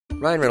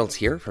Ryan Reynolds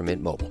here from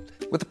Mint Mobile.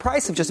 With the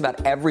price of just about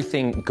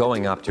everything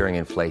going up during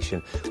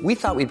inflation, we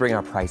thought we'd bring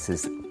our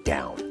prices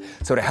down.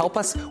 So to help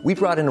us, we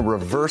brought in a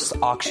reverse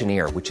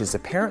auctioneer, which is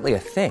apparently a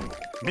thing.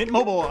 Mint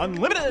Mobile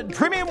Unlimited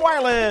Premium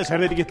Wireless. How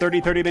to get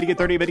 30, 30, bit to get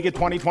 30, bit to get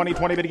 20, 20,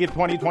 20, bit to get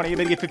 20, 20,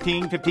 bit to get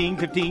 15, 15,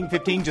 15,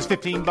 15, just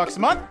 $15 a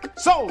month?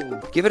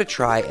 Sold! Give it a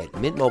try at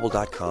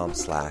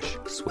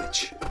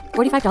mintmobile.com/switch.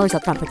 $45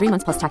 up front for 3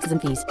 months plus taxes and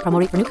fees. Promo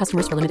rate for new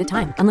customers for limited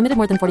time. Unlimited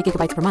more than 40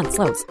 gigabytes per month.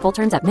 Slows full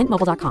terms at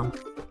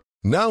mintmobile.com.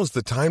 Now's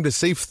the time to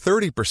save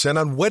 30%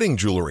 on wedding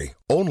jewelry,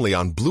 only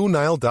on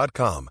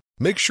BlueNile.com.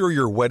 Make sure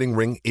your wedding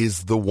ring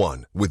is the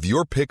one with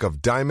your pick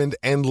of diamond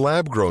and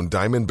lab-grown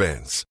diamond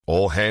bands,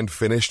 all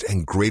hand-finished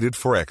and graded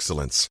for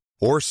excellence.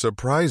 Or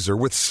surprise her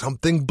with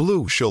something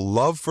blue she'll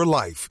love for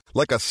life,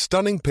 like a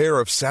stunning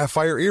pair of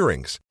sapphire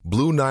earrings.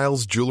 Blue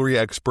Nile's jewelry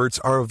experts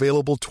are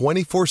available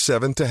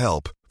 24/7 to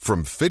help,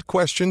 from fit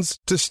questions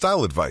to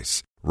style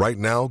advice. Right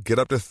now, get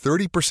up to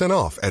 30%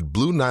 off at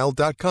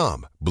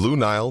BlueNile.com.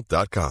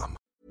 BlueNile.com.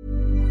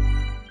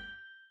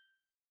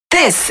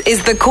 This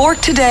is the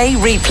Cork Today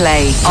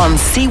replay on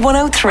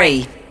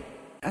C103.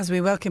 As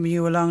we welcome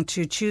you along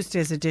to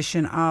Tuesday's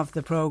edition of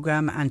the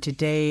programme, and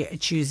today,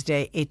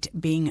 Tuesday, it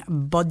being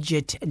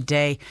Budget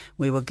Day,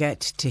 we will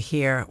get to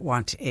hear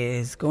what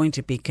is going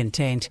to be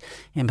contained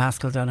in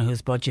Paschal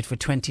Donohoe's budget for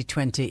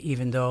 2020,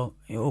 even though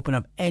you open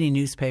up any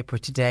newspaper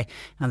today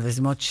and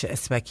there's much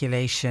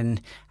speculation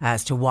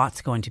as to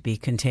what's going to be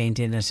contained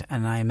in it.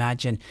 And I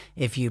imagine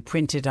if you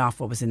printed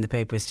off what was in the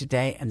papers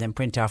today and then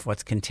print off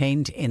what's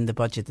contained in the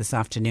budget this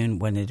afternoon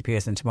when it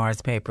appears in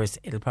tomorrow's papers,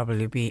 it'll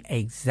probably be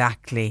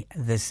exactly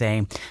the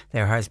same.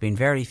 There has been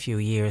very few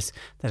years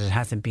that it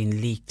hasn't been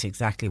leaked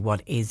exactly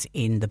what is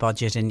in the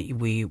budget,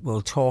 and we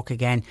will talk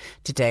again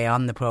today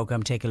on the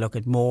programme, take a look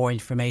at more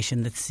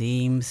information that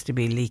seems to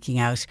be leaking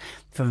out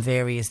from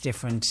various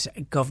different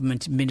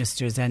government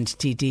ministers and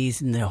TDs,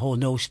 and the whole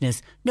notion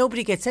is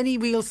nobody gets any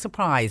real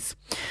surprise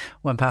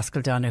when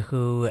Paschal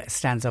Donohoe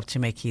stands up to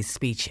make his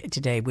speech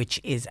today,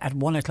 which is at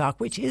 1 o'clock,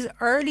 which is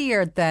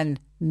earlier than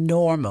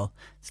normal.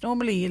 It's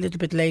normally a little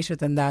bit later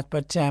than that,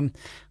 but I'm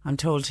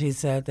told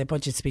the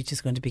budget speech is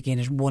going to begin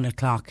at 1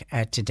 o'clock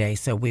today,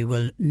 so we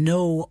will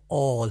know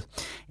all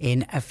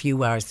in a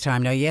few hours'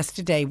 time. Now,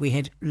 yesterday we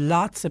had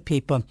lots of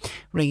people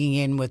ringing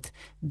in with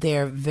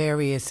their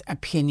various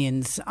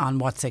opinions on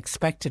what's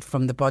expected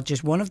from the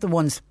budget. One of the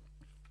ones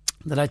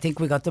that I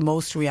think we got the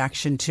most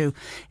reaction to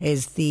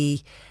is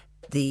the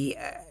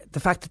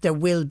fact that there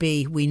will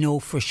be, we know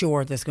for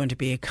sure, there's going to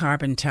be a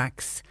carbon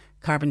tax.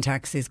 Carbon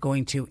tax is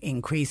going to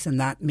increase,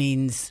 and that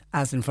means,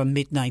 as in from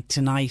midnight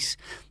tonight,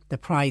 the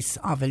price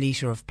of a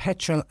litre of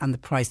petrol and the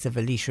price of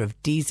a litre of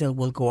diesel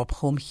will go up.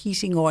 Home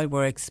heating oil,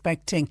 we're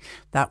expecting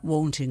that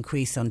won't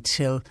increase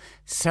until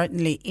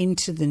certainly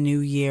into the new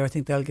year. I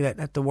think they'll get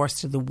at the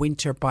worst of the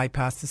winter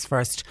bypasses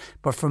first.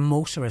 But for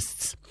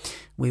motorists,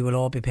 we will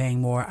all be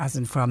paying more, as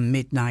in from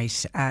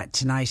midnight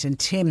tonight. And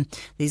Tim,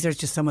 these are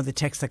just some of the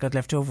texts that got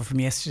left over from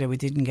yesterday we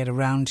didn't get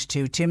around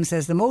to. Tim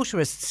says, as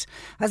motorists,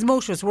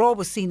 we're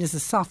always seen as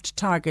a soft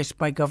target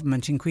by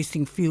government,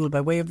 increasing fuel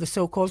by way of the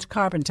so-called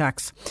carbon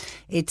tax.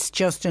 It's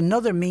just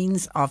another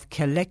means of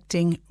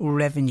collecting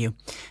revenue.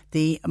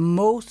 They're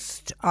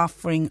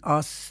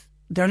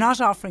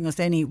not offering us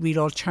any real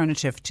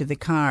alternative to the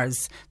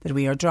cars that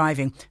we are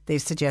driving.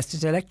 They've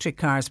suggested electric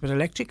cars, but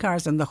electric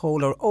cars on the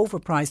whole are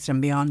overpriced and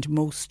beyond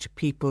most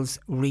people's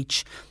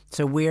reach.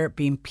 So we're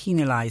being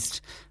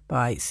penalised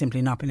by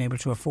simply not being able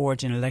to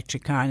afford an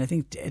electric car. And I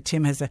think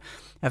Tim has a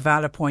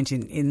valid point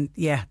the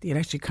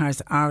electric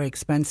cars are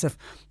expensive.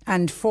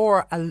 And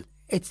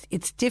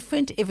it's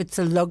different if it's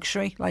a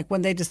luxury. Like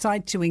when they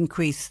decide to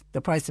increase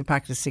the price of a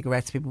packet of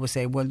cigarettes, people will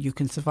say, well, you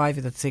can survive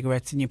without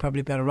cigarettes and you're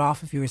probably better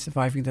off if you were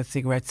surviving without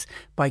cigarettes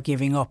by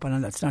giving up.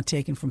 And that's not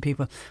taken from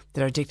people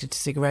that are addicted to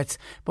cigarettes.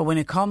 But when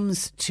it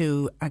comes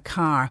to a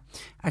car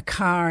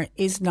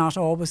is not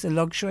always a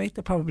luxury.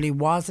 There probably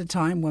was a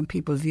time when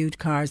people viewed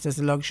cars as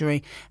a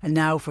luxury. And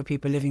now for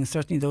people living,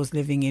 certainly those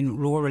living in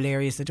rural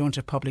areas that don't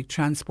have public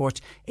transport,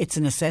 it's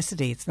a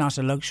necessity. It's not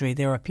a luxury.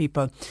 There are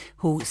people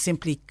who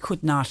simply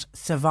could not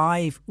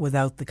survive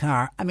without the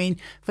car. I mean,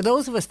 for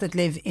those of us that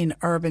live in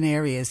urban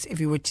areas, if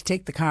you were to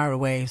take the car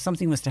away, if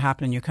something was to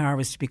happen and your car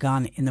was to be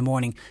gone in the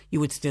morning, you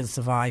would still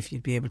survive.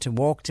 You'd be able to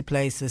walk to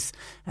places.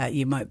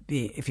 You might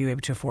be, if you were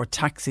able to afford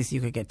taxis,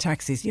 you could get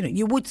taxis.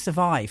 You would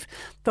survive.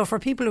 Though for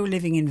people who are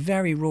living in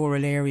very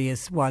rural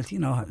areas, well,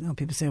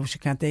 people say, well,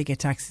 can't they get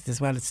taxis as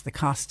well? It's the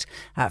cost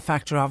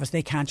factor of it.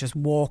 They can't just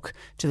walk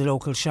to the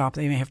local shop.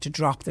 They may have to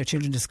drop their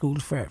children to school,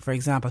 for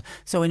example.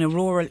 So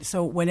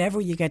whenever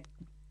you get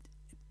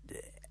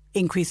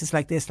increases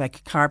like this,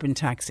 like carbon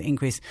tax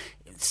increase,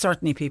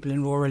 certainly people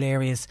in rural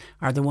areas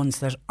are the ones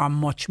that are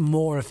much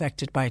more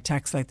affected by a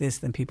tax like this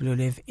than people who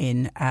live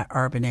in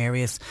urban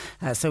areas.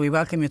 So we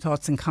welcome your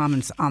thoughts and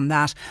comments on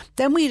that.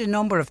 Then we had a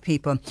number of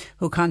people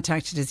who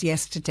contacted us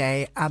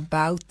yesterday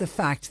about the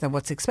fact that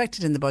what's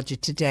expected in the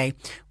budget today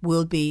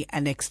will be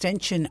an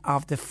extension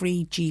of the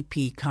free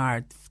GP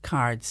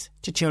cards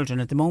to children.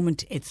 At the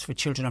moment, it's for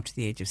children up to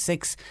the age of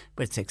 6,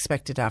 but it's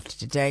expected after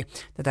today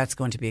that that's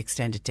going to be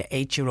extended to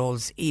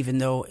 8-year-olds, even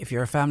though if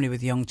you're a family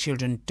with young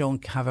children,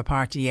 don't have a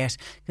party yet,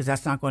 because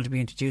that's not going to be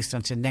introduced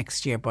until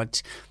next year.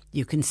 But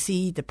you can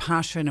see the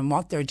pattern and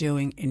what they're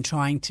doing in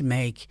trying to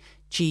make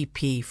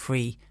GP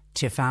free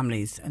to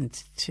families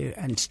and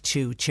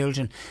to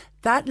children.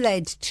 That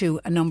led to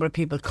a number of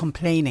people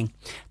complaining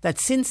that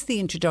since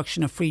the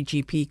introduction of free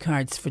GP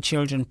cards for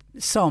children,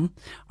 some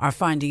are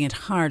finding it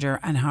harder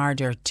and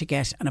harder to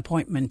get an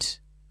appointment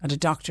at a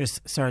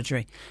doctor's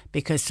surgery,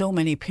 because so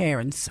many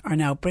parents are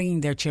now bringing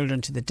their children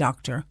to the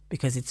doctor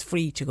because it's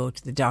free to go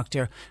to the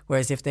doctor,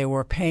 whereas if they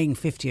were paying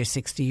 50 or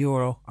 60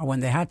 euro, or when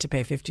they had to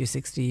pay 50 or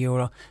 60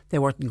 euro, they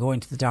weren't going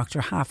to the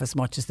doctor half as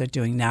much as they're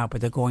doing now,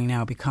 but they're going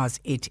now because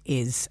it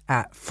is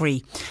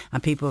free.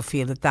 And people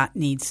feel that that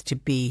needs to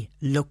be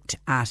looked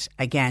at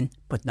again,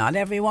 but not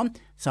everyone.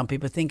 Some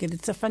people think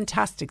it's a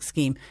fantastic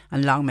scheme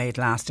and long may it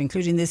last,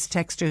 including this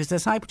texter who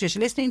says, "Hi Patricia,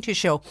 listening to your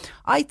show,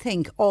 I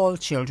think all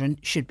children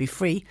should be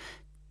free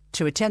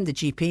to attend the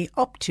GP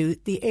up to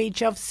the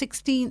age of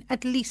 16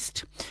 at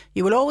least.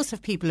 You will always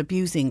have people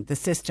abusing the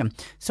system.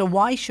 So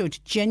why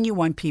should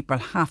genuine people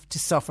have to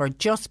suffer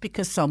just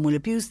because some will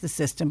abuse the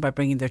system by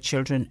bringing their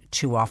children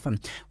too often?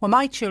 When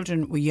my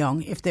children were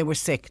young, if they were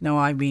sick, no,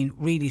 I mean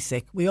really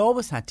sick, we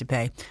always had to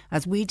pay,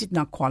 as we did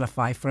not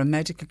qualify for a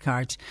medical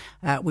card.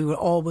 We were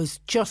always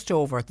just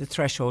over the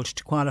threshold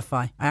to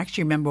qualify. I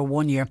actually remember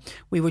one year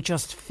we were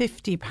just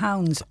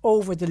 £50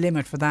 over the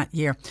limit for that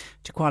year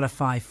to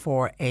qualify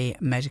for a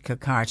medical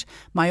card.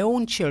 My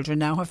own children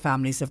now have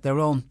families of their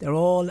own. They're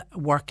all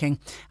working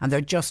and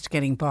they're just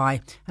getting by,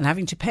 and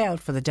having to pay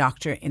out for the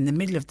doctor in the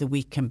middle of the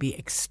week can be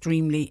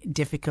extremely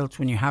difficult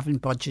when you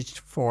haven't budgeted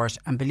for it.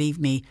 And believe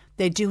me,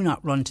 they do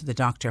not run to the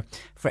doctor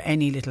for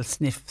any little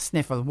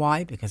sniffle.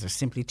 Why? Because they're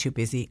simply too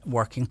busy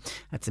working.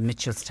 That's a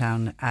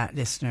Mitchelstown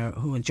listener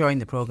who enjoying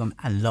the programme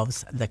and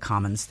loves the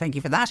comments. Thank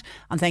you for that,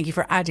 and thank you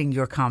for adding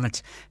your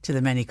comment to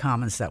the many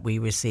comments that we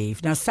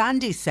receive. Now,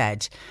 Sandy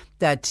said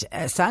that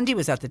Sandy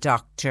was at the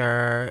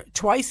doctor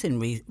twice in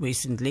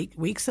recent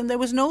weeks and there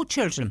was no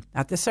children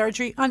at the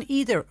surgery on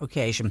either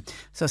occasion.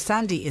 So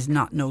Sandy is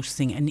not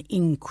noticing an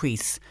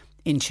increase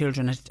in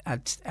children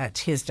at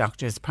his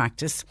doctor's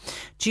practice.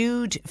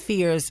 Jude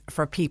fears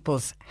for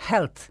people's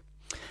health,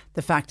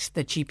 the fact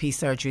that GP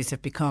surgeries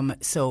have become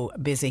so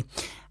busy.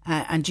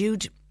 And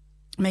Jude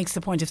makes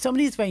the point, if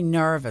somebody is very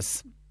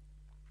nervous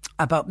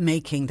about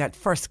making that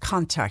first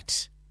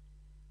contact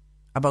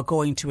about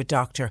going to a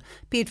doctor,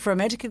 be it for a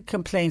medical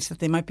complaint that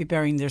they might be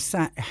burying their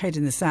head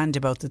in the sand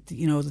about, that,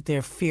 you know, that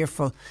they're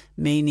fearful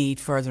may need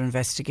further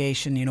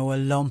investigation, you know, a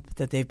lump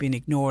that they've been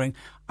ignoring,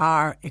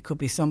 or it could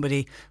be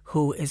somebody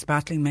who is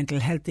battling mental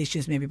health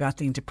issues, maybe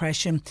battling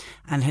depression,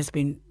 and has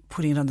been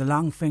putting it on the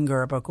long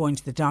finger about going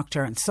to the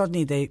doctor, and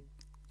suddenly they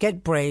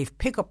get brave,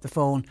 pick up the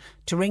phone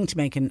to ring to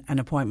make an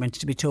appointment,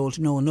 to be told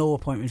no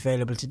appointment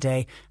available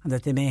today, and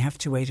that they may have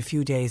to wait a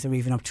few days or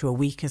even up to a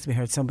week, as we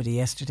heard somebody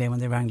yesterday when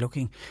they rang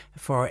looking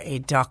for a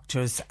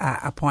doctor's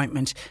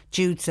appointment.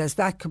 Jude says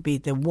that could be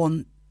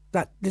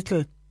that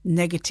little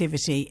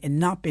negativity in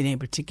not being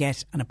able to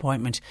get an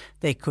appointment.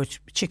 They could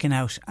chicken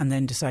out and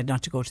then decide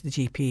not to go to the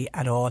GP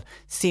at all.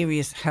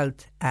 Serious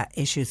health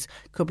issues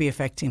could be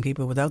affecting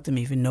people without them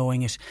even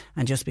knowing it,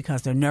 and just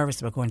because they're nervous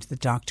about going to the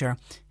doctor,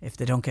 if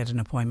they don't get an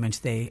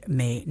appointment, they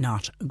may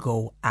not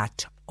go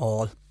at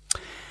all.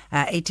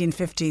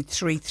 1850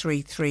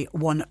 333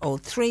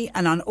 103.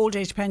 And on old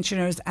age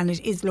pensioners, and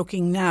it is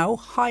looking now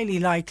highly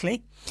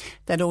likely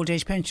that old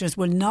age pensioners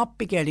will not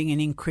be getting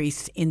an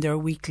increase in their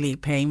weekly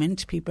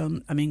payment. People,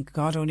 I mean,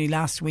 God, only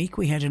last week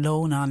we had a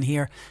loan on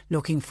here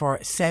looking for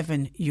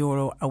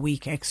 €7 a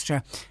week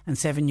extra and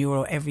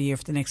 €7 every year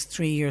for the next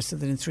 3 years, so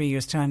that in 3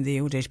 years' time the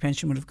old age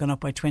pension would have gone up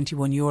by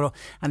 €21.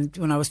 And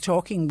when I was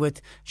talking with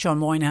Sean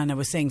Moynihan, I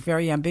was saying,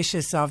 very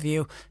ambitious of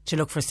you to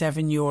look for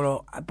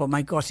 €7, but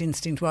my gut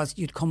instinct was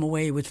you'd come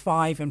away with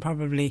 5, and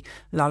probably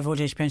a lot of old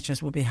age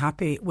pensioners would be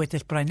happy with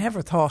it. But I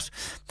never thought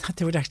that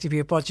there would actually be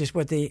a budget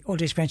where the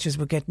old age pensioners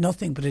would get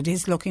nothing. But it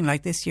is looking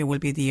like this year will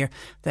be the year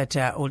that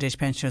old age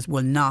pensioners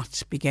will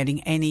not be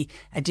getting any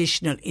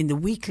additional in the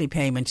weekly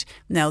payment.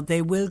 Now,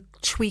 they will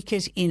tweak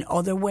it in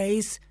other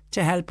ways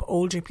to help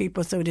older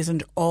people, so it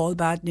isn't all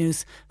bad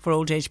news for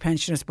old age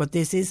pensioners, but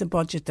this is a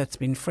budget that's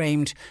been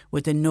framed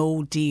with a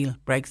no deal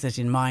Brexit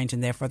in mind,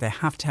 and therefore they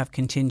have to have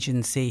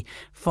contingency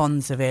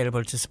funds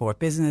available to support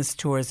business,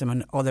 tourism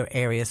and other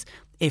areas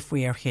if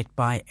we are hit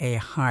by a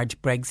hard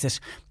Brexit.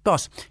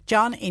 But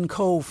John in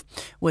Cove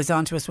was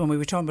on to us when we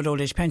were talking about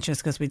old age pensioners,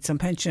 because we had some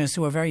pensioners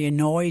who were very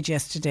annoyed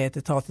yesterday at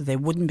the thought that they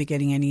wouldn't be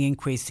getting any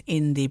increase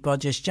in the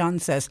budget. John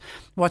says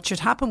what should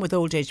happen with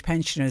old age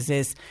pensioners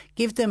is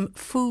give them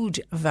food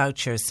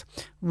vouchers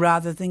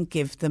rather than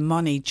give them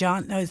money.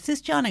 John, now is this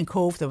John in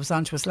Cove that was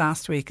on to us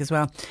last week as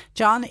well?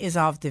 John is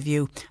of the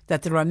view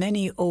that there are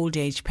many old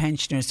age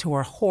pensioners who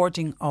are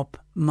hoarding up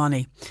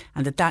money,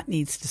 and that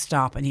needs to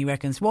stop. And he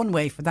reckons one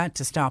way for that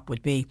to stop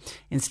would be,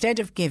 instead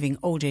of giving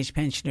old age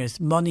pensioners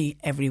money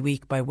every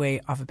week by way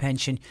of a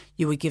pension,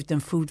 you would give them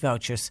food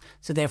vouchers.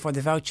 So therefore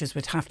the vouchers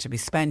would have to be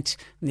spent,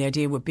 and the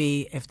idea would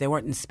be, if they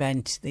weren't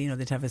spent,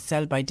 they'd have a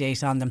sell by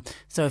date on them,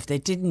 so if they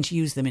didn't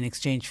use them in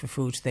exchange for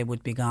food, they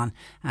would be gone.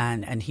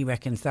 And he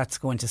reckons that's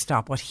going to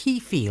stop. What he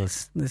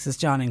feels, this is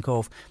John in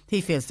Cove,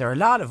 he feels there are a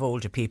lot of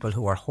older people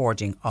who are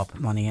hoarding up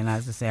money. And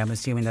as I say, I'm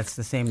assuming that's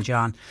the same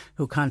John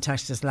who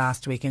contacted us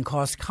last week and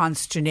caused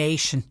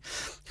consternation.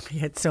 We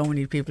had so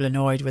many people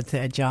annoyed with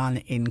John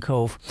in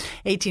Cove.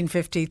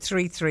 1850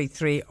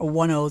 333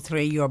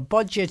 103. Your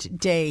budget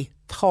day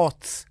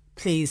thoughts,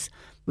 please.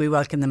 We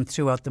welcome them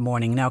throughout the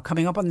morning. Now,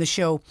 coming up on the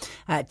show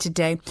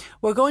today,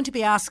 we're going to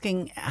be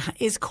asking,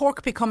 is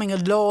Cork becoming a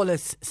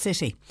lawless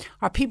city?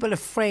 Are people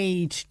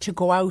afraid to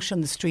go out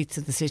on the streets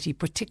of the city,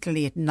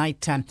 particularly at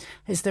night time?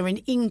 Is there an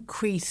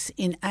increase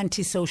in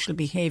antisocial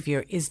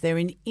behaviour? Is there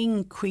an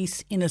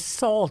increase in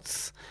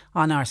assaults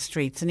on our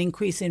streets? An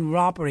increase in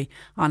robbery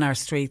on our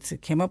streets?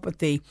 It came up with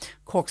the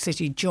Cork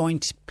City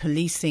Joint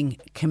Policing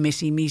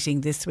Committee meeting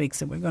this week,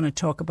 so we're going to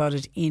talk about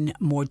it in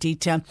more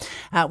detail.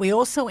 We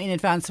also, in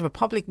advance of a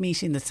public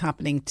meeting that's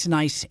happening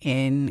tonight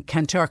in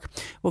Kanturk,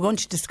 we're going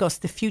to discuss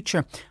the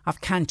future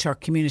of Kanturk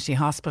Community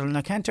Hospital.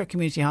 Now, Kanturk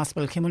Community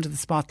Hospital came under the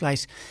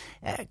spotlight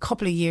a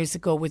couple of years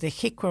ago with a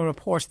HICRA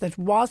report that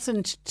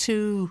wasn't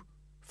too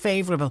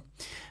favourable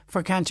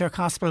for Kanturk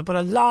Hospital, but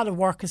a lot of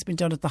work has been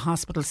done at the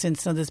hospital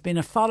since. Now, there's been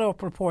a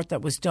follow-up report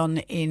that was done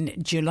in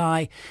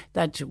July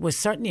that was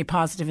certainly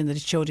positive in that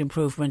it showed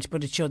improvement,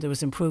 but it showed there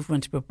was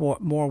improvement, but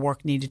more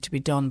work needed to be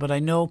done. But I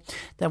know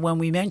that when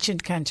we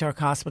mentioned Kanturk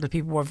Hospital,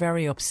 people were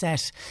very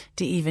upset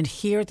to even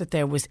hear that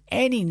there was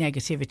any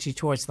negativity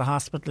towards the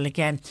hospital.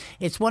 Again,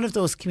 it's one of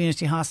those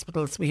community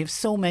hospitals, we have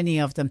so many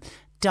of them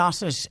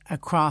dotted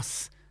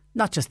across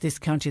not just this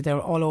county,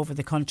 they're all over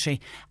the country,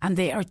 and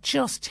they are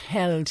just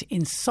held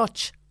in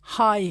such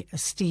high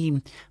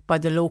esteem by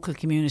the local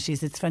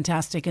communities. It's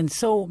fantastic, and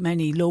so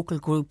many local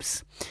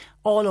groups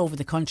all over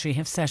the country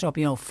have set up,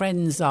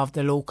 friends of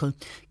the local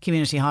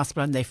community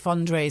hospital, and they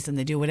fundraise and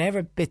they do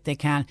whatever bit they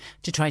can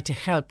to try to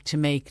help to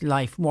make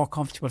life more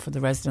comfortable for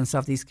the residents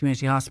of these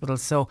community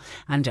hospitals. So,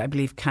 and I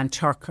believe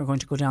Kanturk are going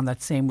to go down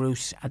that same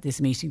route at this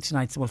meeting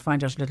tonight, so we'll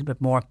find out a little bit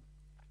more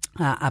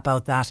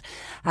about that.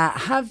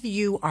 Have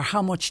you, or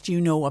how much do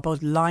you know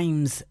about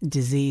Lyme's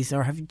disease,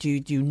 or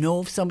do you know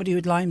of somebody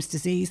with Lyme's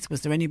disease?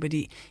 Was there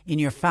anybody in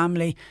your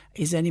family?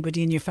 Is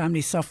anybody in your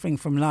family suffering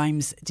from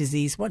Lyme's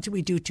disease? What do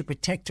we do to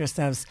protect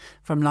ourselves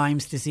from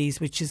Lyme's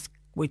disease, which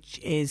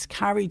is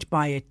carried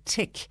by a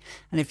tick?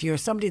 And if you're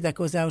somebody that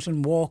goes out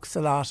and walks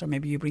a lot, or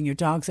maybe you bring your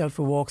dogs out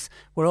for walks,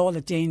 we're all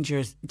at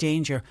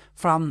danger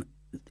from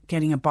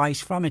getting a bite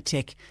from a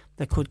tick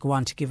that could go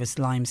on to give us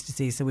Lyme's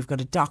disease. So we've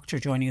got a doctor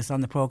joining us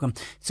on the programme.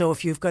 So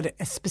if you've got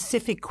a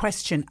specific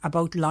question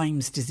about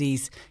Lyme's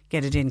disease,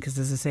 get it in, because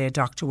as I say, a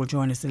doctor will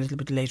join us a little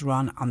bit later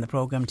on the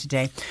programme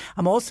today.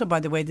 I'm also, by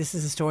the way, this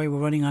is a story we're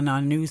running on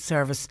our news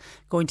service,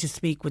 going to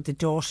speak with the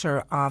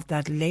daughter of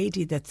that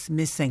lady that's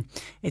missing.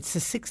 It's a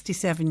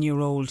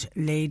 67-year-old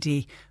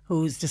lady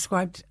who's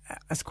described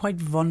as quite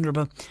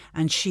vulnerable,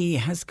 and she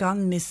has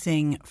gone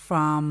missing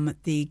from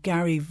the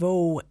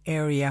Garryvoe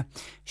area.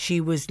 She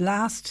was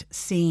last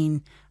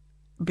seen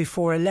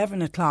before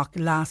 11 o'clock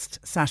last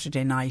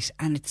Saturday night,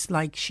 and it's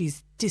like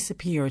she's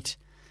disappeared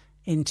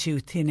into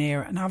thin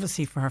air. And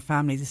obviously for her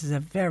family, this is a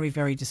very,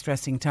 very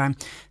distressing time.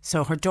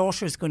 So her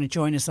daughter is going to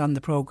join us on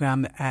the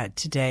programme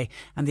today,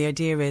 and the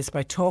idea is,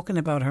 by talking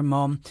about her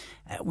mum,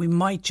 we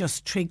might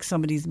just trigger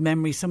somebody's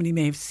memory. Somebody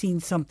may have seen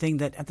something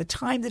that at the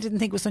time they didn't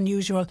think was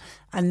unusual,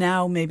 and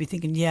now maybe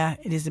thinking, yeah,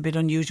 it is a bit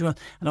unusual.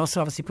 And also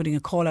obviously putting a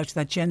call out to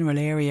that general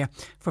area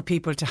for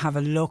people to have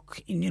a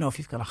look in, if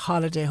you've got a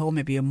holiday home,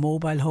 maybe a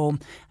mobile home.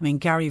 I mean,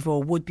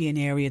 Garryvoe would be an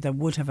area that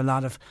would have a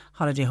lot of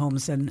holiday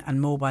homes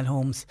and mobile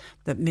homes,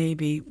 that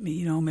maybe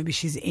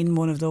she's in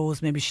one of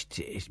those, maybe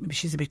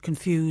she's a bit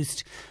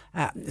confused.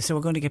 So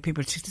we're going to get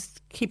people to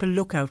just keep a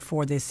lookout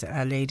for this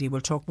lady.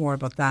 We'll talk more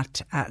about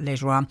that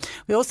later on.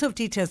 We also have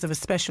details of a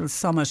special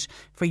summit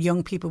for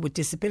young people with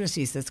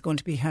disabilities that's going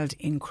to be held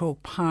in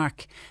Croke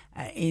Park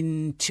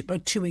in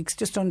about 2 weeks,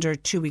 just under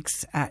 2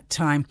 weeks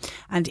time.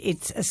 And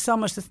it's a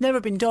summit that's never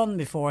been done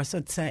before, so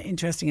it's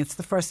interesting. It's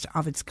the first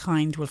of its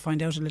kind. We'll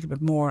find out a little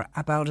bit more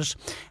about it,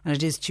 and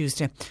it is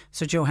Tuesday.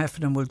 So Joe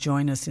Heffernan will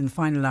join us in the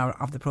final hour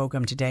of the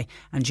programme today,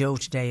 and Joe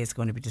today is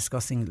going to be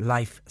discussing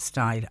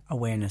lifestyle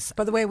awareness.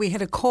 By the way, we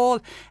had a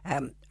call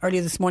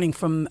earlier this morning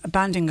from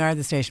Bandon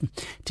Garda Station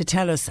to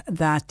tell us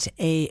that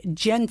a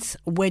gent's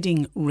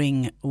wedding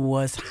ring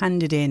was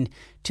handed in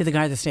to the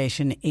Garda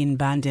Station in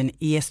Bandon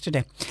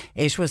yesterday.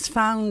 It was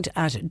found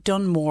at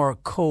Dunmore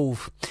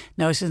Cove.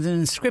 Now, it has an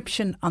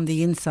inscription on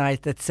the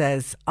inside that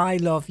says, "I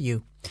love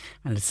you,"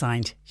 and it's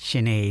signed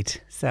Sinead.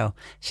 So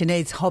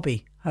Sinead's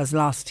hubby has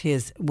lost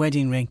his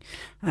wedding ring,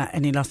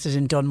 and he lost it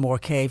in Dunmore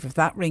Cave. If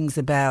that rings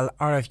a bell,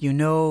 or if you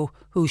know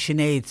who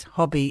Sinead's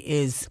hubby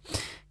is,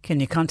 can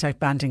you contact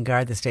Banton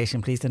Garda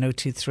Station, please, on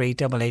 023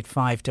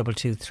 885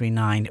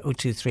 2239,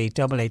 023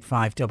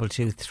 885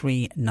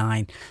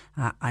 2239.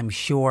 I'm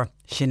sure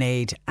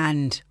Sinead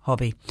and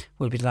hubby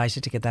will be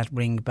delighted to get that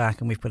ring back,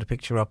 and we've put a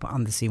picture up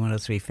on the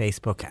C103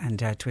 Facebook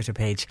and Twitter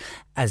page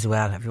as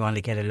well if you want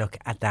to get a look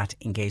at that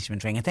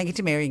engagement ring. And thank you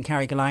to Mary in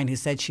Carrigaline, who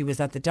said she was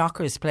at the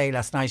Dockers play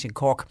last night in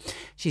Cork.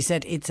 She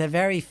said it's a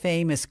very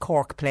famous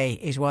Cork play.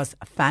 It was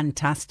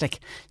fantastic.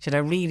 She said I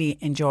really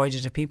enjoyed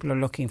it. If people are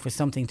looking for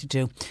something to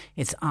do,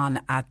 it's on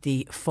at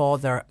the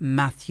Father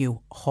Matthew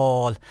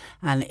Hall,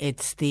 and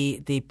it's the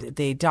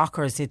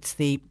Dockers.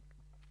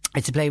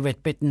 It's a play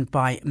written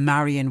by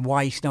Marion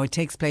White. Now, it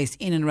takes place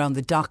in and around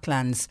the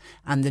Docklands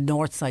and the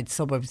north side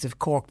suburbs of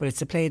Cork, but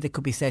it's a play that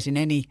could be set in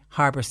any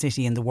harbour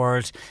city in the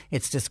world.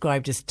 It's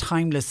described as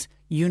timeless,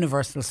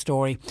 universal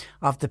story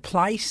of the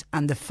plight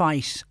and the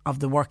fight of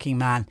the working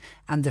man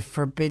and the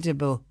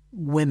formidable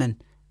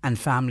women and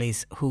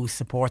families who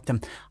support them.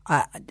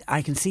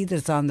 I can see that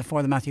it's on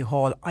for the Matthew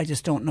Hall. I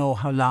just don't know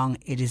how long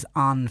it is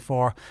on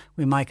for.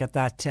 We might get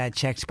that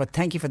checked. But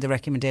thank you for the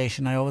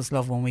recommendation. I always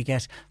love when we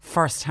get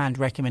first-hand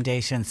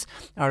recommendations,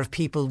 or if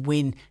people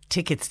win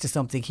tickets to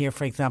something here,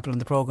 for example, on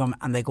the programme,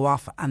 and they go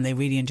off and they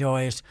really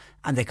enjoy it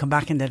and they come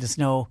back and let us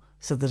know,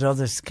 so that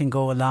others can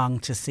go along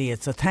to see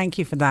it. So thank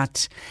you for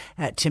that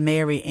to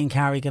Mary in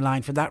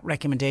Carrigaline for that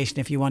recommendation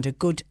if you want a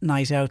good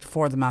night out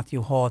for the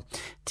Matthew Hall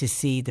to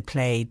see the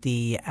play,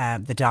 the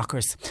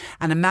Dockers.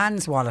 And a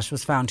man's wallet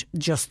was found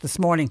just this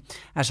morning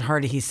at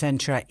Hurley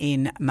Centre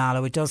in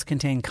Mallow. It does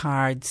contain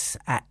cards,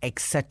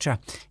 etc.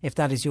 If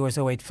that is yours,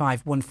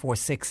 085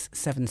 146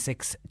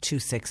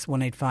 7626,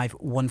 185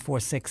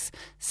 146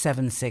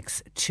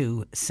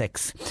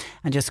 7626.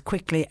 And just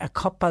quickly, a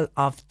couple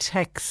of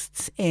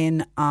texts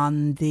in on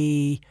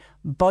the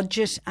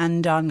budget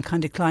and on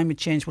kind of climate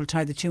change. We'll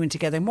tie the two in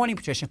together. Morning,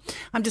 Patricia.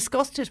 I'm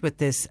disgusted with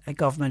this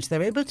government.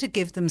 They're able to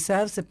give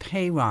themselves a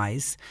pay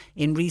rise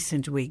in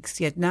recent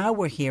weeks, yet now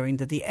we're hearing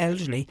that the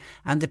elderly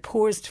and the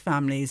poorest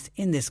families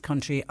in this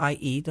country,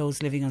 i.e.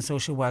 those living on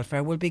social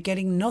welfare, will be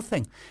getting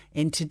nothing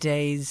in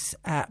today's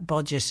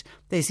budget.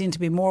 They seem to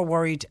be more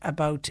worried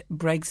about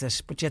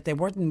Brexit, but yet they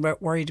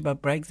weren't worried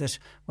about Brexit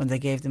when they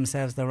gave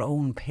themselves their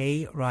own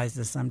pay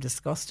rises. I'm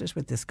disgusted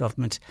with this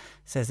government,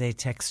 says a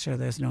texter.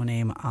 There's no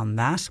name on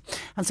that.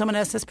 And someone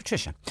else says,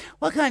 Patricia,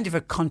 what kind of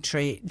a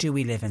country do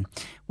we live in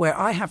where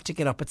I have to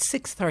get up at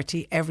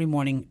 6:30 every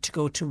morning to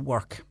go to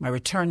work? My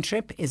return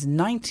trip is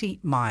 90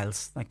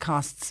 miles. That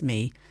costs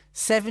me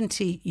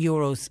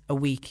 €70 a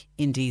week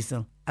in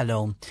diesel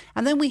alone.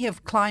 And then we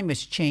have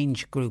climate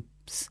change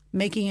groups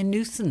making a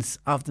nuisance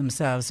of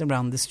themselves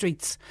around the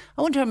streets.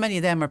 I wonder how many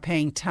of them are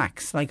paying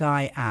tax like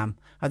I am.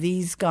 Are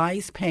these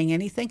guys paying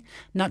anything?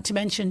 Not to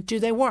mention, do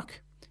they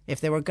work?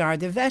 If they were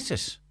Garda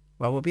vetted,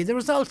 what would be the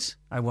result,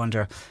 I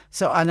wonder?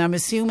 So, and I'm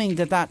assuming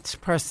that that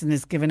person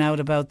is given out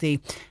about the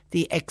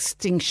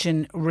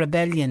Extinction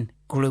Rebellion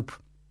group.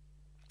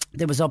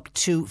 There was up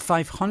to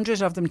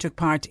 500 of them took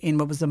part in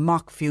what was a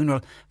mock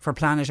funeral for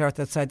Planet Earth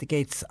outside the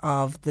gates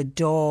of the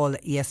Dáil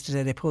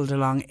yesterday. They pulled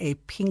along a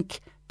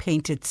pink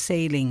painted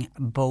sailing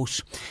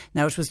boat.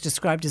 Now, it was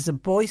described as a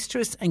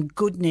boisterous and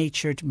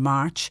good-natured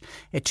march.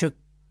 It took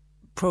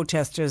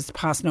protesters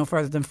past no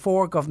further than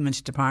 4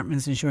 government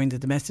departments, ensuring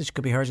that the message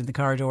could be heard in the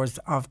corridors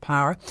of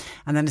power.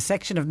 And then a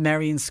section of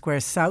Merrion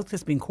Square South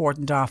has been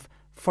cordoned off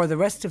for the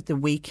rest of the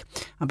week.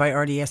 And by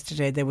early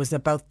yesterday, there was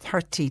about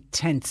 30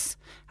 tents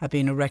have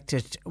been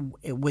erected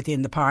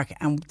within the park.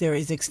 And there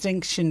is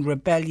Extinction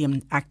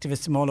Rebellion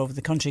activists from all over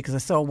the country, because I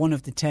saw one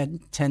of the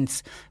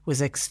tents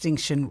was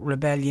Extinction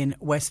Rebellion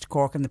West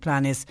Cork, and the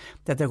plan is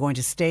that they're going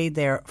to stay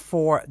there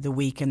for the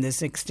week. And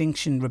there's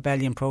Extinction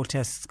Rebellion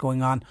protests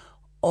going on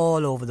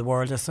all over the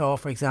world. I saw,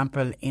 for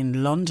example,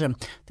 in London,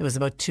 there was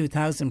about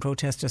 2,000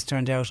 protesters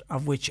turned out,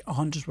 of which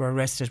 100 were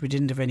arrested. We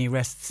didn't have any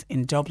arrests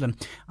in Dublin,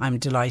 I'm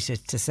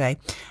delighted to say.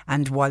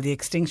 And while the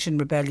Extinction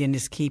Rebellion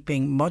is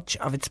keeping much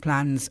of its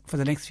plans for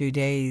the next few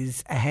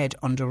days ahead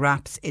under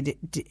wraps, it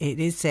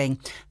is saying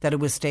that it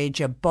will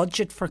stage a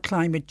budget for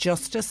climate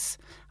justice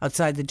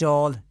outside the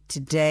Dáil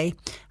today,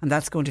 and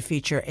that's going to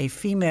feature a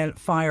female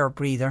fire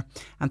breather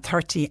and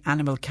 30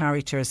 animal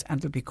characters,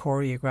 and will be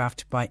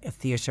choreographed by a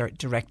theatre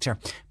director.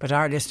 But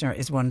our listener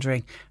is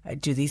wondering,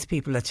 do these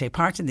people that take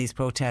part in these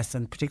protests,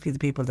 and particularly the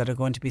people that are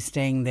going to be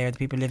staying there, the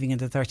people living in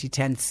the 30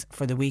 tents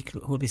for the week,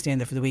 who will be staying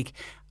there for the week,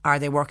 are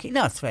they working?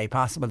 No, it's very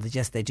possible that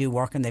yes, they do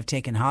work, and they've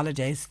taken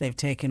holidays.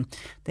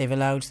 They've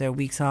allowed their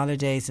week's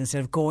holidays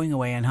instead of going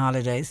away on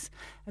holidays.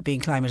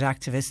 Being climate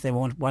activists, they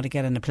won't want to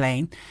get on a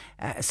plane.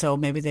 So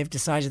maybe they've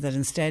decided that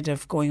instead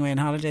of going away on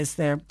holidays,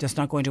 they're just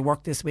not going to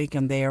work this week,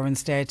 and they are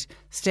instead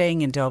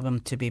staying in Dublin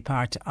to be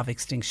part of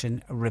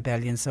Extinction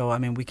Rebellion. So, I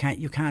mean,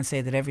 you can't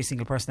say that every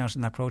single person out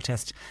in that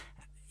protest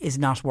is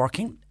not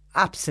working.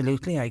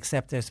 absolutely, I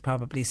accept there's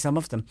probably some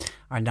of them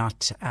are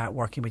not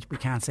working, which we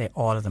can't say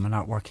all of them are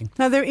not working.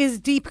 Now, there is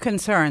deep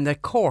concern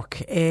that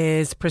Cork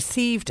is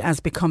perceived as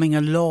becoming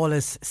a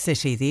lawless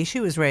city. The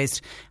issue was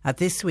raised at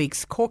this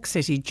week's Cork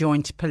City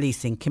Joint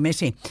Policing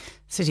Committee.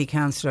 City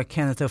Councillor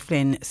Kenneth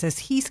O'Flynn says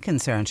he's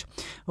concerned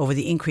over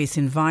the increase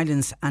in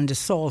violence and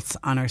assaults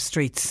on our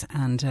streets.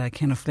 And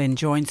Ken O'Flynn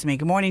joins me.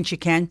 Good morning to you,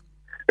 Ken.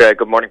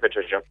 Good morning,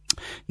 Patricia.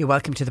 You're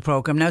welcome to the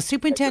programme. Now,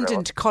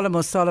 Superintendent Colm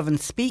O'Sullivan,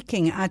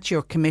 speaking at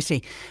your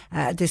committee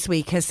this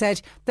week, has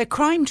said that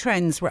crime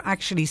trends were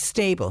actually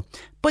stable.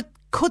 But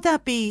could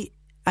that be,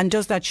 and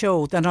does that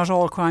show that not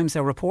all crimes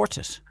are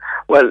reported?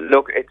 Well,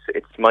 look,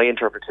 it's my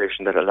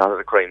interpretation that a lot of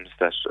the crimes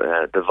that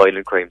the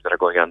violent crimes that are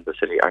going on in the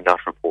city are not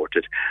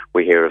reported.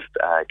 We hear of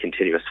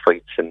continuous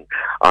fights and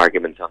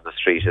arguments on the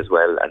street as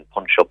well, and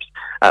punch-ups,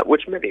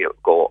 which maybe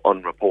go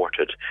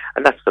unreported.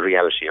 And that's the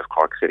reality of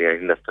Cork City. I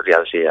think that's the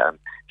reality.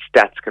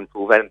 Stats can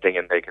prove anything,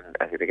 and they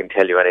can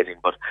tell you anything,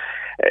 but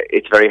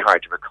it's very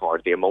hard to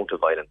record the amount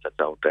of violence that's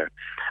out there.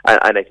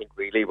 And I think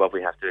really what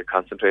we have to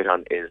concentrate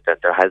on is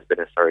that there has been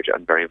a surge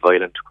on very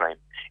violent crime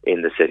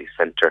in the city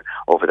centre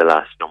over the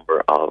last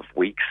number of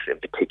weeks in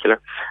particular.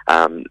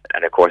 And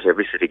of course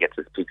every city gets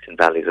its peaks and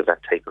valleys of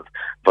that type of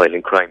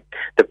violent crime.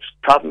 The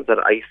problems that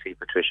I see,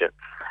 Patricia,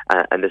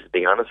 and this is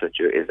being honest with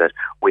you, is that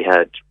we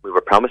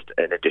were promised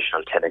an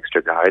additional 10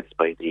 extra guards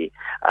by the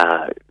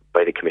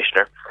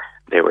Commissioner.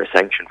 They were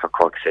sanctioned for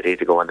Cork City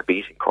to go on the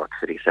beat in Cork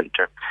City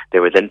Centre. They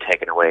were then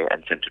taken away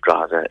and sent to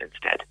Drogheda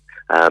instead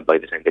by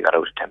the time they got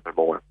out of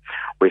Templemore.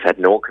 We've had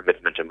no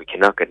commitment, and we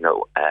cannot get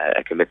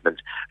a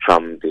commitment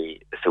from the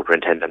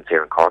superintendents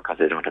here in Cork because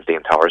they don't have the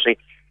authority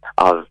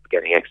of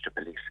getting extra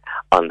police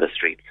on the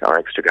streets or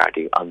extra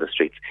Gardaí on the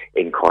streets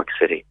in Cork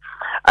City.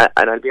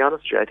 And I'll be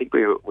honest with you, I think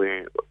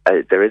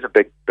there is a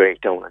big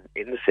breakdown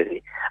in the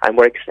city, and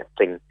we're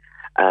accepting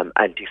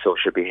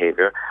antisocial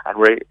behaviour, and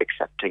we're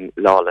accepting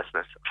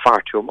lawlessness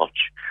far too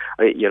much.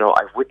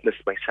 I've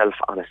witnessed myself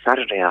on a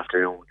Saturday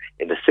afternoon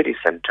in the city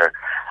centre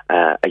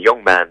a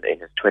young man in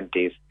his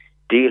 20s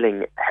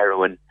dealing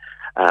heroin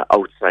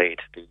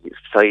outside the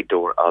side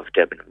door of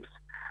Debenhams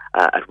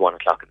at 1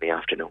 o'clock in the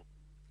afternoon.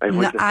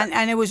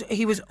 And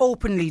he was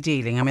openly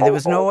dealing. I mean, there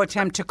was no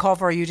attempt to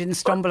cover. You didn't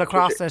stumble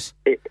across it.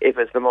 It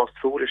was the most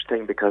foolish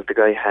thing, because the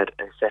guy had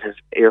a set of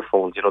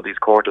earphones, these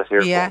cordless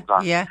earphones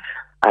on. Yeah.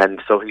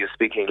 And so he was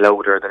speaking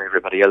louder than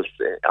everybody else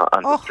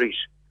on the street.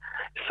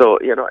 So,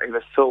 it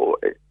was so,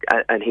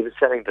 and he was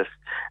selling this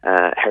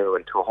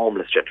heroin to a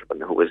homeless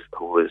gentleman who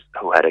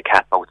had a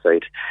cap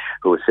outside,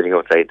 who was sitting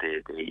outside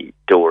the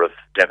door of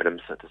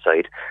Debenhams at the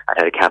side, and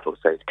had a cap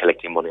outside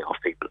collecting money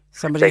off people.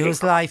 Somebody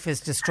whose life is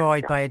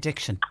destroyed by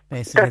addiction,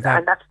 basically.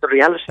 And that's the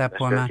reality. That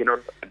poor man.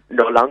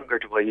 No longer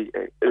do I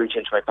reach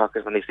into my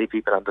pockets when I see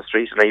people on the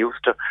street, and I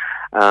used to,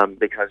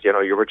 because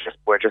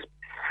we're just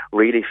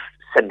really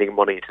sending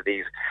money to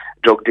these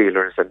drug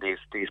dealers and these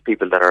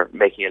people that are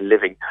making a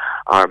living,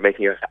 are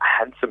making a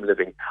handsome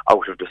living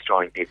out of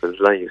destroying people's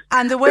lives.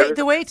 And the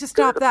way to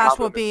stop that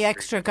would be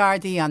extra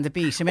Gardaí on the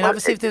beat. I mean,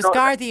 obviously, if there's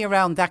Gardaí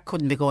around, that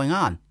couldn't be going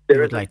on. You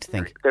would like to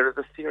think there is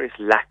a serious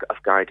lack of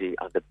Gardaí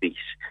on the beat.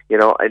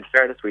 In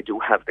fairness, we do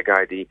have the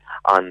Gardaí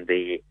on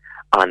the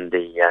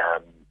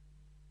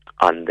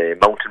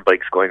mountain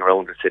bikes going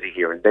around the city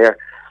here and there,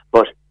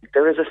 but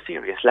there is a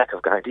serious lack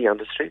of Gardaí on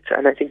the streets,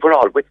 and I think we're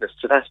all witness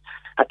to that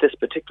at this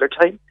particular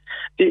time.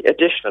 The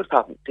additional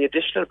problem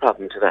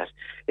to that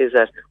is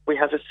that we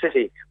have a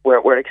city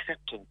where we're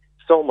accepting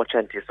so much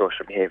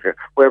antisocial behaviour,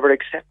 where we're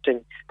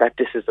accepting that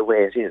this is the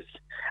way it is,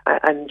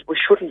 and we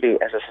shouldn't be,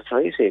 as a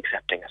society,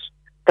 accepting it.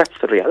 That's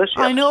the reality.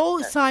 I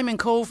know Simon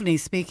Coveney,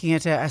 speaking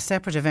at a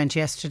separate event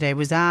yesterday,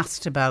 was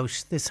asked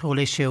about this whole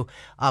issue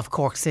of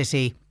Cork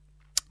City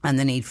and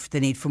the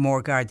need for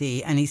more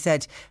Gardaí, and he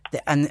said,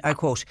 and I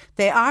quote,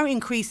 there are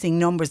increasing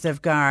number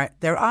of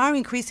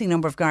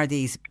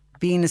Gardaís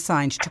being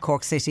assigned to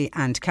Cork City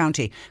and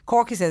County.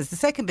 Cork, he says, is the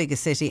second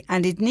biggest city,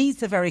 and it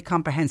needs a very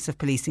comprehensive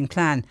policing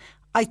plan.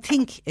 I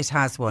think it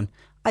has one.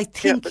 I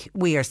think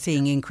we are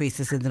seeing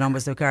increases in the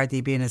numbers of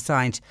Gardaí being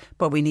assigned,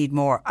 but we need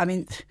more. I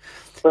mean,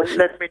 well,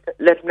 let me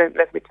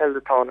tell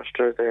the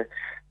Tánaiste,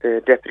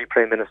 the Deputy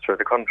Prime Minister of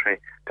the country,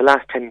 the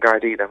last 10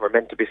 Gardaí that were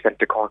meant to be sent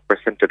to Cork were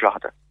sent to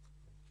Drogheda.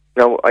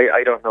 No,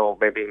 I don't know.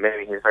 Maybe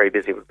he's very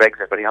busy with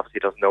Brexit, but he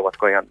obviously doesn't know what's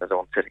going on in his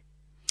own city.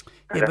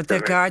 Yeah, but the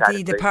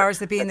Gardaí, the powers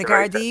that be in the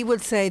Gardaí will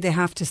say they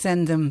have to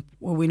send them.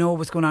 Well, we know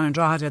what's going on in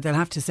Drogheda. They'll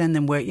have to send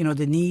them where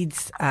the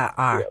needs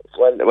are. Yeah,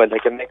 well, they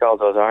can make all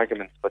those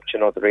arguments, but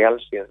the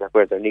reality is that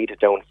where they're needed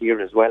down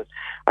here as well.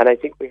 And I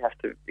think we have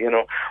to,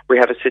 we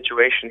have a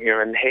situation here,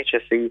 and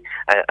HSE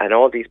and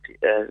all these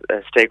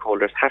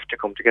stakeholders have to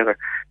come together.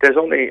 There's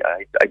only,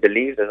 I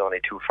believe, there's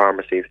only 2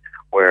 pharmacies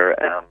where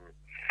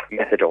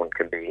methadone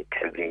can be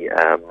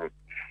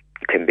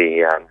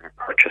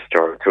purchased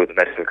or through the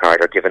medical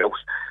card or given out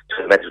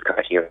to the medical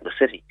card here in the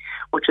city,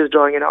 which is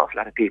drawing an awful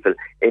lot of people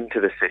into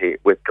the city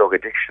with drug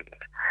addictions.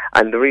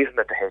 And the reason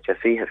that the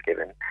HSE has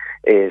given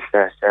is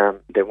that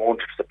they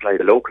won't supply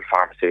the local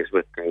pharmacies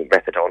with the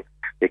methadone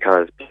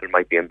because people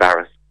might be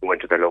embarrassed to go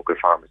into their local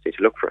pharmacy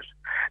to look for it.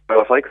 Now,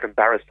 if I could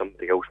embarrass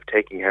somebody out of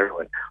taking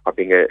heroin or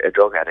being a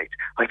drug addict,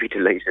 I'd be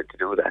delighted to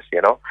do that,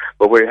 you know.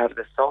 But we have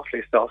this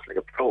softly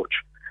approach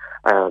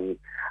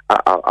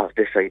of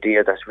this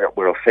idea that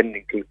we're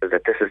offending people,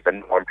 that this is the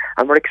norm,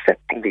 and we're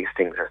accepting these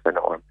things as the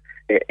norm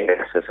in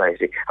our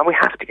society. And we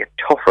have to get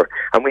tougher,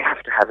 and we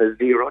have to have a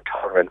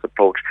zero-tolerance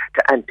approach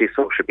to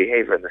antisocial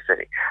behaviour in the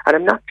city. And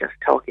I'm not just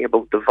talking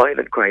about the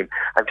violent crime,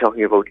 I'm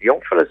talking about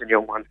young fellas and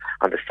young ones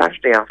on the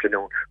Saturday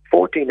afternoon,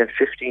 14 and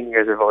 15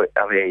 years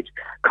of age,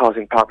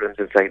 causing problems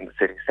inside the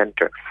city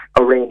centre,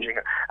 arranging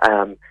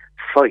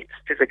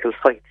physical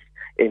fights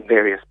in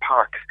various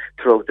parks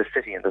throughout the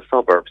city and the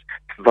suburbs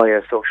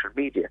via social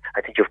media.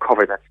 I think you've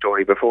covered that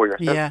story before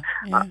yourself. Yeah.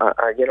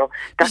 You know,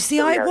 you see,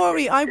 I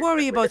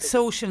worry about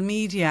social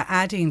media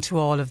adding to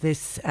all of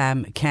this,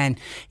 Ken.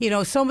 You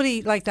know,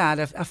 somebody like that,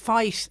 a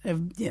fight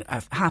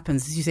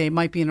happens, as you say, it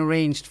might be an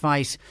arranged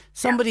fight.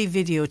 Somebody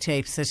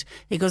videotapes it.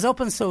 It goes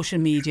up on social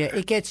media.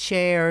 It gets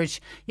shared,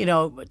 you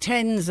know,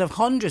 tens of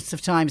hundreds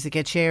of times it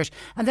gets shared.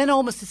 And then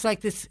almost it's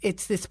like this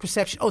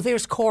perception, oh,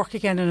 there's Cork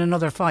again in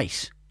another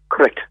fight.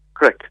 Correct.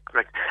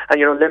 And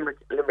you know,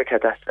 Limerick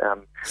had that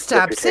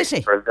Stab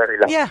City for a very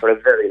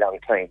long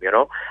time, you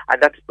know,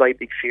 and that's my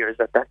big fear, is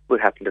that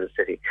would happen to the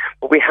city.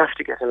 But we have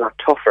to get a lot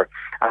tougher.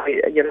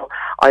 In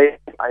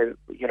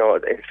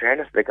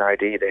fairness to the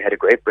Gardaí, they had a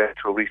great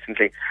breakthrough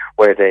recently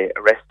where they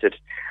arrested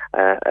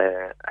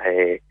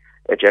a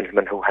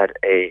gentleman who had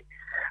a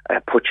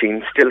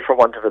poutine, still for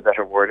want of a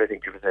better word. I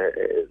think it was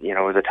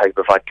a type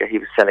of vodka he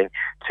was selling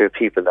to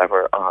people that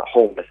were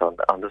homeless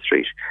on the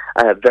street.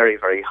 Very,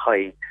 very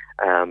high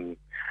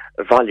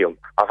volume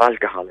of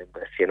alcohol in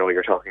this. You know,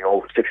 you're talking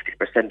over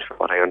 60% from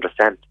what I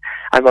understand.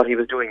 And what he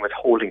was doing was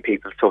holding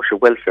people's social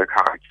welfare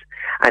cards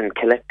and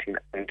collecting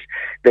them. And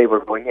they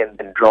were going in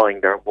and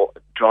drawing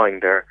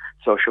their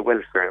social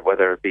welfare,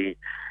 whether it be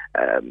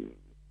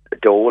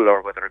dole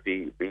or whether it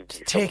be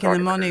taking the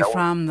money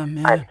from them.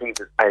 Yeah.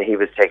 And he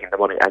was taking the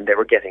money, and they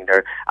were getting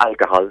their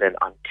alcohol then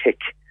on tick.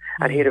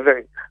 And he had a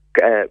very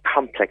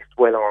complex,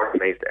 well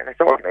organised, and it's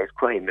organised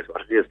crime is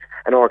what it is.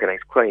 An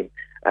organised crime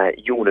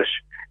unit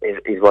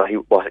is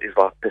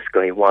what this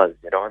guy was,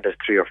 you know. And there's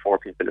 3 or 4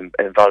 people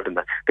involved in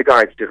that. The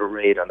guards did a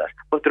raid on that,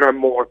 but there are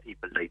more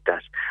people like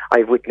that.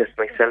 I've witnessed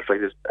myself. I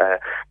was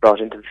brought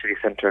into the city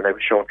centre, and I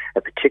was shown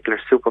a particular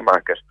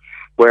supermarket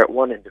where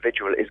one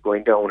individual is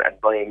going down and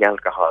buying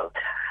alcohol,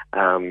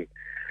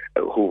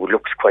 who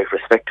looks quite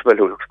respectable,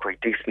 who looks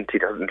quite decent. He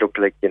doesn't look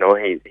like, you know,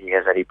 he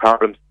has any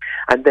problems.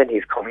 And then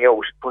he's coming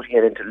out, loading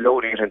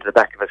it into the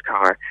back of his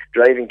car,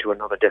 driving to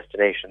another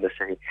destination in the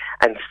city,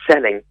 and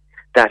selling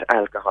that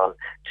alcohol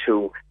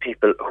to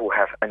people who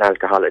have an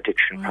alcohol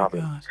addiction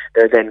problem. God.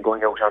 They're then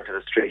going out onto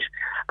the street,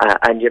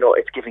 and you know,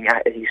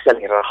 he's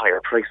selling it at a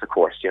higher price, of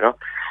course. You know,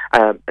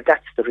 but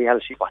that's the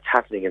reality of what's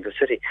happening in the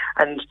city.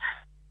 And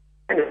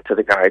to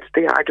the guards,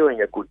 they are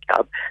doing a good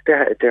job.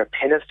 They're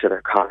pinners to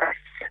their collar.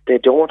 They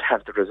don't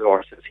have the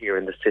resources here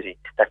in the city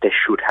that they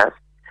should have.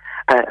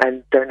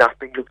 And they're not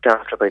being looked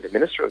after by the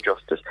Minister of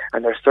Justice.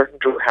 And there's certain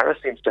Drew Harris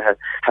seems to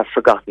have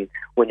forgotten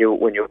when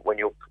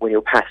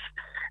you pass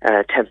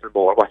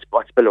Templemore,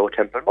 what's below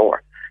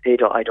Templemore.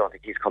 I don't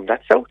think he's come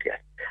that south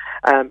yet.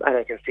 And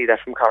I can see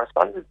that from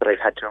correspondence that I've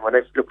had to him when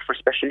I've looked for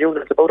special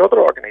units about other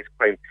organised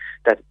crime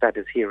that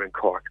is here in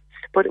Cork.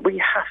 But we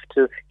have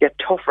to get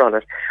tougher on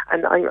it.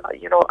 And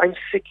I'm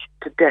sick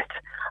to death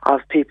of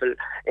people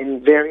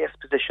in various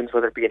positions,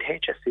 whether it be in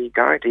HSE,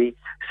 Gardaí,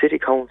 City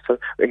Council,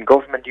 in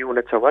government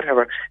units or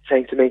whatever,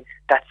 saying to me,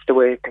 that's the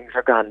way things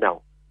are gone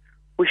now.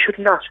 We should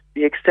not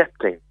be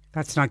accepting.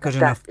 That's not good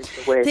enough.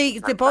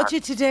 The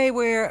budget today,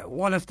 where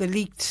one of the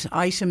leaked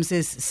items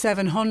is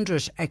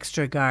 700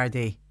 extra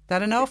Gardaí.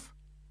 That enough?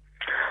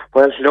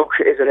 Well, look,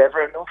 is it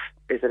ever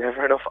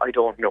enough? I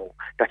don't know.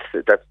 That's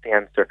the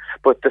answer.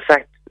 But the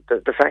fact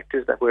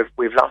is that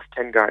we've lost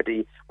 10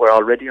 Gardaí. We're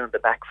already on the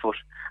back foot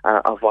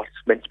of what's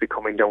meant to be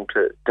coming down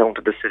to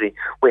the city.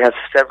 We have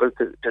several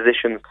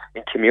positions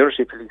in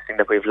community policing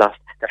that we've lost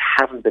that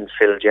haven't been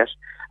filled yet.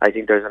 I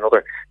think there's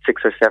another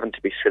 6 or 7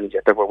 to be filled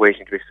yet that we're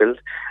waiting to be filled.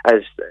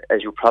 As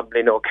you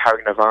probably know,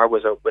 Carrignavar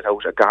was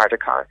without a Garda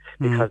car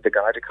because the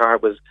Garda car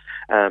was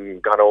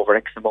gone over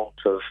X amount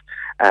of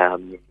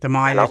the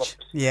mileage.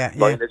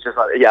 Mileage.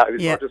 I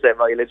was going to say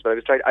mileage, but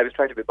I was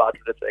trying to be bad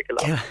for the sake of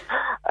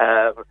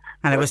long.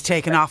 And it was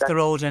taken off the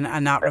road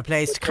and not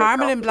replaced.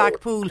 Carmel in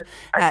Blackpool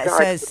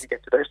says couldn't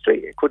get to their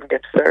street. It couldn't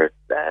get to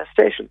their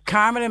station.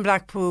 Carmel in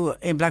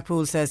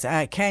Blackpool says,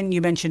 Ken,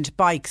 you mentioned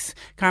bikes.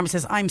 Carmel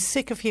says, I'm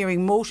sick of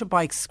hearing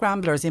motorbike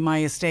scramblers in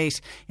my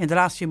estate in the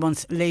last few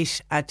months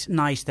late at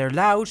night. They're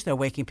loud, they're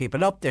waking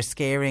people up, they're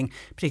scaring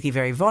particularly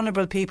very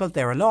vulnerable people.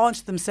 They're a law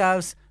to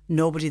themselves.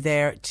 Nobody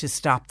there to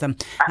stop them.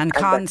 And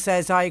Con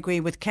says, I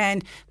agree with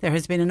Ken. There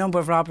has been a number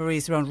of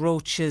robberies around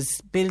Roach's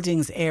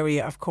buildings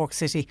area of Cork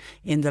City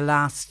in the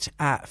last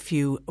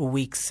few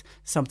weeks.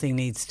 Something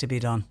needs to be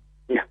done.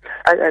 Yeah,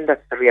 and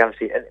that's the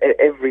reality. And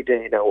every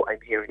day now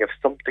I'm hearing of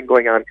something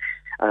going on.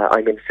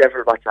 I'm in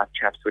several WhatsApp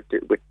chats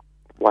with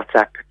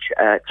WhatsApp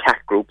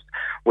chat groups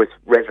with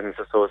residents'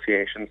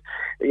 associations.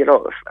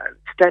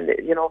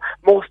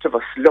 Most of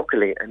us,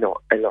 luckily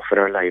enough in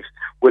our lives,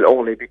 will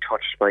only be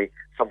touched by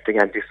something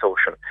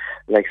antisocial,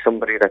 like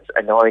somebody that's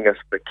annoying us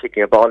by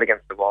kicking a ball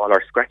against the wall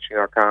or scratching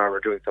our car or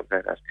doing something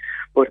like that.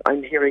 But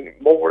I'm hearing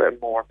more and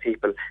more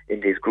people in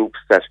these groups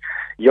that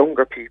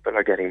younger people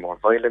are getting more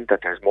violent,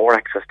 that there's more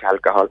access to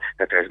alcohol,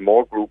 that there's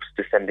more groups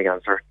descending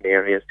on certain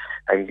areas.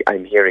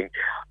 I'm hearing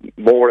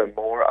more and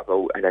more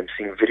about, and I'm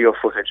seeing video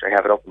footage, I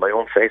have it up on my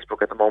own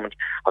Facebook at the moment,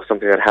 of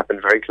something that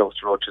happened very close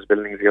to Roche's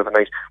buildings the other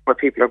night, where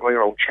people are going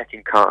around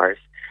checking cars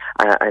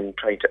and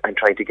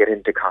trying to get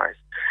into cars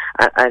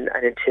and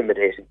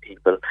intimidating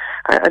people.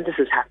 And this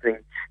is happening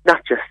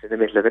not just in the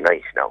middle of the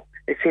night now.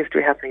 It seems to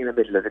be happening in the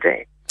middle of the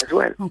day as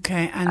well.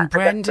 Okay, and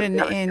Brendan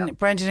in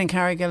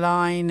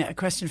Carrigaline, a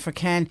question for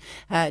Ken.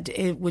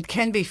 Would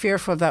Ken be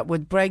fearful that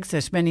with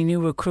Brexit, many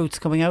new recruits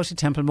coming out of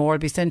Templemore will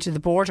be sent to the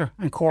border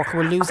and Cork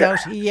will lose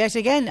out yet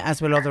again,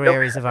 as will other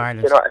areas of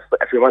Ireland?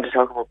 If we want to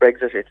talk about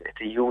Brexit,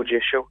 it's a huge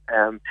issue.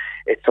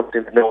 It's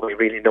something that nobody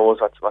really knows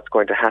what's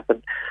going to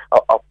happen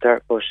up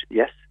there. But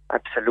yes,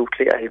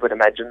 absolutely, I would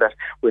imagine that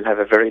we'll have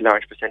a very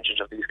large percentage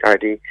of these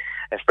Gardaí.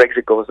 If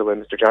Brexit goes away,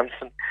 Mr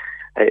Johnson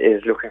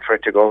is looking for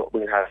it to go,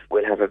 we'll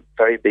have a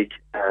very big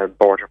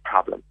border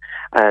problem.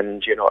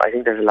 And I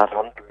think there's a lot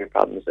of underlying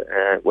problems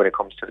when it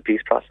comes to the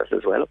peace process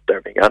as well.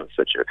 There, being honest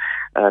with you,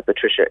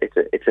 Patricia,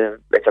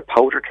 it's a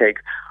powder keg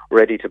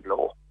ready to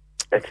blow.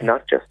 It's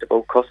not just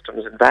about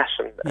customs and VAT,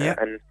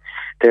 and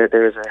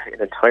there is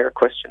an entire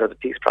question of the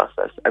peace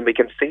process, and we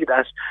can see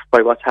that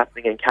by what's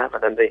happening in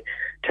Cavan and the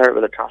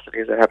terrible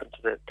atrocities that happened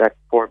to that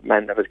poor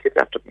man that was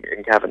kidnapped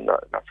in Cavan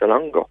not so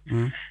long ago.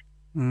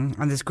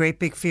 And there's great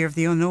big fear of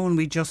the unknown.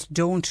 We just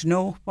don't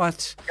know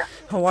what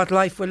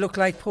life will look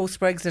like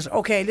post-Brexit.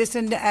 Okay,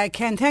 listen,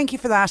 Ken, thank you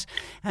for that.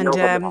 And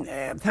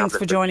thanks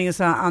for joining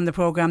us on the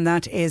programme.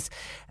 That is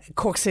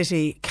Cork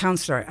City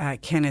Councillor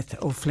Kenneth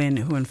O'Flynn,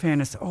 who in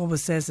fairness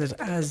always says it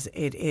as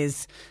it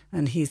is,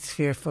 and he's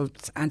fearful.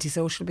 It's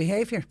antisocial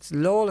behaviour, it's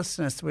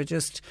lawlessness.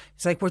 It's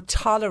like we're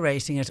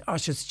tolerating it.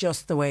 It's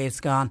just the way it's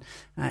gone.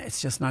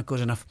 It's just not good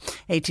enough.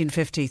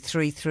 1850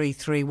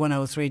 333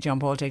 103. John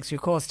Paul takes your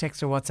calls.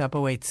 Text or WhatsApp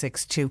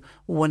 0862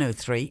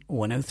 103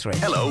 103.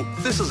 Hello,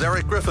 this is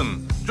Eric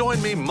Griffin.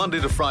 Join me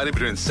Monday to Friday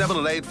between 7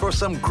 and 8 for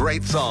some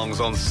great songs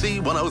on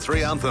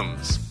C103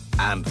 Anthems.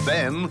 And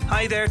then...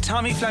 Hi there,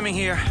 Tommy Fleming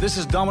here. This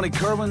is Dominic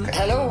Kerwin.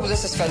 Hello,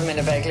 this is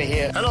Philomena Begley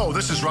here. Hello,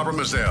 this is Robert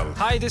Mazzell.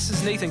 Hi, this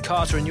is Nathan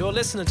Carter, and you're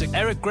listening to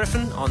Eric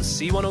Griffin on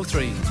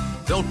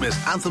C103. Don't miss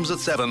Anthems at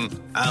 7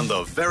 and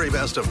the very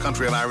best of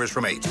country and Irish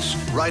from 8.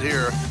 Right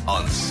here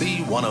on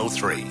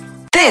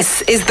C103.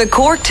 This is the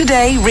Cork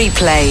Today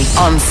replay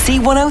on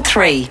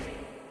C103.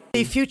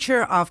 The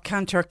future of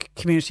Kanturk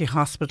Community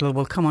Hospital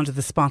will come under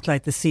the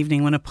spotlight this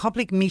evening when a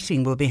public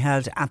meeting will be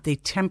held at the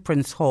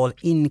Temperance Hall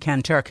in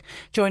Kanturk.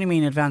 Joining me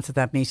in advance of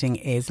that meeting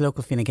is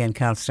local Fine Gael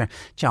councillor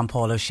John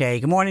Paul O'Shea.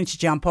 Good morning to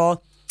John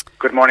Paul.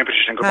 Good morning,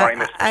 Patricia. Good morning,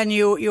 Miss. And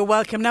you're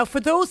welcome. Now, for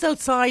those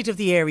outside of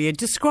the area,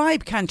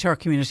 describe Kanturk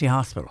Community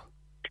Hospital.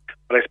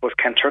 Well, I suppose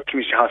Kanturk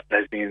Community Hospital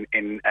has been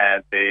in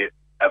the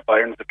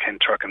environs of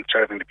Kanturk and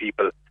serving the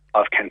people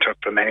of Kanturk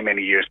for many,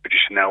 many years,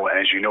 Patricia. Now,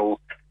 as you know,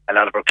 a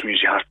lot of our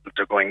community hospitals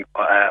are going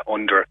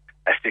under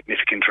a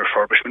significant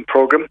refurbishment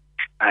programme,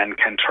 and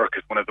Kanturk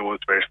is one of those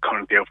where it's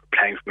currently out for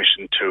planning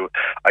permission to,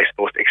 I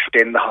suppose,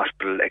 extend the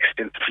hospital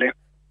extensively,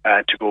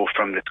 to go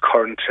from its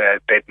current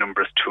bed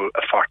numbers to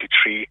a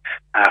 43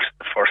 after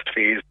the first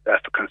phase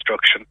for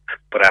construction,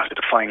 but after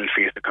the final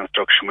phase of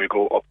construction we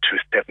go up to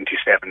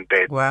 77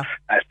 beds. Wow.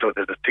 So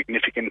there's a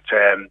significant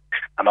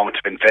amount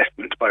of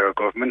investment by our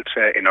government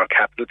in our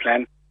capital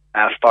plan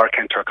for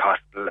Kanturk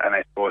Hospital, and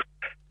I suppose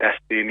that's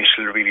the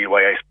initial really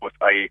why I suppose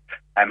I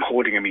am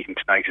holding a meeting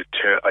tonight, is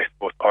to, I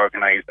suppose,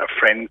 organise a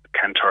Friends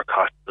Kanturk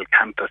Hospital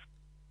campus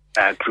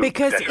group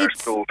because that are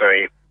so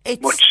very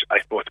much, I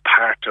suppose,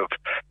 part of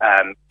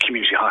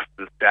community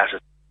hospital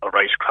status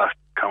right across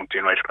the county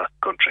and right across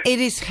the country. It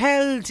is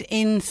held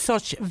in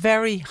such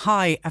very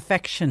high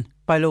affection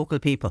by local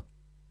people.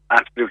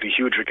 Absolutely,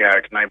 huge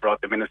regard. And I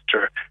brought the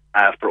Minister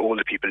for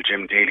Older People,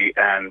 Jim Daly,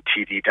 and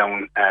TD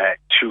down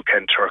to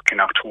Kanturk in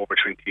October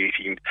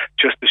 2018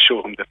 just to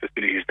show him the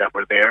facilities that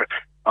were there.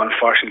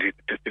 Unfortunately,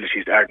 the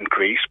facilities aren't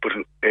great, but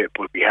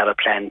we had a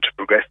plan to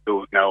progress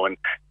those now, and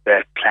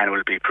that plan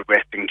will be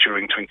progressing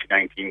during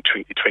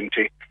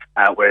 2019-2020,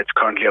 where it's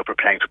currently up for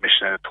planning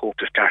permission, and it's hoped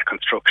to start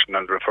construction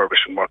on the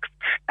refurbishment works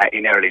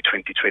in early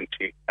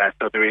 2020.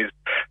 So there is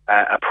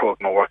a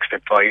programme of works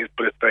advised,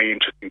 but it's very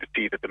interesting to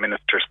see that the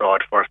Minister saw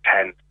it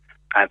firsthand,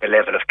 the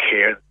level of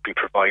care that's being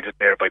provided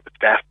there by the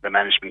staff and the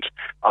management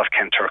of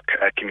Kanturk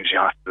Community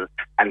Hospital,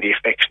 and the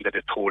affection that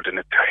it's held in.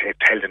 It's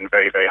held in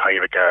very, very high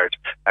regard,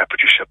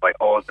 Patricia, by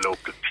all the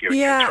locals here.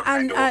 Yeah,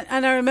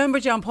 and I remember,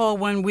 John Paul,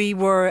 when we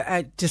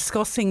were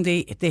discussing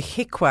the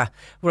HIQA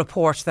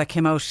report that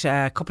came out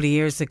a couple of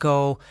years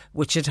ago,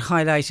 which had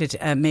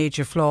highlighted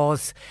major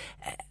flaws,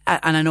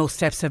 and I know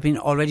steps have been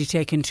already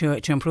taken to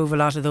improve a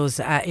lot of those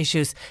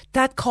issues.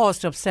 That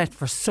caused upset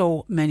for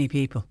so many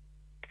people.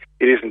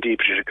 It is indeed,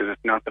 Patricia, because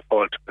it's not the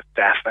fault of the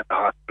staff at the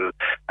hospital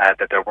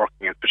that they're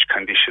working in such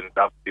conditions.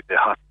 Obviously, the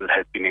hospital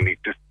has been in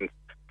existence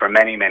for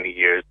many, many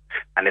years,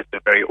 and it's a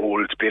very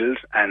old build,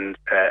 and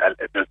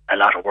there's a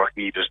lot of work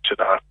needed to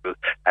the hospital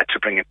to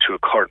bring it to a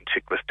current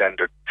HIQA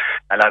standard.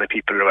 A lot of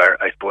people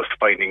are, I suppose,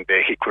 finding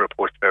the HIQA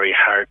reports very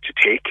hard to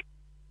take,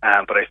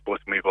 but I suppose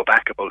when we go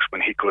back about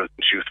when HIQA was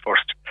introduced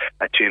first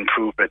to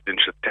improve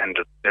residential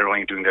standards, they're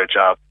only doing their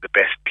job for the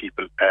best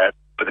people,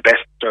 for the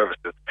best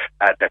services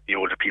that the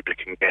older people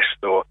can get.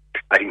 So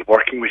I think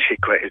working with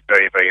HIQA is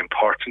very, very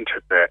important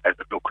as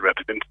a local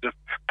representative,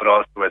 but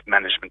also as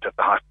management of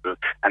the hospital.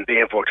 And they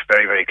have worked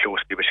very, very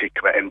closely with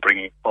HIQA in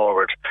bringing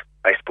forward,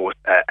 I suppose,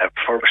 a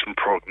refurbishment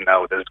programme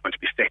now that is going to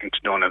be second to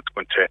none, and it's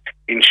going to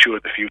ensure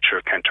the future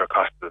of Kanturk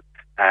Hospital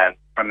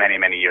for many,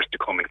 many years to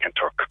come in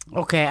Kanturk.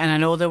 Okay, and I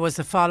know there was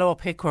a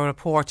follow-up HIQA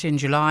report in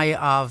July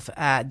of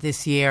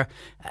this year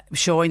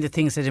showing the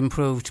things that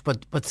improved,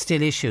 but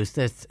still issues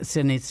that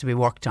still needs to be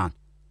worked on.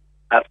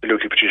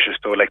 Absolutely, Patricia.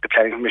 So, like the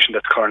planning commission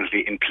that's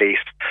currently in place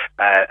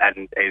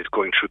and is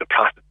going through the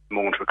process at the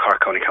moment with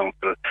Cork County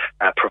Council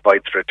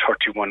provides for a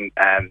 31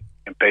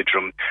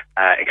 bedroom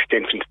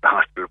extension to the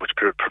hospital, which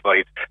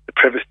provides the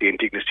privacy and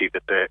dignity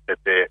that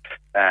the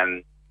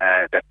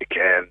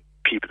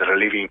people that are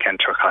living in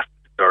Kanturk Hospital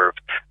deserve,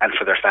 and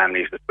for their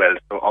families as well.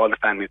 So all the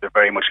families are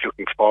very much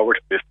looking forward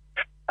to this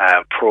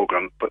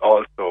programme, but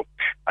also,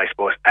 I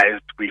suppose, as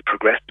we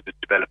progress with this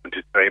development,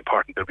 it's very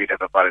important that we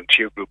have a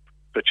volunteer group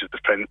such as the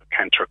Friends of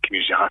Kanturk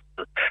Community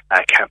Hospital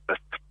campus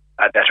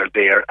that are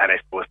there, and I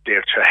suppose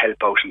there to help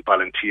out and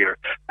volunteer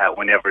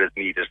whenever is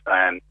needed.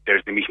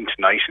 There's a meeting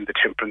tonight in the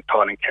Temperance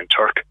Hall in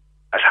Kanturk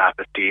at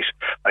 8:30,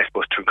 I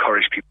suppose, to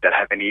encourage people that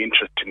have any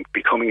interest in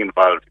becoming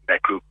involved in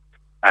that group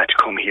to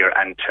come here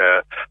and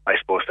to, I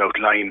suppose,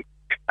 outline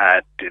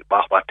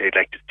what they'd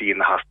like to see in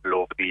the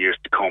hospital over the years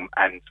to come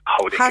and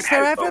how they Has can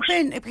there help ever out.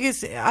 been,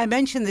 because I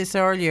mentioned this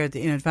earlier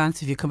in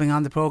advance of you coming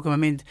on the programme, I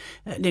mean,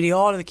 nearly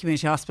all of the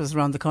community hospitals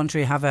around the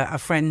country have a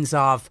Friends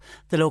of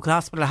the local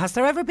hospital. Has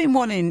there ever been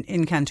one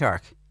in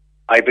Kanturk?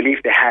 I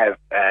believe they have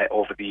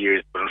over the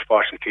years, but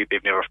unfortunately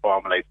they've never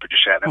formalised,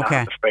 Patricia. And a lot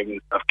of the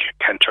Friends of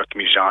Kanturk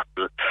Community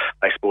Hospital,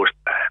 I suppose,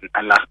 and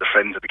a lot of the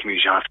Friends of the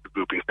Community Hospital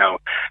groupings now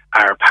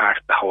are part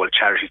of the whole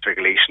Charities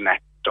Regulation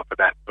Act, stuff like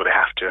that, so they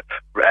have to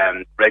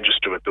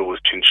register with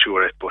those to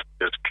ensure, I suppose,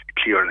 there's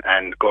clear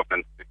and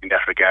governance in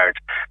that regard.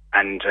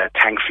 And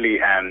thankfully,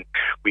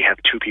 we have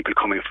two people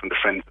coming from the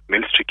Friends of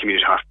Mill Street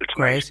Community Hospital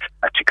tonight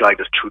to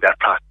guide us through that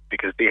process,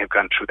 because they have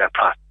gone through that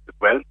process as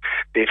well.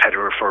 They've had a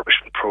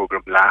refurbishment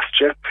programme last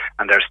year,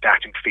 and they're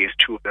starting phase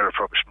 2 of their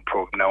refurbishment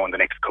programme now in the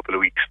next couple of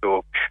weeks.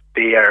 So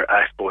they are,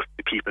 I suppose,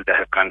 the people that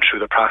have gone through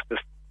the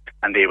process,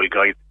 and they will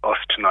guide us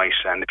tonight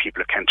and the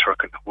people of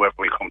Kanturk and whoever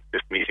will come to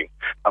this meeting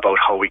about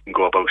how we can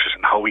go about it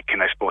and how we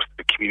can, I suppose,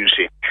 the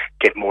community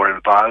get more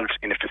involved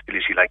in a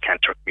facility like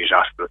Kanturk Community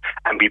Hospital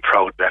and be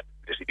proud of that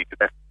facility, because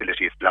that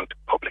facility is belong to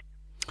the public.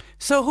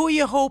 So who are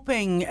you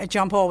hoping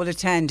John Paul will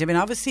attend? I mean,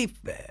 obviously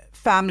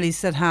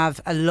families that have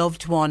a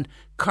loved one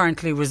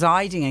currently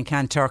residing in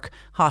Kanturk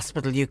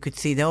Hospital, you could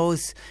see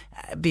those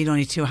being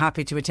only too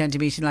happy to attend a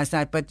meeting like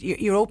that, but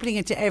you're opening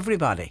it to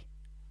everybody.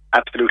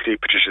 Absolutely,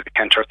 Patricia. The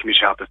Kanturk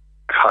Community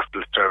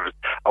Hospital serves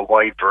a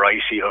wide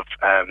variety of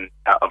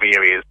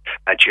areas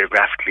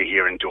geographically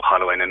here in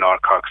Duhallow and in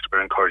North Cork. So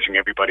we're encouraging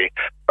everybody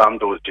from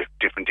those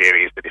different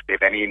areas that if they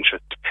have any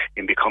interest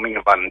in becoming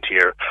a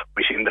volunteer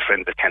within the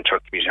Friends of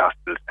Kanturk Community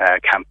Hospital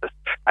campus,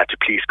 to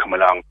please come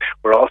along.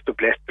 We're also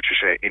blessed,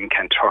 Patricia, in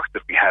Kanturk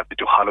that we have the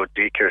Duhallow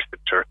Daycare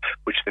Centre,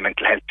 which is the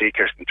mental health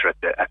daycare centre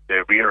at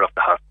the rear of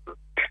the hospital.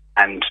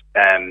 And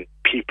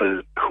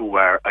people who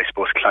are, I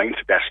suppose, clients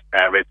of that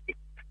residence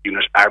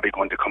unit are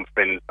going to become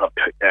friends of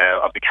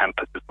the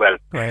campus as well.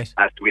 Right.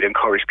 As we'd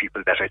encourage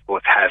people that, I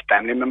suppose, have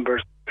family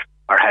members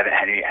or had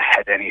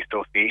any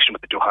association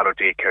with the Duhallow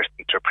Daycare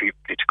Centre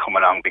previously to come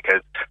along,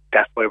 because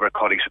that's why we're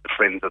calling it the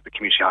Friends of the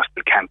Community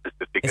Hospital campus.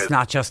 It's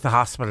not just the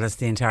hospital, it's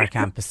the entire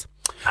campus.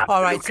 Absolutely.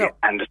 All right,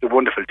 and there's a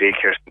wonderful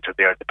daycare centre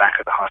there at the back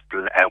of the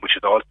hospital, which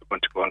is also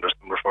going to go under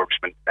some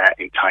refurbishment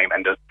in time.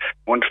 And there's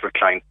wonderful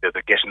clients there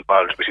that get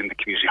involved within the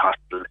community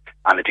hospital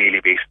on a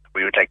daily basis.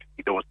 We would like to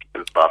see those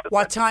people involved.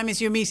 What time is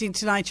your meeting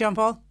tonight, John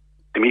Paul?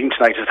 The meeting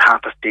tonight is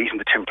 8:30 in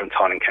the Temperance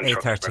Hall in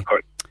Kanturk.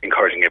 8:30.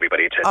 Encouraging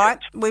everybody to attend. All right,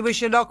 we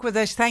wish you luck with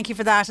it. Thank you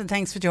for that, and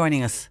thanks for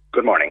joining us.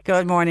 Good morning.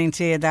 Good morning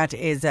to you. That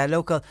is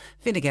local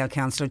Fine Gael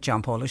councillor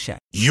John Paul O'Shea.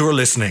 You're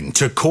listening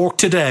to Cork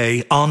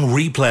Today on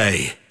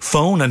replay.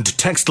 Phone and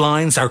text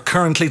lines are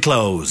currently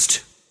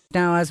closed.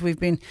 Now, as we've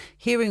been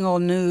hearing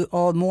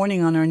all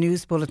morning on our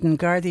news bulletin,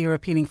 Gardaí are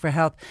appealing for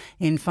help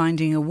in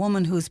finding a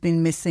woman who's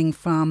been missing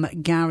from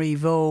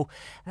Garryvoe.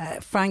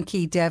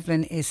 Frankie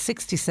Devlin is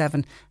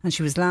 67 and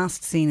she was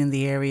last seen in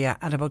the area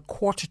at about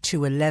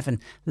 11:15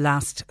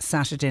 last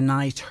Saturday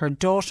night. Her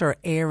daughter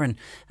Erin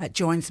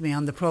joins me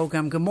on the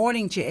programme. Good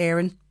morning to you,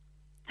 Erin.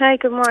 Hi,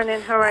 good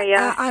morning. How are you?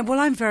 Well,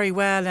 I'm very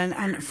well.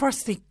 And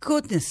firstly,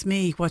 goodness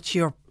me, what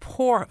your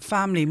poor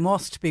family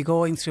must be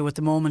going through at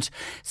the moment.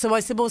 So I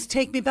suppose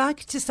take me back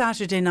to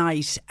Saturday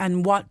night,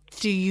 and what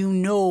do you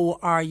know,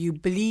 or you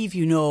believe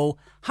you know,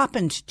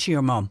 happened to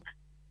your mum?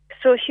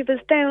 So she was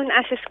down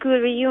at a school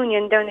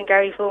reunion down in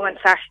Garryvaux on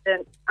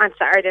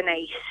Saturday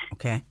night.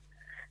 Okay.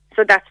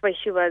 So that's why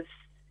she was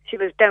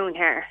down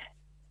here.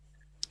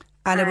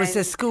 And it was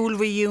a school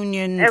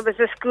reunion? It was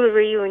a school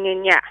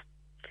reunion, yeah.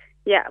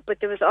 Yeah, but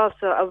there was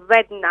also a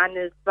wedding on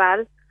as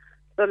well.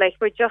 So, like,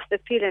 we're just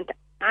appealing to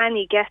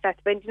any guest at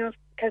the wedding, you know,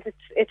 because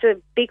it's a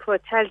big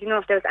hotel, you know,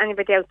 if there was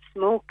anybody out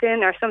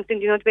smoking or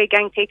something, you know, the way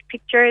gang takes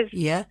pictures.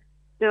 Yeah.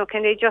 You know,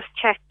 can they just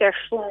check their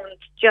phones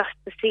just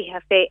to see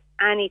if they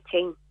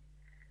anything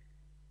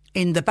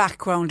in the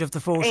background of the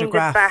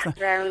photograph? In the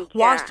background,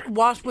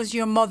 What was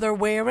your mother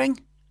wearing?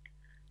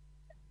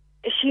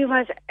 She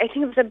was, I think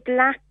it was a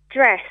black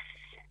dress,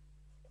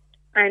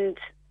 and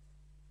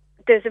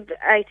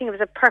I think it was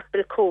a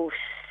purple coat.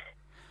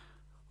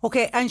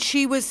 Okay, and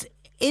she was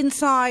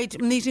inside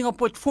meeting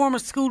up with former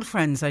school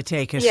friends, I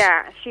take it?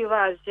 Yeah, she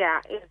was, yeah.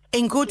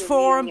 In good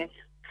form?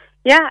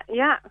 Yeah,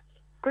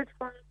 good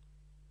form.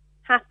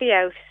 Happy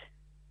out.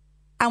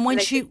 And when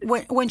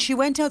she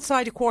went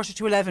outside at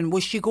 11:15,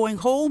 was she going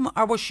home,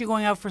 or was she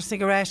going out for a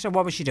cigarette, or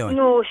what was she doing?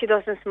 No, she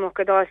doesn't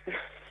smoke at all.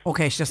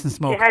 Okay, she doesn't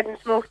smoke. She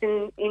hadn't smoked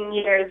in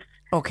years.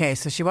 Okay,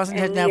 so she wasn't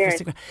heading out for a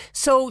cigarette.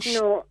 So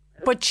no.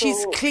 But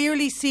she's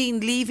clearly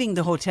seen leaving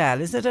the hotel.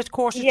 Is it at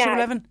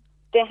 11:15?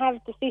 They have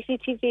the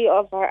CCTV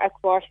of her at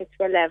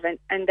 11:15,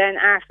 and then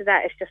after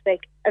that, it's just like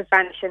a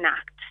vanishing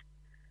act.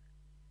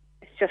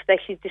 It's just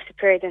like she's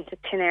disappeared into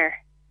thin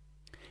air.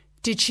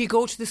 Did she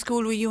go to the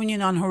school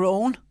reunion on her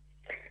own?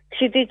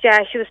 She did, yeah.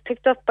 She was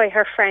picked up by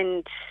her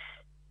friend.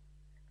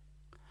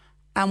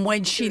 And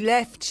when she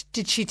left,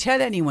 did she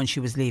tell anyone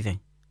she was leaving?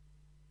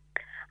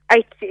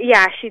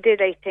 Yeah, she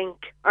did, I think.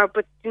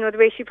 But you know, the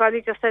way she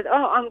probably just said,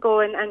 "Oh, I'm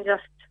going," and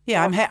just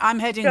I'm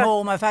heading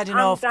home. I've had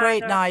enough.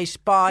 Great night.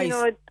 Bye. You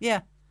know,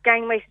 yeah.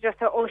 Gang might have just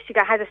thought, "Oh, she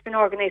had this been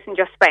organised and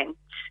just went."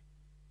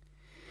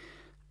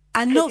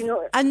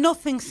 And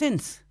nothing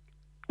since.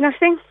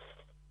 Nothing.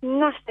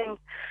 Nothing.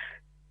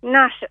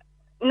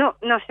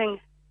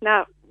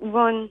 Not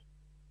one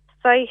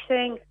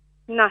sighting.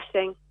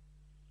 Nothing.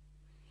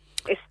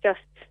 It's just.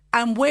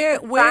 And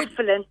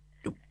baffling.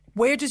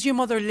 Where does your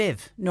mother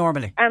live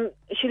normally?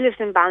 She lives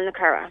in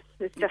Ballinacurra.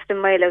 It's just a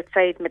mile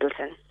outside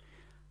Middleton.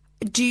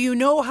 Do you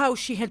know how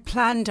she had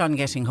planned on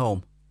getting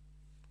home?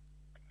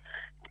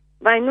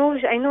 I know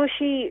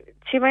she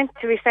went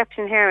to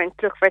reception here and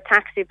looked for a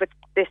taxi, but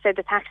they said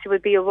the taxi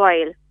would be a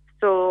while.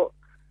 So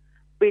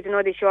we don't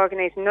know, did she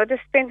organise another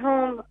spin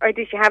home, or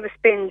did she have a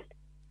spin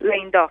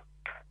lined up?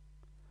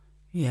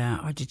 Yeah,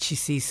 or did she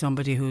see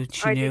somebody who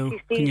she knew?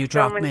 Can you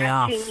drop me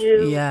off?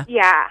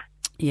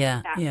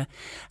 Yeah.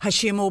 Has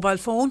she a mobile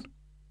phone?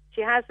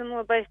 She has a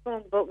mobile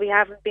phone, but we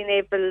haven't been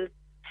able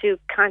to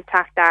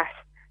contact that.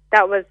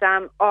 That was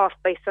off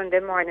by Sunday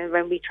morning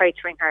when we tried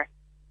to ring her.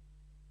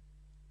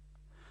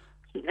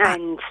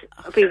 And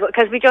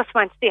because we just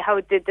want to see how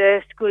did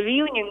the school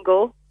reunion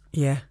go.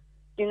 Yeah.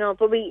 You know,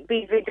 but we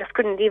just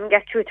couldn't even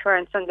get through to her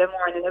on Sunday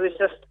morning. It was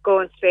just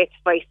going straight to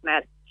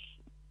voicemail.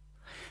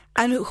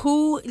 And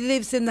who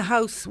lives in the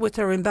house with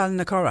her in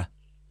Ballinacurra?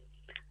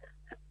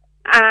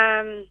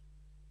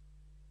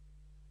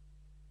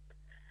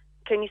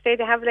 Can you say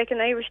they have like an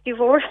Irish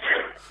divorce?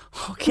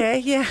 Okay,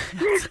 yeah,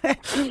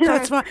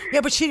 that's fine. Yeah,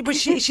 but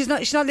she's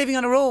not living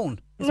on her own.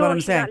 Is what I'm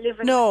saying.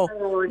 No.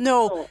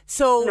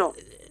 So,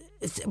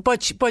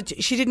 but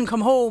she didn't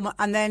come home,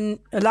 and then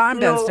alarm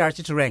bells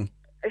started to ring.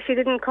 She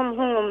didn't come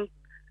home,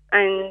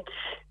 and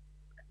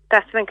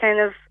that's when kind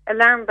of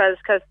alarm bells,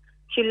 because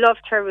she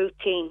loved her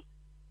routine.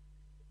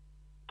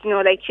 You know,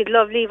 like she'd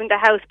love leaving the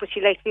house, but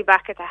she'd like to be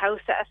back at the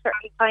house at a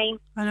certain time.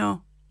 I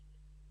know.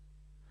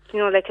 You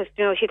know, like, 'cause,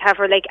 you know, she'd have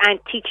her like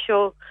antique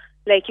show.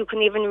 Like, you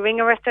couldn't even ring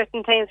her at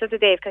certain times of the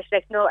day because she's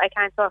like, "No, I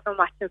can't talk. I'm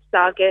watching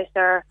Slogget,"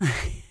 or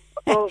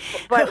 "Oh,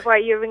 what are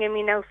you ringing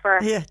me now for?"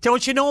 Yeah,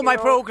 don't you know my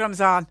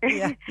program's on?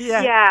 Yeah.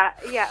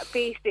 yeah.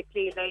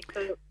 Basically, like.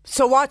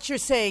 So what you're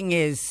saying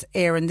is,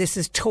 Erin, this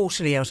is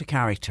totally out of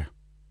character.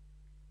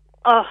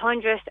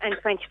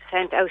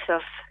 120% out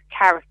of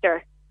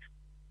character.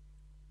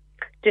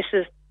 This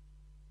is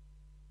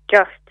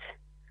just.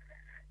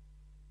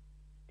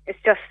 It's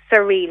just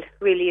surreal,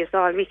 really, is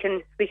all we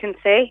can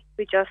say.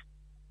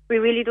 We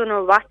really don't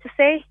know what to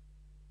say.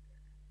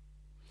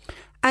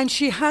 And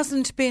she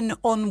hasn't been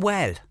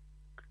unwell?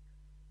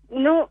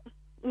 No,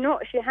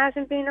 she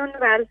hasn't been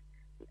unwell.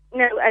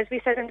 Now, as we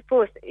said in the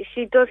post,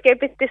 she does get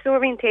a bit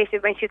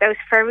disorientated when she's out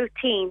for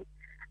routine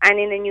and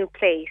in a new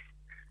place.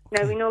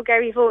 Okay. Now, we know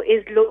Garryvaux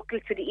is local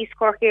to the East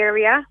Cork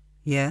area.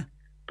 Yeah.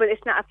 But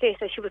it's not a place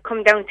that she would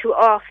come down to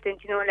often,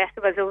 you know, unless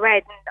it was a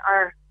wedding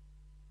or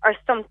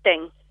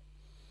something.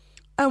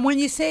 And when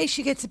you say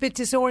she gets a bit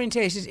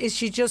disorientated, is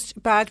she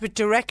just bad with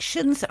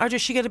directions, or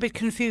does she get a bit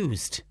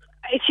confused?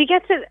 She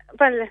gets it,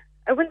 well,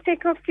 I wouldn't say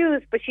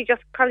confused, but she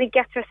just probably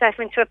gets herself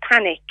into a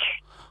panic.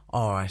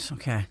 All right,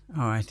 okay,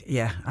 all right,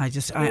 yeah. I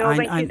just, when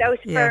she's out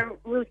for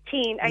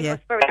routine, I know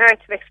it's very hard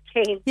to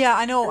explain. Yeah,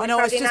 I know.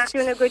 Probably it's not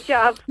doing a good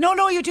job.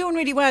 No, you're doing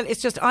really well.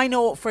 It's just, I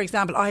know, for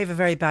example, I have a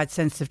very bad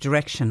sense of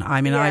direction. I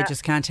mean, I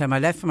just can't tell my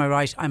left from my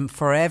right. I'm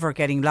forever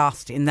getting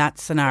lost in that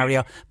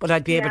scenario. But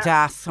I'd be able to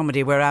ask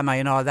somebody, where am I,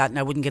 and all that, and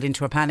I wouldn't get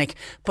into a panic.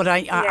 But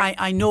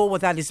I know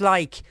what that is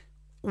like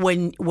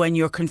when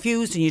you're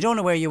confused and you don't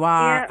know where you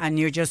are, and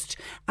you're just,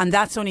 and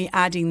that's only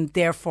adding,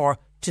 therefore,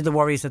 to the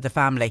worries of the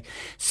family.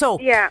 So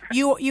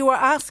you are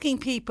asking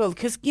people,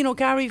 because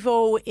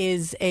Garryvoe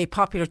is a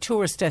popular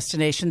tourist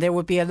destination. There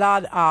would be a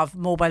lot of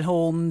mobile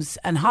homes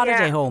and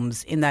holiday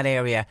homes in that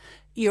area.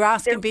 You're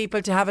asking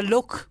people to have a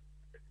look.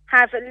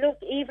 Have a look,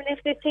 even if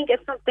they think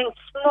it's something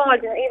small,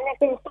 even if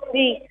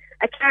it's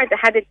a car that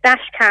had a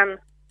dash cam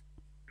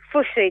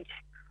footage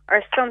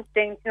or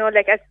something,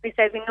 like as we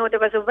said, we know there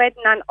was a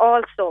wedding on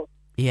also.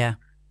 Yeah.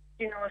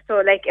 So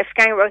like if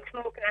Gang were out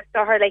smoking and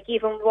saw her like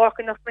even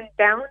walking up and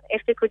down,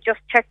 if they could just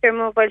check their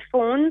mobile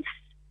phones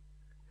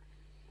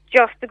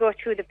just to go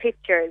through the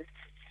pictures,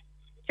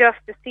 just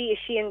to see is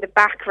she in the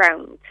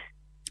background.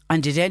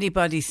 And did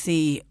anybody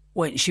see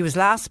when she was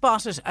last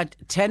spotted at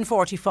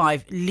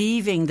 10:45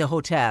 leaving the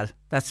hotel?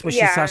 That's where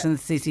she saw it in the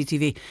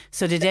CCTV.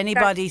 So did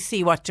anybody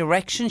see what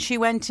direction she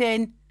went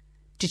in?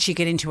 Did she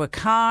get into a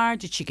car?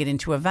 Did she get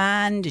into a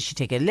van? Did she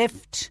take a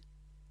lift?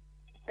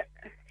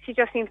 She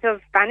just seems to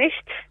have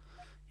vanished.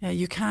 Yeah,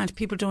 you can't.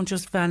 People don't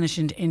just vanish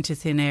into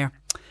thin air.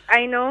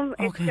 I know.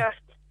 It's just,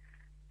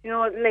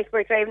 like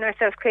we're driving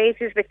ourselves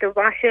crazy with the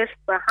washes.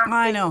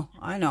 I know.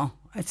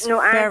 It's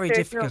very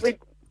difficult.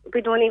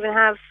 We don't even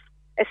have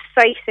a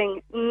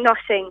sighting,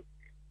 nothing.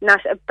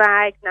 Not a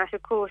bag, not a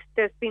coat.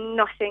 There's been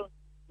nothing.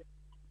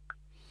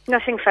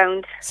 Nothing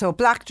found. So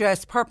black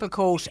dress, purple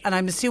coat, and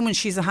I'm assuming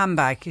she's a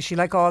handbag. Is she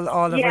like all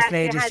of us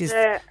ladies?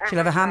 She'll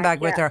have a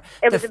handbag with her.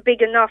 It was a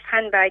big enough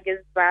handbag as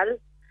well.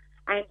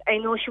 And I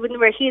know she wouldn't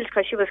wear heels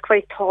because she was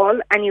quite tall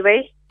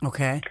anyway.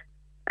 Okay.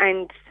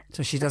 And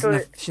so she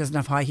doesn't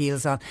have high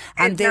heels on.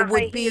 And there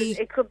would be heels.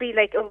 It could be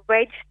like a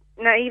wedge,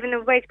 not even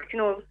a wedge, but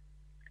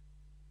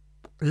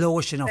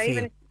lowish enough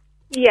heel.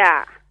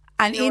 Yeah.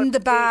 And in the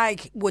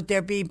bag, would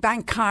there be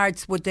bank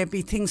cards? Would there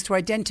be things to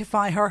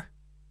identify her?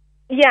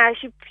 Yeah,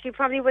 she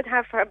probably would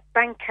have her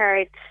bank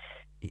cards,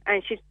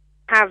 and she'd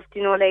have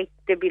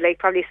there'd be like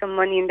probably some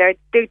money in there.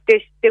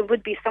 There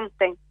would be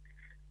something.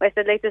 I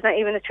said, like, there's not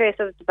even a trace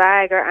of the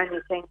bag or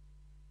anything.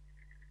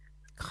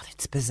 God,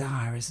 it's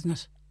bizarre, isn't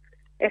it?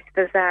 It's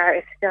bizarre.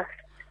 It's just.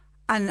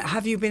 And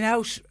have you been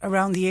out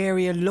around the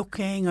area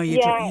looking? Or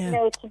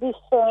No, to be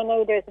fair, I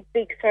know there's a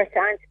big search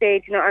on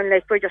stage, and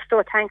like we're just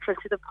so thankful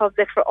to the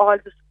public for all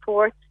the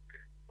support.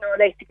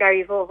 Like the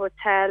Garryvoe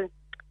Hotel,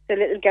 the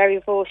little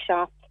Garryvoe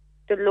shop,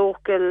 the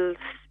locals.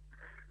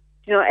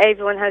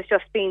 Everyone has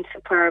just been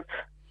superb.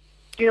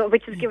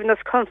 Which has given us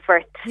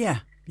comfort. Yeah.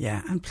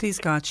 Yeah, and please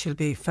God, she'll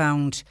be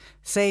found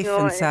safe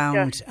and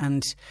sound,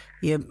 and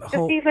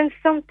even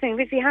something.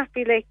 We'd be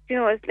happy, like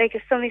like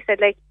as somebody said,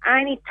 like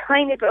any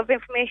tiny bit of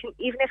information,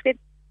 even if they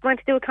want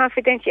to do a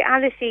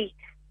confidentiality,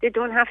 they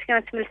don't have to go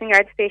onto Milton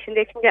Yard Station.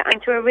 They can get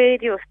onto a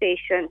radio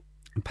station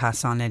and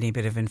pass on any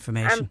bit of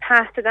information. And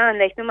pass it on,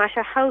 like no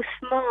matter how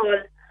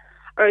small,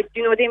 or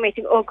they may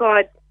think, oh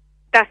God,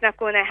 that's not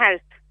going to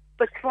help,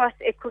 but to us,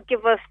 it could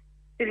give us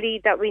the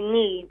lead that we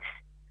need.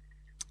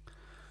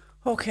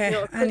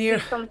 Okay, and you're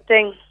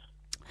something.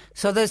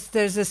 So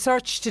there's a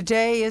search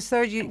today, is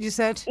there? You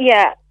said?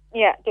 Yeah,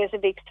 there's a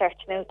big search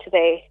now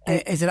today.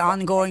 Is it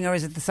ongoing or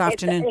is it this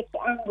afternoon? It's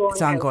ongoing.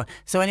 It's ongoing.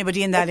 So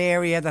anybody in that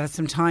area that has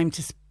some time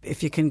to,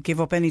 if you can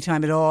give up any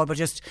time at all, but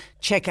just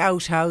check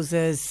out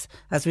houses,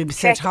 as we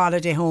said,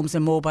 holiday homes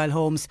and mobile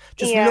homes.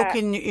 Just look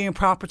in your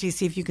property,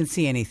 see if you can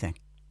see anything.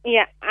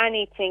 Yeah,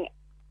 anything.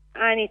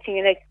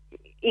 Like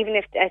even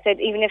if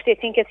they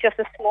think it's just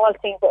a small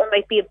thing, but it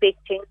might be a big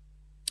thing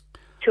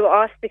to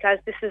us, because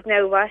this is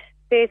now what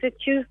day is it?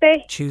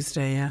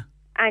 Tuesday, yeah.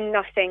 And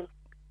nothing.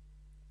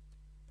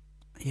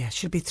 Yeah,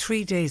 she'll be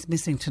 3 days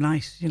missing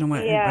tonight. And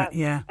we're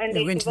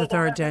into the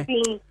third day.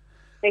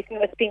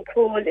 It's been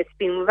cold, it's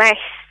been wet.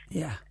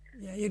 Yeah,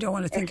 you don't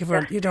want to think of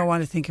her. You don't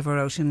want to think of her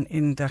out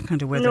in that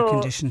kind of weather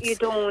conditions. You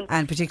don't.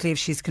 And particularly if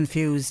she's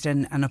confused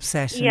and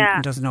upset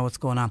and doesn't know what's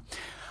going on.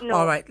 No.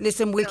 All right,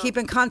 listen, we'll keep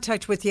in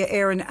contact with you,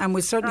 Erin, and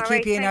we'll certainly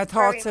keep you in our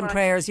thoughts and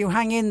prayers. You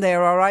hang in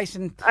there, all right,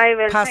 and I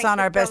will. Pass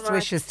on our best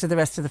wishes to the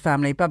rest of the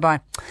family. Bye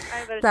bye.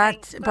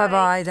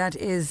 Bye. That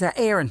is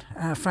Erin,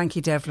 Frankie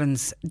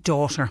Devlin's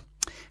daughter,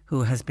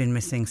 who has been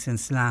missing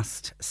since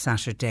last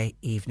Saturday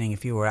evening.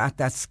 If you were at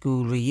that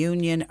school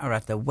reunion or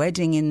at the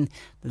wedding in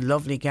the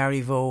lovely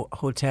Garryvoe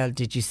Hotel,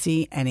 did you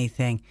see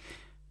anything?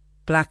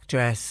 Black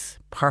dress,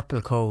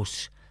 purple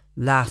coat,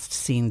 last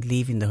seen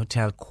leaving the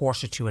hotel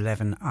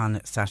 11:15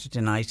 on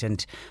Saturday night.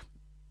 And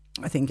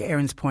I think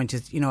Erin's point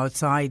is,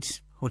 outside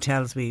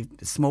hotels,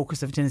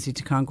 smokers have a tendency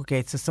to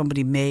congregate, so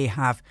somebody may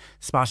have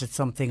spotted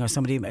something, or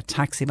a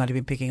taxi might have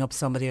been picking up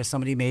somebody, or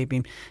somebody may have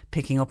been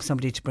picking up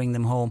somebody to bring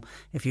them home.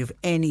 If you have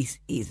any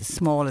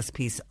smallest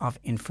piece of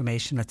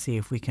information, let's see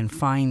if we can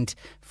find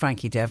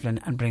Frankie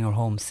Devlin and bring her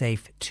home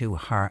safe to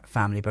her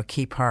family. But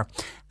keep her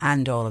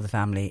and all of the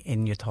family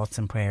in your thoughts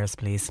and prayers,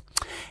 please.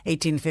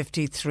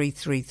 1850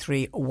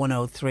 333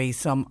 103.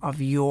 Some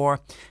of your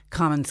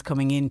comments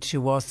coming in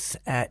to us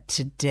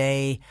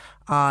today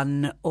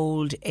on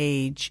old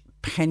age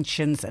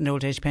pensions and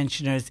old age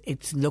pensioners.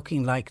 It's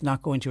looking like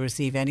not going to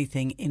receive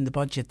anything in the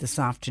budget this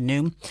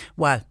afternoon.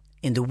 Well,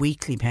 in the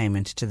weekly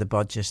payment to the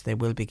budget, they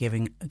will be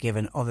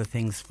given other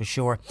things for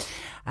sure.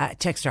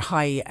 Texter,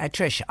 hi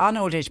Trish, on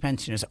old age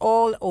pensioners,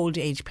 all old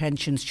age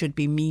pensions should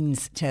be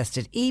means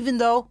tested, even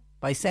though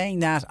by saying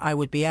that I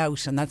would be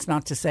out, and that's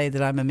not to say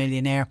that I'm a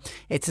millionaire.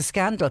 It's a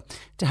scandal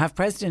to have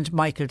President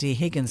Michael D.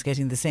 Higgins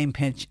getting the same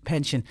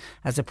pension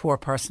as a poor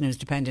person who's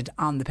dependent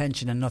on the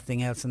pension and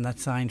nothing else. And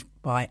that's signed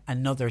by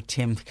another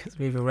Tim, because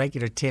we have a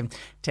regular Tim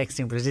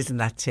texting, but it isn't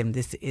that Tim.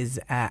 This is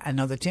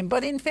another Tim.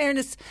 But in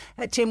fairness,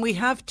 Tim, we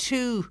have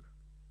two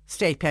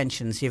state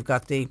pensions. You've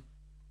got the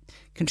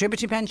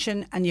contributory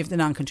pension and you have the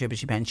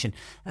non-contributory pension.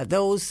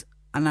 Those,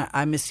 and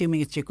I'm assuming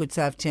it's your good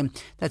self, Tim,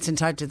 that's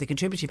entitled to the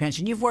contributory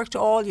pension. You've worked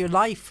all your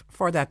life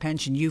for that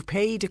pension. You've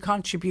paid a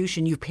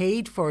contribution. You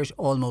paid for it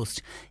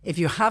almost. If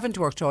you haven't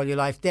worked all your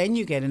life, then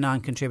you get a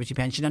non-contributory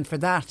pension. And for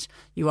that,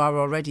 you are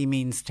already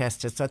means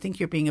tested. So I think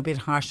you're being a bit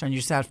harsh on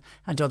yourself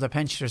and other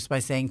pensioners by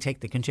saying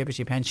take the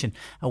contributory pension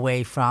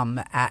away from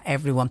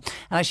everyone.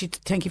 And I should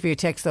thank you for your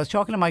text. I was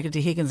talking to Michael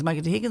D. Higgins.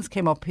 Michael D. Higgins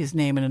came up his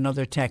name in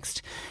another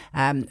text.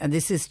 And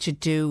this is to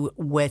do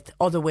with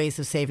other ways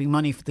of saving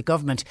money for the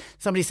government.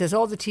 Somebody says,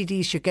 all the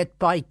TDs should get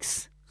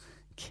bikes.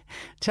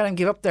 Tell them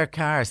give up their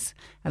cars.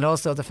 And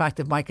also the fact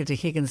that Michael D.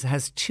 Higgins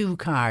has 2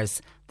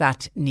 cars,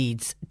 that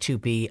needs to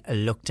be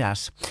looked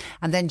at.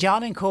 And then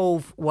John in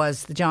Cove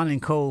was the John in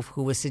Cove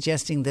who was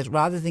suggesting that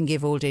rather than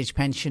give old age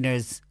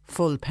pensioners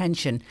full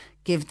pension,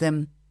 give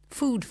them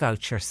food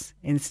vouchers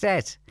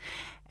instead.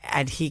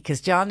 And because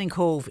John in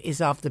Cove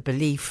is of the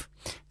belief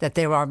that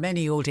there are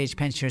many old age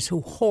pensioners who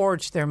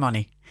hoard their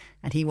money.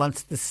 And he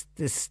wants this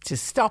to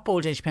stop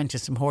old age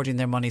pensioners from hoarding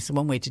their money. So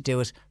one way to do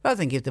it, rather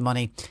than give them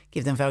money,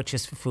 give them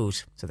vouchers for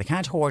food. So they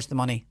can't hoard the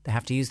money. They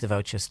have to use the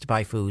vouchers to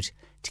buy food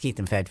to keep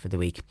them fed for the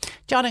week.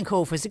 John and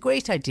Cove is a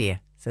great idea,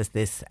 says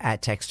this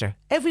texter.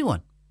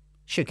 Everyone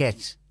should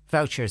get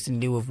vouchers in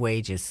lieu of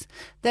wages.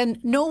 Then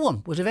no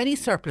one would have any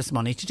surplus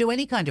money to do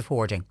any kind of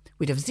hoarding.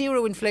 We'd have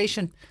zero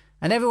inflation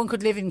and everyone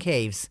could live in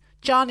caves.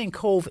 John in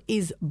Cove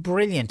is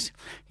brilliant.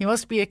 He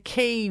must be a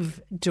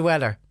cave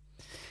dweller.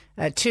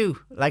 2,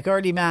 like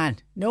early man.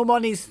 No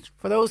monies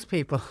for those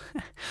people.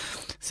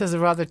 Says a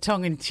rather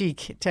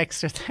tongue-in-cheek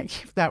texter.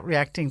 Thank you for that,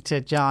 reacting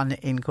to John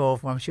in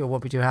Cove. I'm sure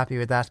won't be too happy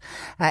with that.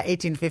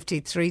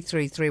 1850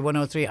 333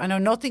 103. I know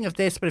nothing of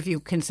this, but if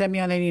you can send me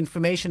on any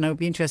information, I would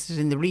be interested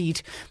in the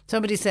read.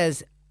 Somebody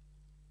says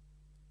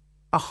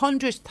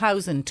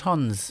 100,000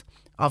 tonnes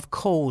of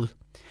coal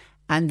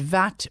and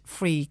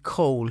VAT-free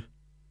coal.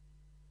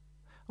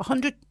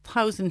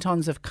 100,000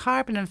 tonnes of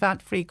carbon and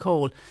VAT-free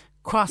coal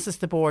crosses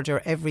the border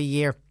every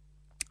year,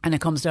 and it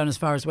comes down as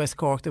far as West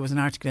Cork. There was an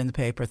article in the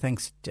paper,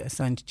 thanks to,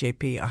 signed to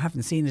JP. I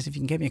haven't seen it. If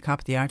you can get me a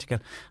copy of the article,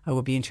 I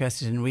would be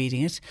interested in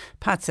reading it.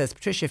 Pat says,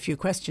 Patricia, a few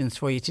questions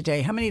for you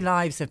today. How many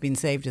lives have been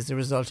saved as a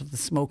result of the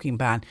smoking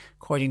ban?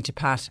 According to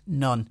Pat,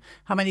 none.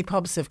 How many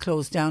pubs have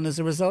closed down as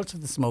a result of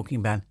the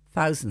smoking ban?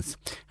 Thousands.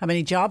 How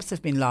many jobs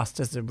have been lost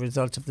as a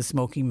result of the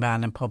smoking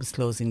ban and pubs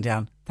closing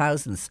down?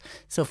 Thousands.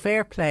 So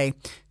fair play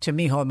to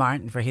Micheál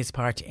Martin for his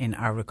part in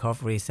our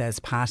recovery, says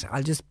Pat.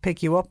 I'll just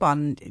pick you up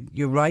on,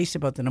 you're right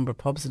about the number of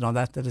pubs and all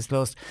that is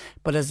lost.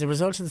 But as a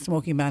result of the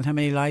smoking ban, how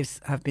many lives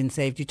have been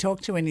saved? You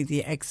talk to any of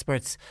the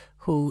experts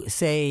who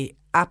say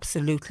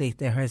absolutely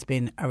there has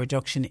been a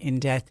reduction in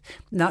death.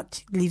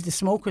 Not leave the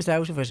smokers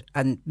out of it,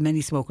 and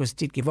many smokers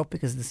did give up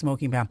because of the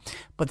smoking ban,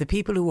 but the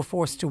people who were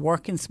forced to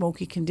work in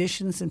smoky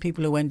conditions and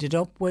people who ended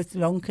up with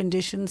lung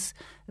conditions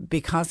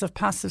because of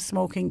passive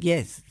smoking,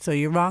 yes. So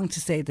you're wrong to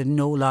say that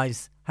no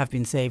lives have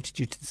been saved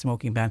due to the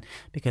smoking ban,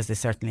 because they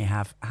certainly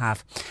have.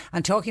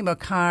 And talking about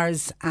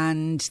cars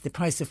and the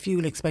price of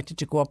fuel expected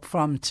to go up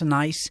from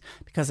tonight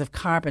because of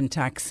carbon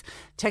tax,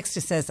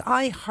 texter says,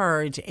 I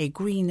heard a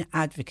green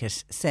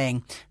advocate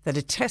saying that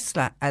a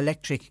Tesla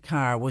electric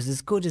car was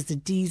as good as a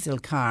diesel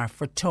car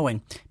for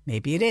towing.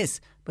 Maybe it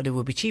is, but it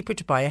would be cheaper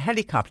to buy a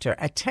helicopter.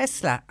 A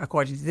Tesla,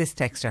 according to this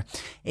texter,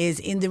 is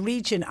in the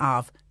region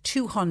of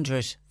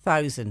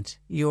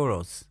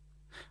 €200,000.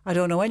 I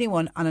don't know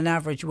anyone on an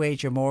average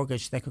wage or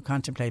mortgage that could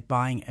contemplate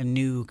buying a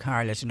new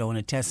car, let alone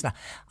a Tesla.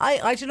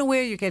 I don't know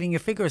where you're getting your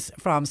figures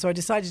from, so I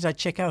decided I'd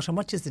check out how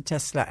much is the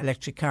Tesla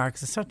electric car,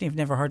 because I certainly have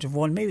never heard of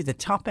one. Maybe the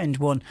top end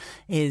one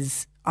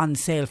is on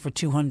sale for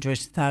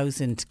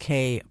 200,000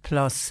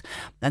 plus.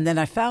 And then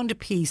I found a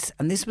piece,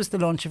 and this was the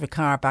launch of a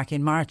car back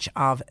in March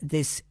of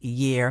this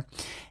year.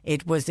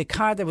 It was a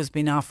car that was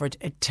being offered,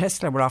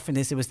 Tesla were offering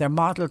this, it was their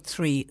Model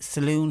 3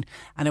 Saloon,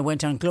 and it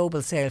went on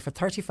global sale for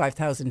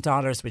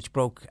 $35,000, which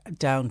broke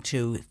down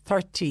to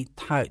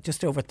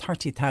just over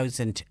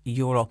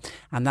 €30,000,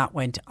 and that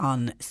went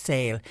on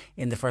sale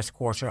in the first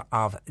quarter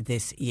of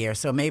this year.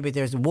 So maybe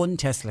there's one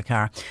Tesla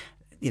car,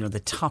 the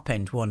top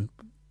end one,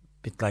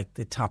 bit like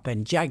the top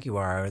end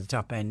Jaguar or the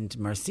top end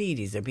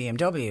Mercedes or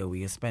BMW, where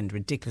you spend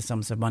ridiculous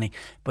sums of money.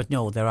 But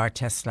no, there are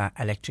Tesla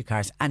electric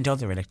cars and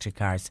other electric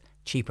cars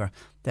cheaper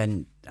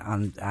than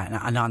and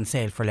on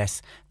sale for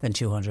less than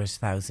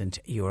 €200,000.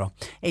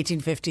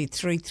 1850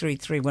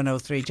 333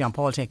 103. John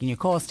Paul taking your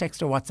calls,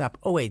 text or WhatsApp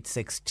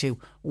 0862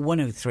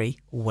 103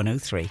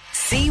 103.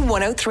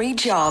 C103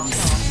 Jobs.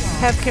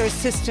 Healthcare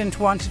assistant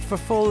wanted for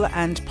full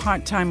and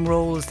part-time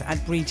roles at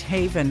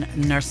Breedhaven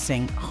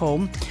Nursing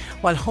Home.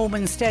 While Home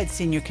Instead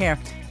Senior Care,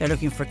 they're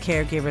looking for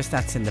caregivers,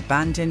 that's in the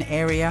Bandon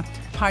area.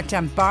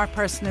 Part-time bar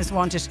person is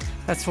wanted,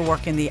 that's for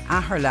work in the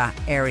Aherla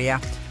area.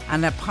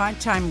 And a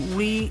part-time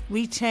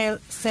retail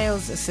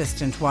sales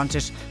assistant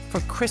wanted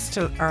for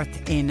Crystal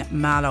Earth in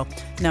Mallow.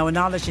 Now, a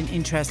knowledge and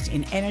interest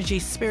in energy,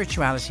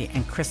 spirituality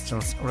and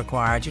crystals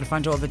required. You'll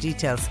find all the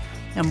details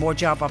and more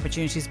job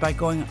opportunities by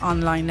going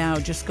online now.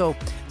 Just go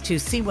to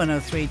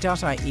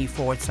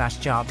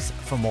c103.ie/jobs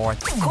for more.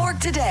 Cork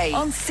Today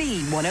on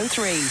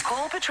C103.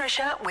 Call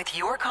Patricia with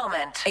your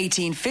comment.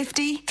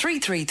 1850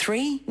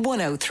 333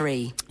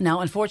 103.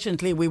 Now,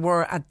 unfortunately, we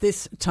were at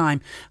this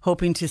time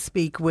hoping to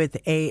speak with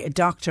a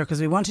doctor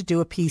because we want to do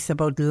a piece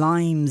about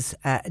Lyme's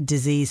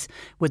disease,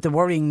 with the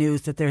worrying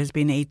news that there has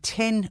been a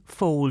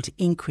 10-fold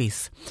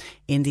increase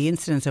in the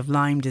incidence of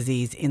Lyme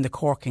disease in the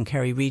Cork and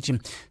Kerry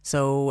region.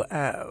 So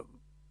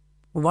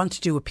we want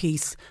to do a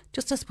piece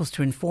just, I suppose,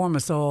 to inform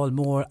us all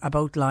more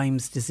about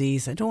Lyme's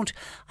disease. I don't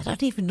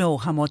even know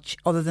how much,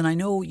 other than I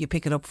know you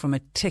pick it up from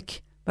a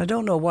tick, but I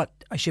don't know what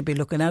I should be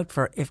looking out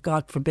for if,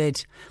 God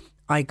forbid,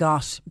 I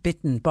got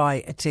bitten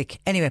by a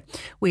tick. Anyway,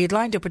 we had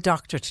lined up a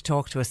doctor to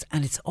talk to us,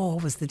 and it's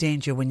always the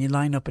danger when you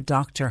line up a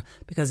doctor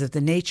because of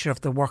the nature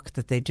of the work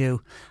that they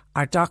do.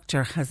 Our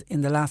doctor has,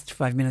 in the last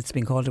 5 minutes,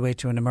 been called away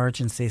to an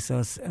emergency,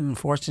 so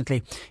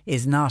unfortunately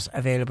is not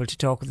available to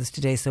talk with us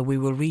today. So we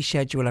will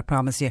reschedule, I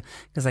promise you,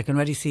 because I can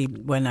already see,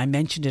 when I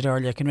mentioned it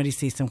earlier, I can already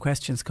see some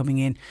questions coming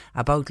in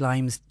about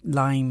Lyme's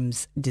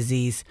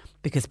disease,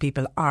 because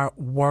people are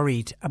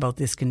worried about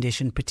this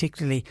condition,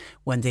 particularly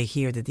when they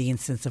hear that the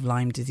incidence of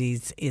Lyme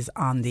disease is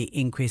on the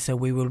increase. So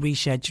we will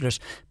reschedule it,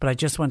 but I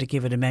just want to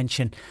give it a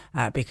mention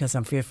because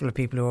I'm fearful of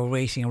people who are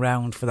waiting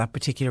around for that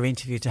particular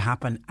interview to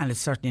happen, and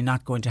it's certainly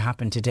not going to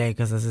happen today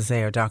because, as I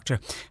say, our doctor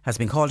has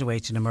been called away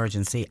to an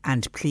emergency,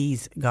 and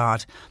please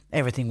God,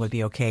 everything will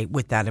be okay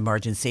with that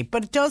emergency.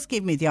 But it does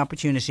give me the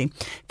opportunity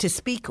to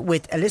speak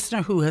with a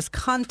listener who has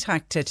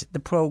contacted the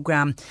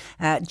programme.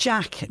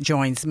 Jack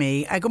joins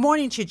me. Good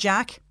morning to you, Jack.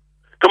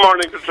 Good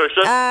morning,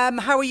 Patricia.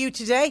 How are you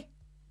today?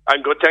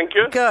 I'm good, thank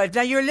you. Good.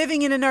 Now, you're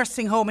living in a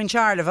nursing home in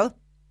Charleville.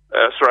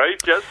 That's right,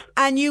 yes.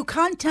 And you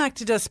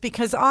contacted us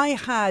because I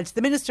had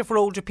the Minister for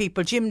Older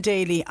People, Jim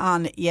Daly,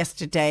 on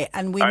yesterday,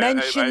 and we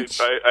mentioned...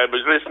 I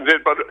was listening to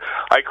it, but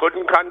I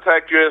couldn't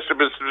contact you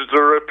yesterday. It was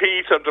a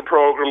repeat of the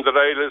programme that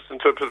I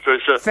listened to,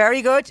 Patricia.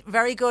 Very good,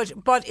 very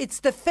good. But it's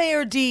the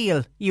fair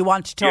deal you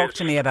want to talk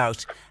to me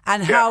about.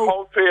 And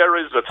how fair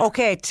is it?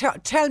 OK,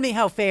 tell me,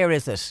 how fair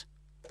is it?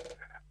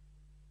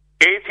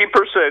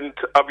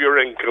 80% of your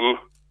income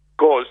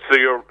goes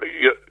to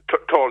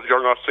towards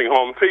your nursing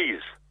home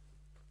fees.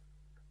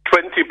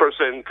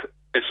 20%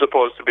 is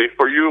supposed to be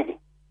for you.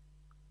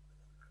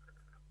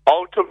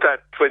 Out of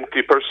that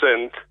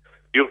 20%,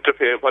 you have to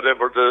pay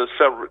whatever the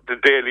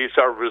daily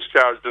service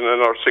charge in a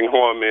nursing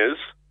home is.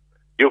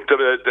 You have to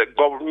pay the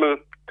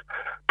government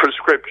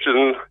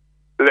prescription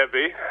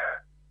levy,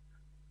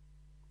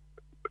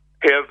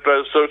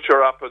 hairdresser,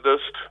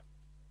 sociopathist,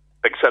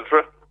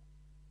 etc.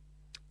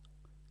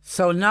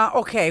 So now,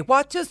 OK,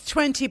 what does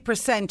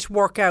 20%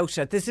 work out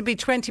at? This would be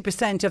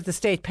 20% of the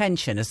state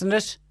pension, isn't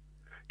it?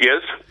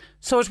 Yes.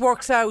 So it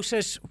works out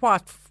at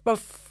what?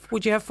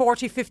 Would you have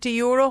 40, 50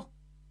 euro?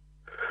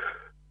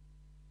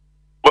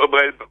 Well,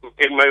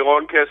 in my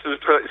own case,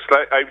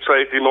 I'm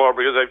slightly more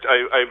because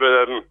I've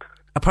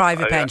a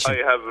private pension. I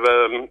have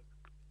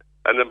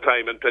an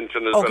employment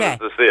pension as well as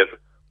the state.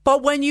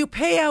 But when you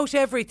pay out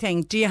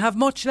everything, do you have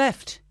much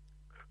left?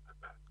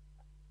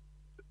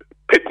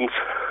 Pittance.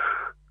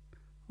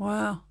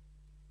 Wow.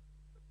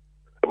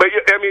 But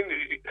I mean,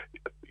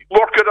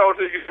 work it out,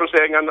 as you were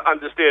saying, on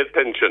the state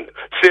pension.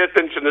 State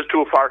pension is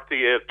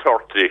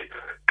 248.30.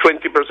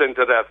 20%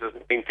 of that is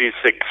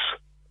 96.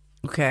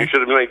 Okay. You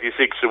should have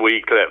 96 a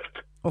week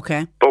left.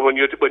 Okay. But when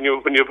you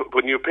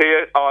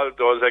pay all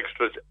those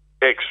extras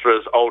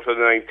out of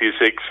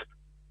 96,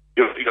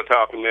 you're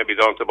talking maybe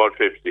down to about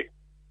 50.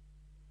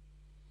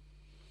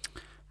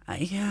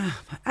 Yeah,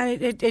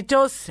 and it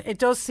does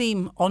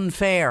seem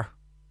unfair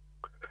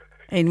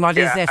in what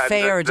is a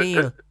fair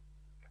deal.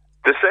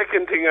 The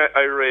second thing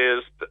I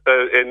raised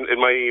in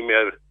my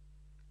email,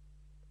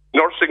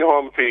 nursing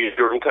home fees,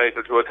 you're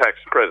entitled to a tax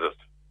credit.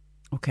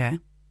 Okay.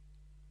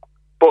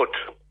 But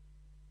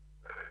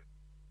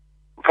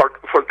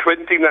for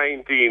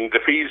 2019, the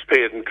fees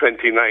paid in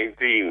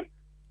 2019,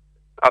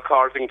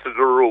 according to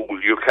the rule,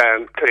 you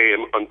can't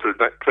claim until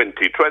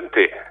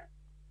 2020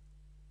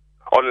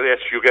 unless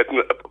you get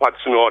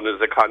what's known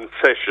as a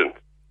concession.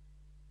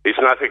 It's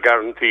not a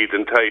guaranteed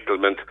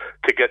entitlement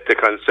to get the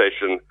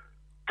concession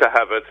to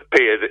have it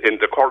paid in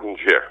the current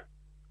year.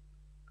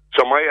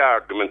 So my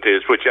argument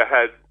is, which I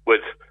had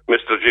with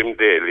Mr. Jim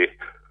Daly,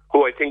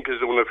 who I think is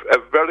doing a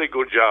very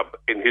good job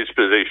in his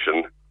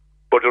position,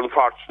 but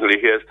unfortunately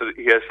he has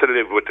to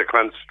live with the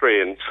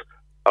constraints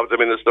of the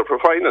Minister for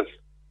Finance.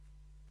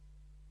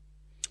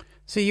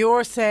 So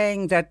you're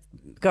saying that,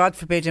 God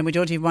forbid, and we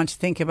don't even want to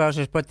think about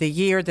it, but the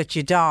year that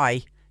you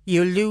die,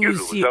 you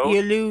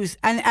lose,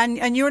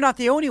 and you're not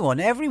the only one.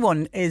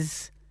 Everybody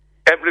is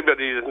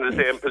in the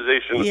same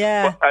position.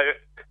 Yeah.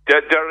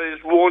 But there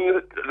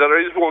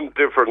is one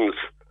difference.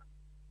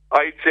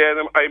 I'd say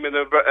I'm in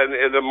a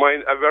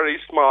very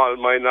small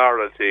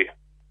minority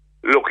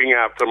looking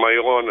after my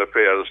own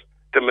affairs.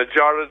 The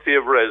majority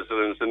of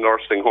residents in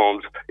nursing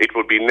homes, it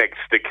would be next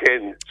to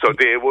kin, so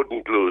they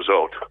wouldn't lose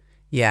out.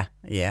 Yeah.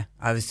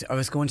 I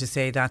was going to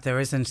say that there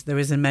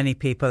isn't many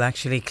people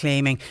actually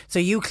claiming. So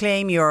you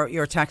claim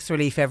your tax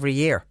relief every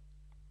year?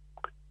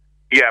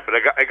 Yeah, but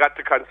I got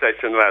the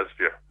concession last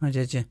year. Oh,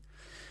 did you?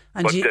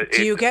 And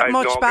do you get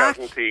much back?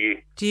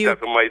 Guarantee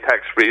that when my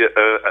tax-free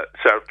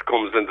cert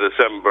comes in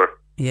December,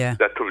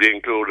 that will be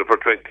included for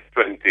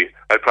 2020.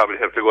 I'd probably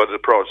have to go through the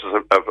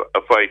process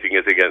of fighting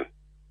it again.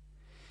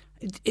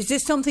 Is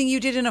this something you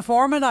did in a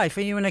former life?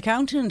 Are you an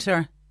accountant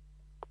or?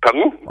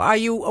 Pardon?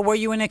 Were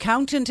you an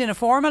accountant in a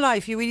former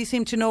life? You really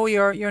seem to know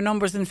your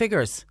numbers and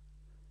figures.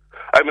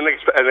 I'm an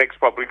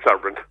ex-public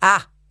servant.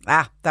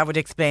 That would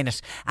explain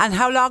it. And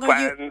how long are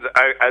you? And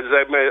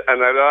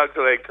I'd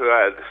also like to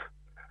add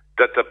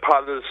that the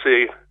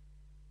policy,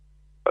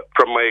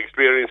 from my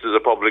experience as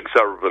a public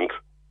servant,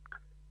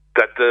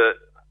 that the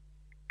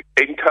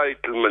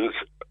entitlements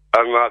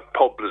are not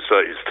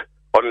publicised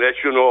unless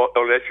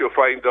you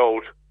find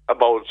out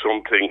about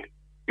something,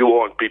 you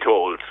won't be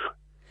told.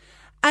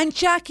 And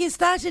Jack, is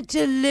that a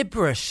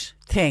deliberate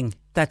thing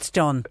that's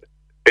done?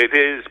 It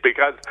is,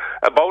 because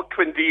about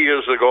 20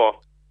 years ago,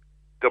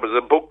 there was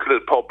a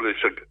booklet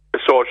published, a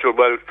social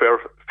welfare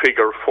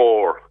figure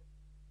 4,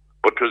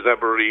 but it was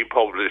never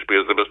republished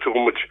because there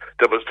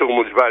was too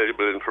much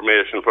valuable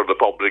information for the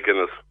public in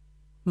it.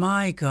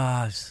 My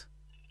God.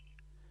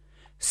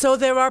 So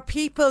there are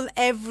people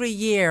every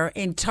year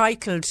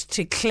entitled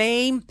to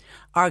claim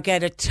or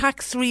get a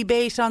tax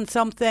rebate on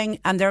something,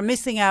 and they're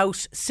missing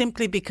out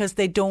simply because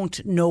they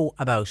don't know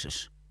about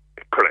it.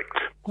 Correct.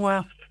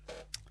 Well,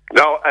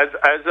 now, as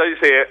I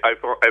say, I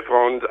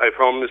found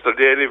Mr.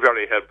 Daly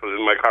very helpful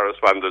in my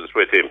correspondence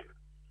with him.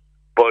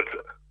 But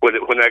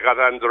when I got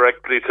on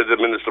directly to the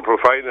Minister for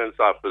Finance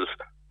office,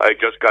 I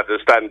just got a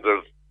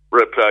standard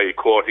reply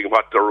quoting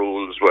what the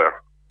rules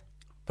were.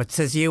 But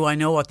says you, I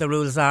know what the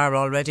rules are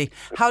already.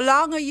 How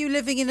long are you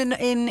living in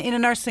a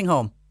nursing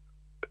home?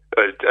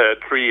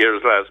 3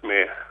 years last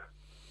May.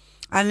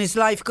 And is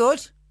life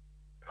good?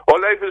 Oh,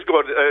 life is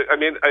good.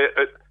 I'm in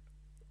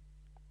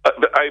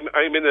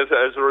it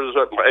as a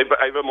result. I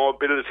have a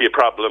mobility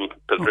problem,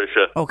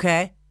 Patricia.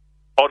 Okay.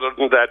 Other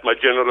than that, my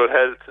general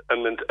health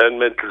and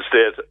mental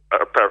state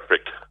are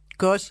perfect.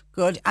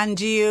 Good. And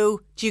do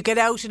you get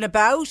out and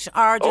about?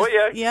 Or just,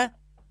 yeah.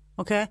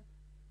 Okay.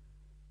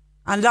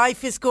 And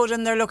life is good,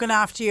 and they're looking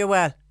after you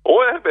well.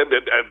 Oh,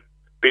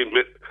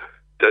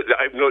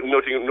 I've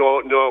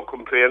no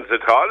complaints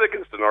at all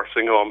against the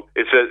nursing home.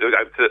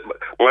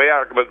 My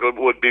argument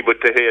would be with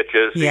the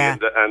HSE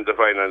and the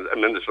finance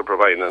Minister for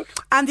Finance.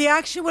 And the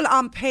actual,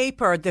 on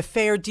paper, the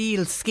Fair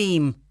Deal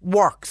scheme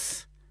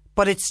works,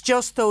 but it's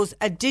just those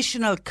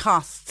additional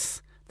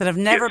costs that have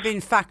never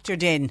been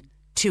factored in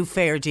to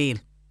Fair Deal.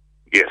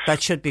 Yes,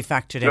 that should be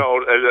factored in.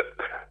 No,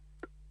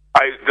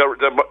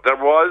 there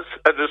was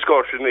a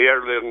discussion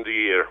earlier in the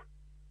year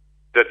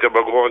that they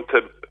were going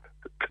to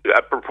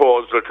a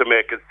proposal to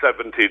make it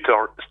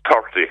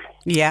 70-30.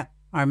 Yeah,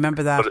 I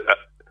remember that. But,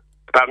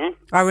 pardon?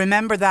 I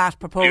remember that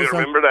proposal. Do you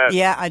remember that?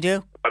 Yeah, I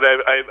do. But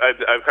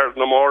I've heard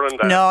no more on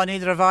that. No,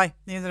 neither have I.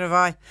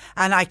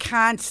 And I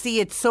can't see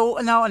it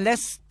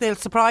unless they'll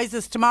surprise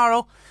us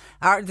tomorrow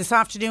or this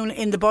afternoon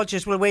in the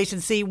budget. We'll wait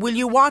and see. Will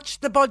you watch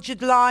the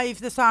budget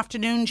live this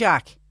afternoon,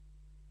 Jack?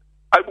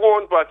 I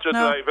won't watch it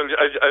live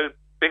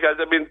because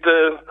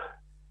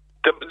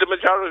the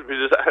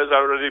majority has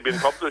already been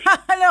published.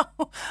 I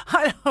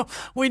know.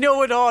 We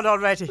know it all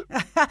already.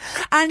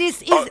 And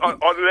unless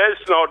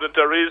now that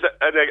there is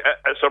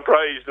a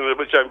surprise in it,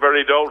 which I'm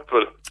very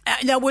doubtful.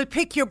 Now, we'll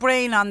pick your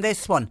brain on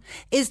this one.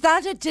 Is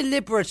that a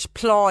deliberate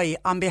ploy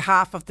on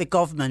behalf of the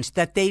government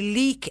that they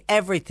leak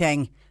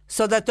everything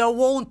so that there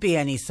won't be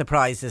any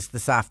surprises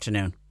this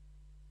afternoon?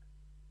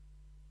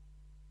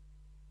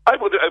 I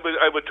would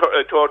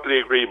totally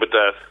agree with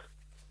that.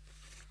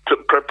 To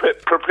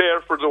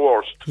prepare for the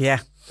worst. Yeah,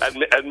 And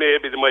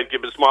maybe they might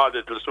give a small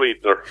little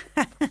sweetener.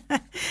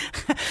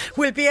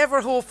 We'll be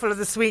ever hopeful of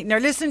the sweetener.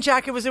 Listen,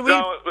 Jack, it was a real...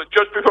 No,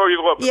 just before you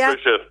go up,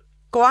 Patricia.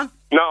 Go on.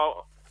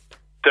 No,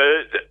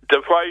 the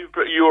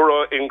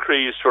 €5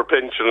 increase for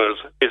pensioners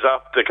is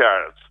off the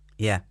cards.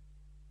 Yeah.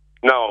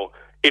 Now,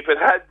 if it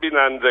had been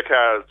on the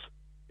cards,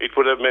 it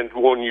would have meant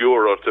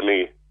 €1 to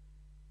me.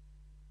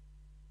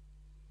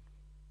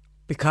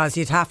 Because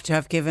you'd have to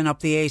have given up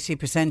the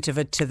 80% of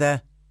it to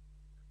the...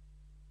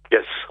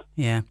 Yes.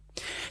 Yeah.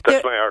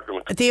 That's my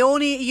argument. The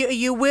only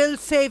you will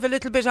save a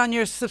little bit on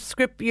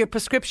your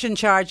prescription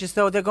charges,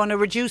 though. They're going to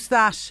reduce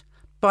that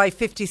by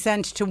 50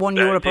 cents to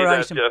 €1 per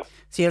item. Yeah.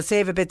 So you'll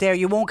save a bit there.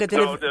 You won't get the...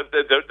 No,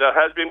 there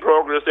has been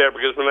progress there,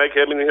 because when I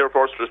came in here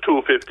first, it was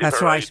 $2.50 That's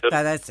per right.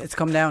 item. It's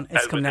come down.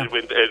 It's come down.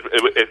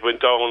 It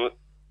went down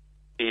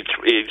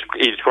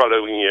each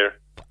following year.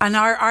 And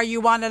are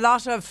you on a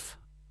lot of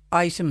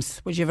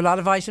items? Would you have a lot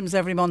of items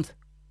every month?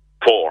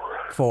 4.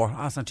 Oh,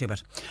 that's not too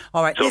bad.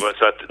 All right. So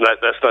that's not too bad.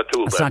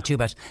 That's not too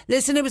bad.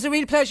 Listen, it was a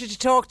real pleasure to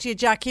talk to you,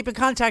 Jack. Keep in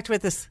contact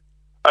with us.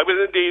 I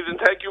will indeed, and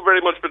thank you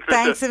very much, Patricia.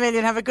 Thanks a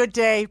million. Have a good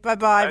day.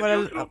 Bye-bye.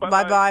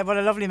 Bye-bye. What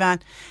a lovely man.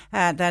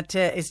 That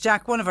is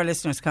Jack, one of our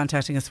listeners,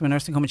 contacting us from a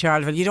nursing home in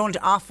Charleville. You don't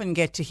often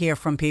get to hear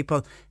from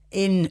people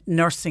in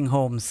nursing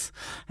homes,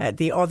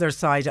 the other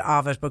side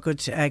of it, but good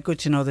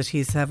to know that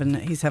he's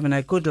having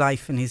a good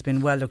life and he's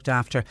been well looked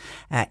after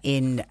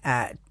in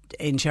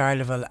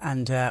Charleville,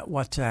 and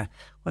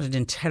what an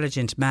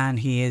intelligent man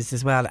he is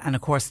as well. And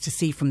of course, to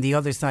see from the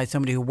other side,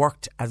 somebody who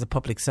worked as a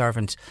public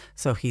servant,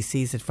 so he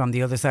sees it from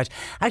the other side.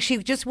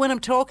 Actually, just when I'm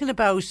talking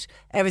about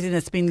everything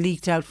that's been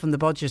leaked out from the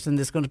budget, and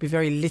there's going to be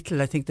very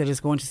little, I think, that is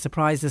going to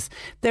surprise us,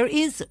 there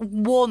is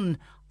one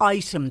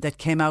item that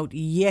came out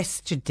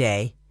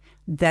yesterday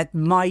that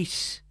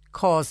might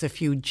cause a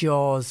few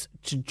jaws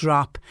to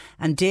drop.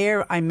 And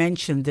dare I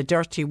mention the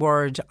dirty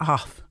word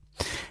of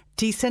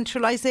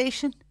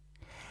decentralisation?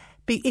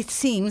 It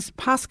seems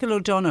Paschal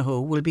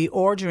O'Donoghue will be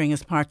ordering,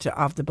 as part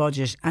of the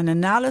budget, an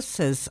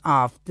analysis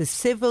of the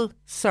civil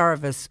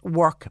service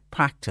work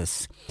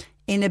practice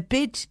in a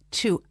bid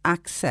to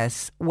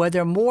access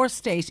whether more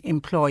state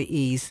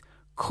employees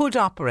could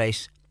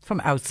operate from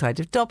outside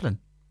of Dublin.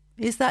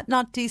 Is that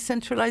not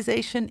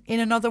decentralisation in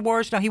another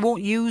word? Now, he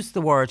won't use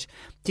the word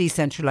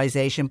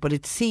decentralisation, but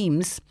it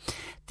seems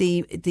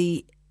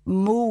the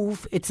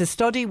move, it's a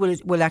study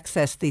will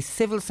access the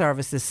civil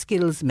services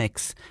skills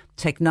mix,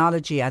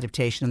 technology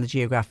adaptation and the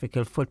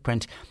geographical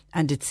footprint.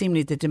 And it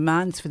seemingly the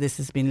demands for this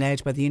has been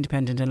led by the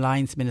Independent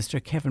Alliance Minister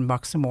Kevin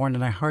Boxamorn,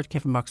 and I heard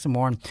Kevin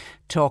Boxamorn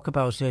talk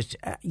about it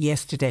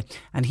yesterday,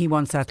 and he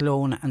wants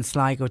Athlone and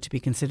Sligo to be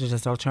considered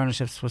as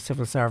alternatives for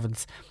civil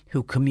servants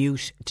who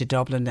commute to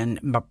Dublin. And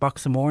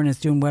Boxamorn is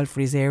doing well for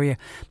his area,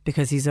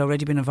 because he's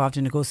already been involved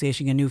in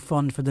negotiating a new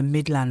fund for the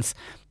Midlands,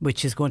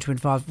 which is going to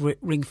involve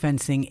ring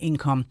fencing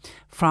income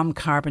from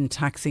carbon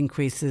tax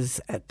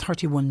increases.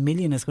 31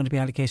 million is going to be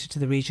allocated to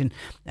the region,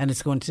 and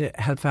it's going to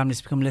help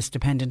families become less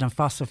dependent on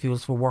fossil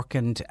fuels for work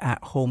and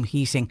home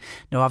heating.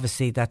 Now,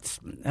 obviously,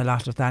 a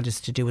lot of that is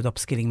to do with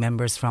upskilling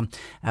members from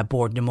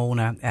Board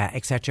Nimona,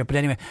 etc. But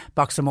anyway,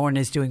 Boxamorn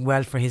is doing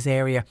well for his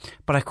area.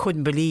 But I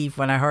couldn't believe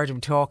when I heard him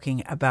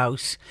talking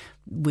about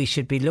we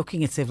should be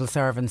looking at civil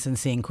servants and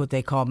seeing could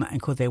they come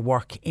and could they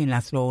work in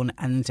Athlone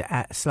and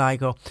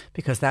Sligo,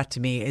 because that to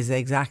me is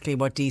exactly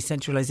what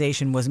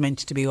decentralisation was meant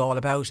to be all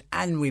about.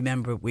 And we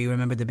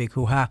remember the big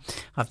hoo-ha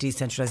of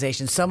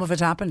decentralisation. Some of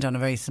it happened on a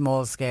very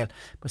small scale,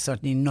 but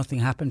certainly nothing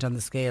happened on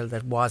the scale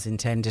that was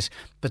intended.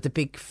 But the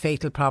big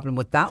fatal problem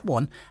with that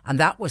one, and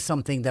that was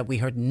something that we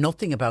heard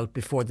nothing about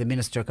before the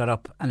Minister got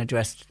up and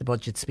addressed the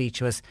budget speech,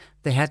 was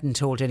they hadn't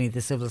told any of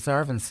the civil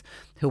servants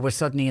who were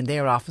suddenly in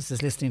their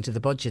offices listening to the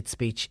budget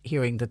speech,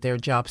 hearing that their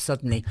job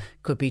suddenly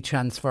could be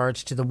transferred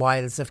to the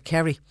wilds of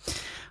Kerry,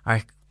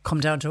 or come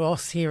down to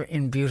us here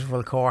in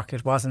beautiful Cork.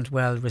 It wasn't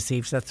well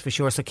received, that's for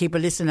sure. So keep a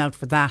listen out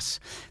for that.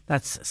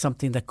 That's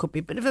something that could be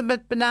a bit of a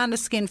banana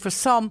skin for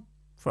some.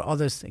 For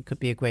others, it could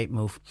be a great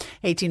move.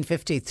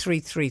 1850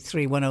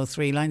 333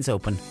 103. Lines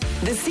open.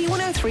 The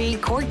C103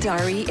 Cork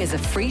Diary is a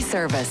free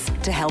service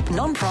to help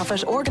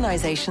non-profit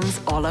organisations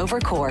all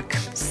over Cork.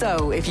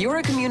 So if you're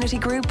a community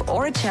group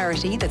or a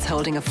charity that's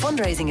holding a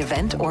fundraising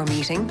event or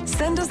meeting,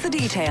 send us the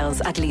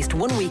details at least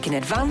 1 week in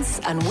advance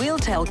and we'll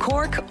tell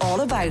Cork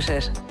all about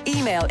it.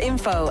 Email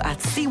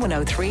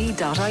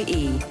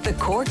info@c103.ie. The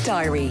Cork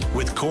Diary.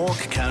 With Cork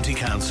County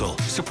Council.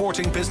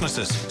 Supporting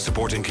businesses,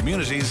 supporting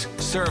communities,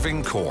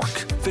 serving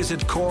Cork.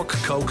 Visit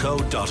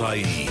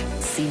corkcoco.ie.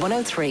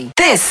 C103.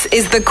 This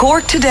is the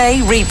Cork Today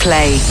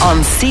replay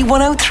on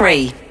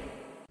C103.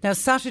 Now,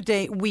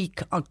 Saturday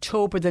week,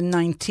 October the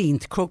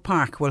 19th, Croke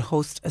Park will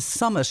host a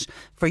summit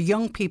for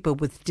young people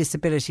with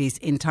disabilities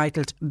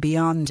entitled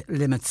Beyond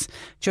Limits.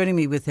 Joining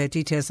me with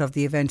details of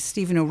the event,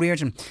 Stephen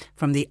O'Riordan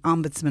from the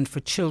Ombudsman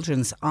for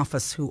Children's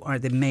Office, who are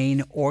the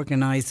main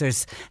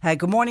organisers.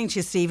 Good morning to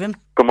you, Stephen.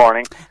 Good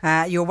morning.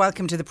 You're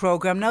welcome to the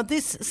programme. Now,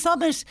 this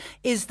summit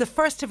is the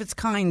first of its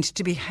kind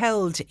to be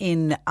held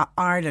in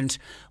Ireland.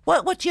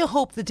 What do you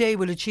hope the day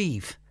will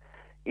achieve?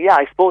 Yeah,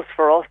 I suppose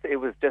for us it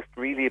was just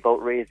really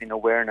about raising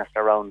awareness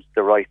around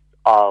the rights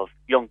of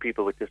young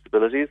people with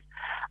disabilities,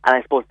 and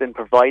I suppose then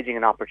providing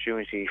an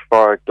opportunity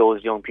for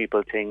those young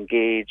people to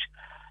engage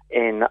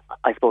in,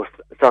 I suppose,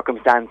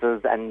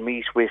 circumstances and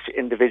meet with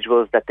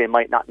individuals that they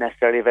might not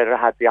necessarily have ever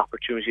had the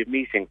opportunity of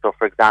meeting. So,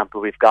 for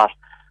example, we've got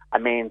a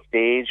main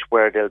stage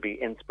where there'll be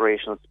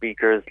inspirational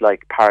speakers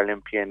like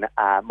Paralympian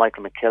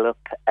Michael McKillop,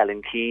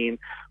 Ellen Keane.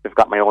 We've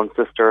got my own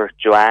sister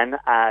Joanne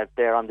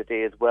there on the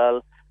day as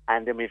well.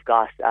 And then we've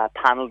got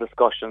panel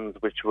discussions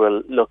which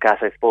will look at,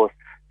 I suppose,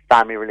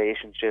 family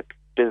relationships,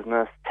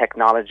 business,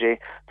 technology.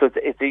 So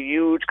it's a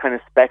huge kind of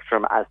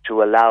spectrum as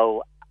to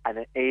allow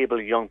and enable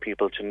young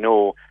people to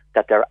know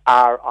that there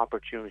are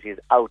opportunities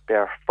out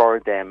there for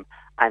them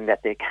and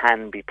that they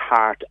can be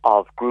part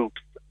of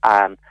groups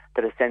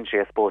that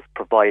essentially, I suppose,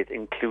 provide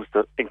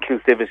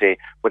inclusivity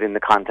within the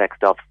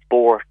context of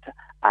sport,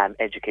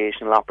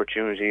 educational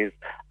opportunities,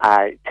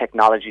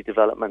 technology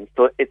development.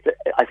 So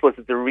I suppose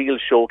it's a real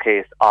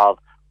showcase of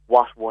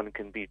what one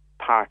can be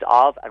part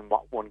of and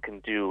what one can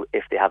do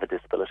if they have a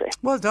disability.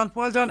 Well done,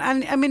 well done.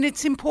 And I mean,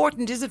 it's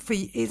important,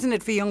 isn't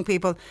it, for young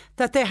people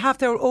that they have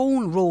their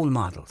own role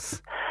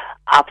models?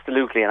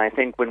 Absolutely, and I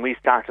think when we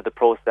started the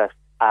process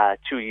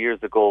 2 years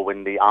ago,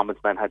 when the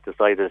Ombudsman had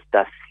decided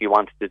that he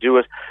wanted to do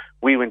it,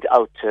 we went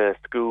out to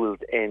schools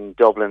in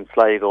Dublin,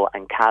 Sligo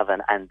and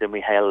Cavan, and then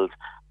we held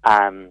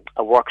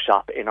a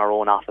workshop in our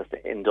own office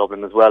in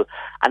Dublin as well.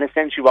 And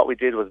essentially what we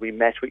did was we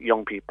met with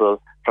young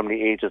people from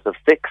the ages of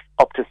 6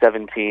 up to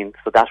 17.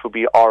 So that would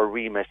be our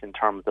remit in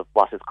terms of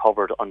what is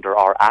covered under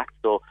our Act.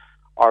 So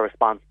our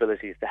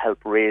responsibility is to help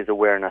raise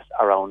awareness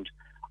around,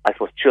 I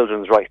suppose,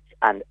 children's rights.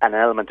 And an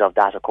element of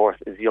that, of course,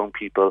 is young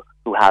people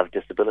who have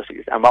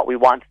disabilities. And what we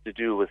wanted to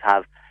do was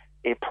have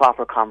a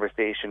proper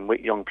conversation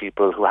with young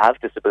people who have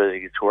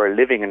disabilities, who are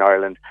living in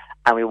Ireland,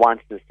 and we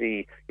wanted to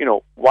see,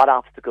 what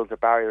obstacles or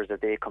barriers are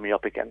they coming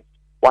up against?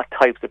 What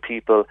types of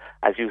people,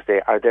 as you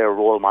say, are their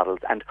role models,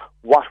 and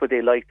what would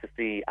they like to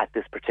see at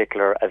this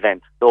particular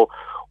event? So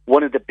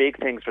one of the big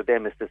things for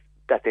them is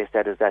that they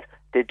said is that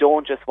they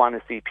don't just want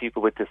to see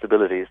people with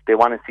disabilities. They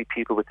want to see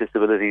people with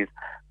disabilities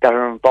that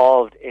are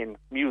involved in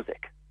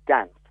music,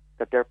 dance,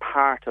 that they're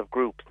part of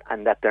groups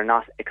and that they're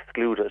not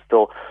excluded.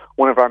 So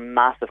one of our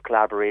massive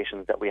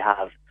collaborations that we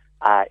have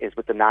is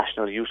with the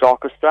National Youth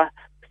Orchestra,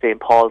 St.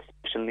 Paul's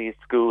Special Needs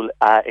School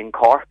in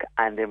Cork,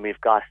 and then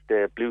we've got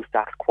the Blue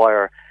Sax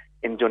Choir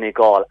in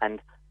Donegal. And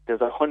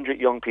there's 100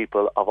 young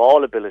people of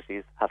all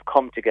abilities have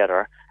come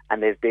together,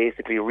 and they've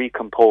basically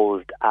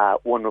recomposed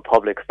One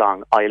Republic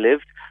song, I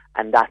Lived,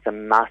 and that's a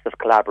massive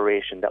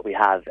collaboration that we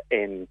have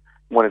in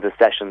one of the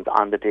sessions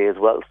on the day as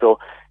well. So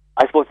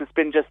I suppose it's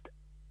been just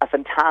a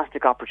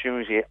fantastic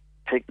opportunity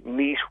to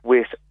meet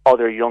with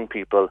other young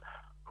people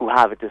who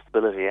have a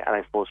disability. And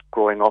I suppose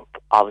growing up,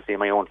 obviously in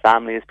my own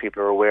family, as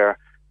people are aware,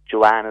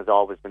 Joanne has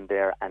always been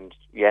there, and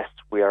yes,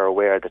 we are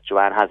aware that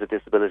Joanne has a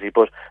disability,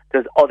 but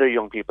there's other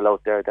young people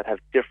out there that have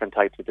different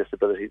types of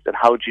disabilities, and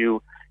how do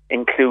you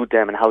include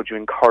them and how do you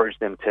encourage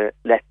them to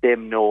let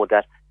them know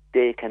that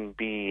they can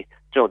be,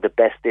 the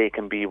best they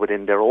can be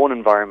within their own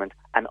environment,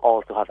 and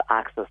also have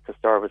access to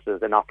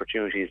services and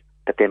opportunities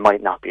that they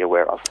might not be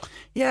aware of.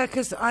 Yeah,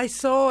 because I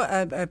saw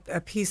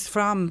a piece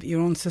from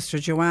your own sister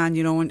Joanne,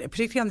 and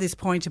particularly on this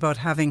point about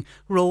having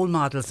role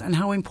models and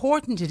how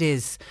important it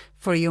is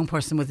for a young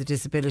person with a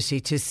disability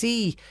to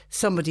see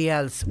somebody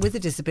else with a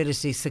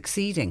disability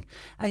succeeding.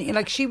 And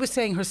like she was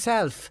saying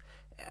herself,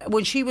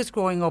 when she was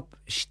growing up,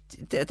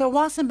 there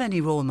wasn't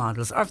many role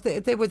models, or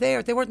if they were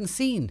there, they weren't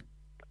seen.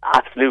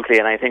 Absolutely,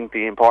 and I think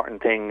the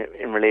important thing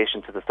in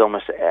relation to the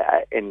summit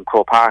in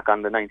Croke Park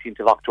on the 19th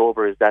of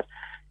October is that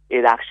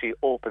it actually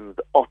opens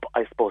up,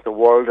 I suppose, a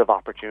world of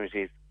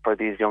opportunities for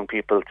these young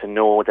people to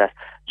know that,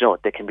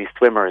 they can be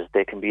swimmers,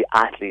 they can be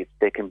athletes,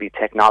 they can be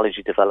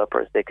technology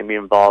developers, they can be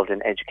involved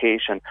in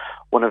education.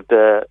 One of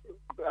the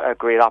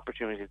great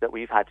opportunities that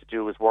we've had to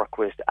do is work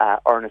with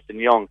Ernst &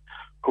 Young,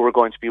 who are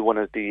going to be one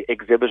of the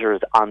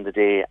exhibitors on the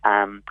day.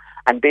 And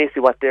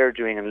basically what they're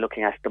doing and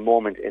looking at the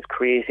moment is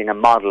creating a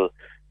model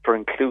for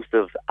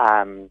inclusive,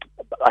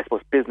 I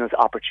suppose, business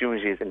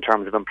opportunities in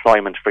terms of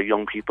employment for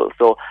young people.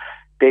 So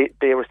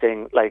they were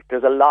saying,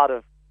 there's a lot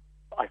of,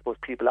 I suppose,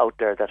 people out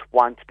there that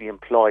want to be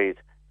employed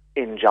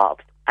in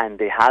jobs, and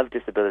they have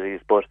disabilities,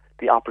 but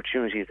the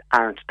opportunities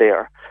aren't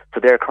there. So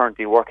they're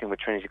currently working with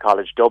Trinity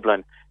College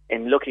Dublin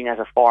in looking at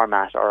a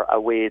format or a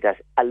way that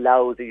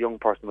allows a young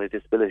person with a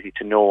disability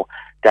to know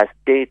that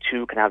they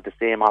too can have the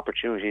same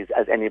opportunities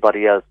as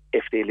anybody else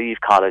if they leave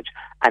college,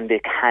 and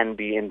they can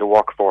be in the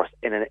workforce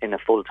in a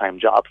full-time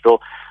job. So,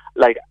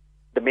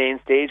 the main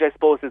stage, I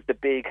suppose, is the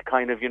big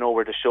kind of,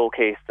 where the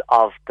showcase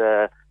of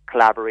the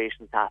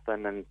collaborations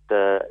happen and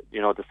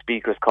the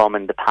speakers come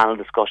and the panel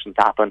discussions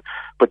happen.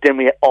 But then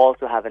we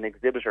also have an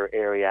exhibitor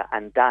area,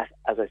 and that,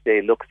 as I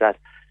say, looks at,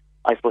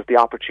 I suppose, the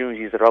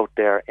opportunities that are out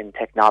there in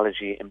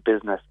technology, in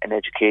business, in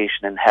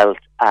education, in health,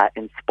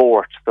 in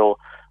sport. So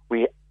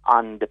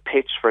on the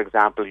pitch, for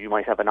example, you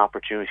might have an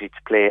opportunity to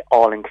play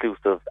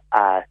all-inclusive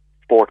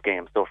sport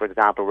games. So, for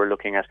example, we're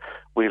looking at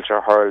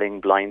wheelchair hurling,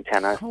 blind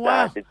tennis,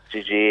 Wow. the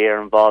GGA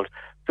are involved.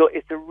 So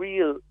it's a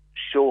real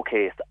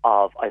showcase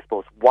of, I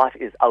suppose, what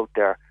is out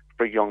there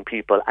for young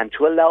people, and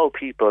to allow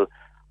people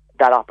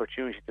that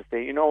opportunity to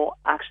say, you know,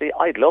 actually,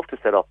 I'd love to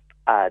set up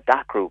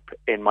that group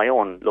in my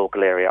own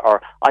local area,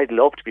 or I'd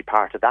love to be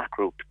part of that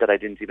group that I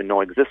didn't even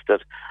know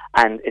existed.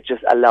 And it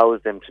just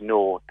allows them to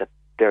know that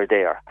they're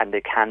there and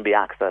they can be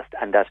accessed,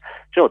 and that,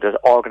 you know, there's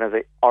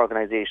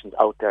organisations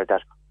out there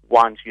that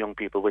want young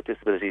people with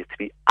disabilities to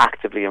be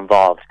actively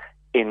involved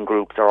in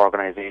groups or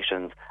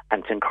organisations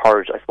and to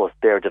encourage, I suppose,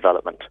 their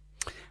development.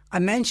 I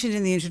mentioned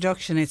in the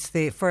introduction it's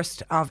the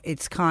first of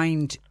its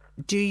kind.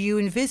 Do you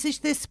envisage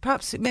this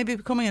perhaps maybe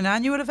becoming an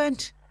annual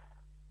event?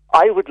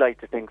 I would like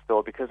to think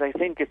so, because I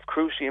think it's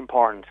crucially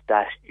important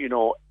that, you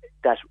know,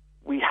 that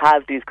we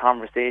have these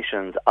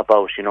conversations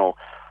about, you know,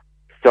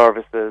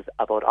 services,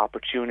 about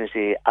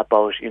opportunity,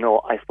 about, you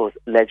know, I suppose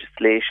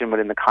legislation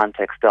within the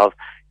context of,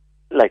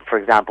 like, for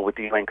example, with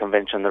the UN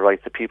Convention on the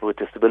Rights of People with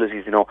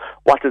Disabilities, you know,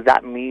 what does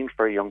that mean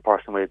for a young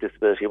person with a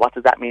disability? What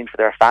does that mean for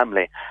their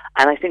family?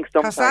 And I think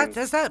sometimes...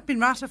 Has that been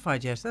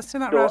ratified yet? That's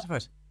still not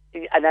ratified.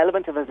 An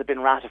element of it has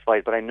been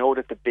ratified, but I know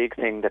that the big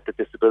thing that the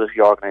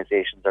disability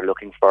organisations are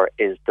looking for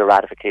is the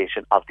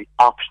ratification of the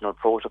optional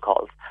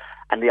protocols.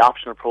 And the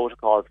optional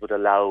protocols would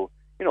allow,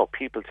 you know,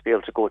 people to be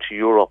able to go to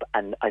Europe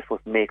and, I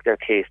suppose, make their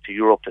case to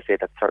Europe to say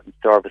that certain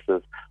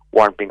services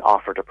weren't being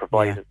offered or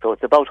provided. Yeah. So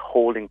it's about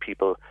holding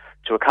people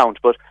to account.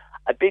 But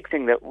a big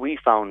thing that we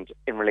found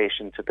in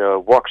relation to the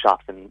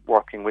workshops and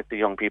working with the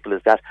young people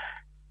is that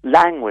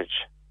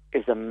language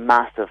is a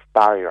massive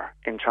barrier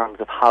in terms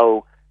of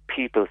how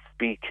people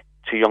speak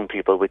to young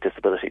people with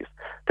disabilities.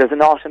 There's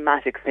an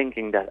automatic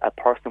thinking that a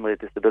person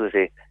with a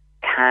disability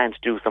can't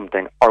do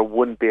something, or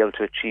wouldn't be able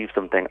to achieve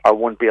something, or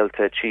won't be able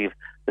to achieve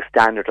the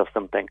standard of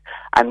something.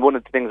 And one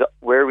of the things that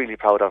we're really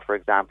proud of, for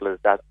example, is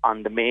that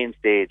on the main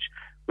stage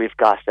we've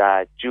got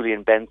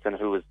Julian Benson,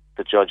 who was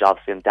the judge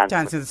obviously in Dancing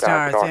with the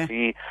Stars,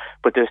 RTE,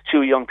 but there's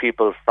two young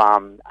people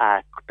from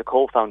the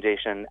Cole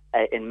Foundation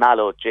in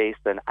Mallow,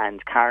 Jason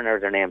and Karen are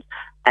their names,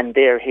 and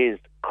they're his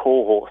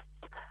co-hosts.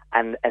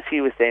 And as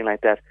he was saying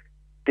like that,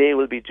 they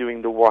will be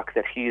doing the work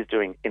that he is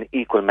doing in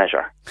equal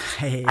measure.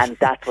 Hey. And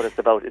that's what it's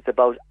about. It's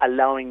about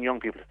allowing young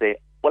people to say,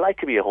 well, I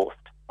could be a host,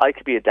 I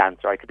could be a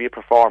dancer, I could be a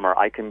performer,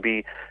 I can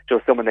be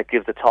just someone that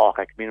gives a talk,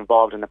 I can be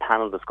involved in a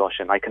panel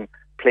discussion, I can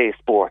play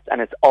sports. And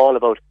it's all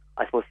about,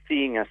 I suppose,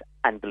 seeing it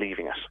and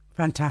believing it.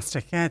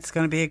 Fantastic. Yeah, it's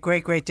going to be a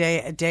great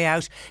day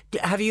out.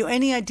 Have you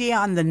any idea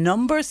on the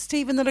numbers,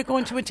 Stephen, that are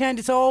going to attend?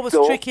 It's always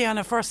tricky on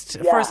a first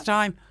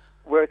time.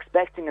 We're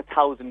expecting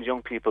 1,000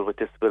 young people with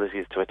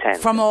disabilities to attend.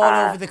 From all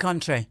over the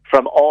country?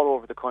 From all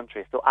over the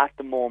country. So at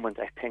the moment,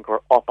 I think we're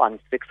up on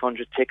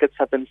 600 tickets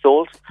have been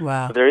sold.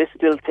 Wow. So there is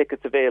still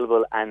tickets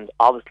available, and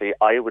obviously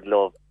I would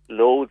love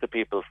loads of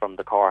people from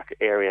the Cork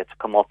area to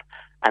come up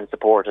and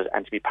support it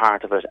and to be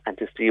part of it and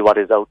to see what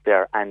is out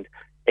there. And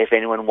if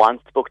anyone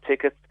wants to book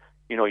tickets,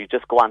 you know, you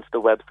just go onto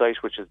the website,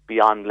 which is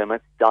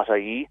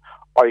beyondlimits.ie,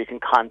 or you can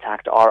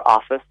contact our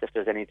office if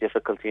there's any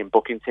difficulty in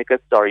booking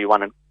tickets, or you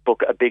want to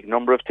book a big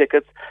number of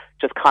tickets.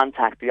 Just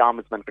contact the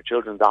Ombudsman for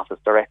Children's office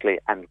directly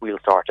and we'll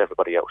sort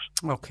everybody out.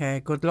 Okay,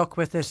 good luck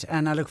with it,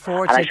 and I look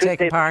forward to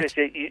taking part.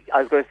 Patricia,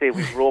 I was going to say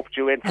we've roped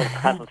you in for the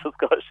panel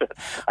discussion.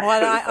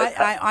 Well,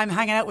 I'm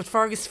hanging out with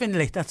Fergus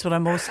Finlay. That's what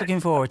I'm most looking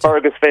forward to.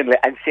 Fergus Finlay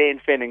and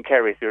Shane Finn and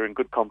Kerry, so you're in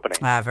good company.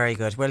 Very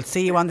good. We'll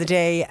see you on the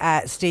day,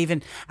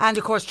 Stephen. And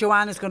of course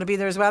Joanne is going to be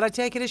there as well, I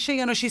take it. Is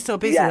she? I know she's so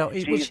busy though.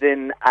 She's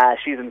in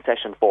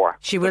session 4.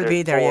 She will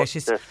be there,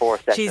 there's 4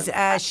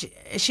 sessions.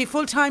 Is she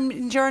full-time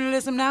in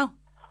journalism now?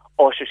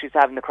 Oh, sure, she's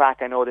having the crack.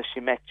 I know that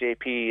she met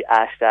JP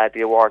at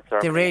the awards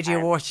ceremony. The radio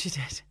awards she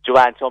did.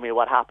 Joanne told me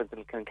what happens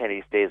in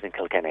Kilkenny stays in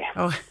Kilkenny.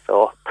 Oh.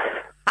 So,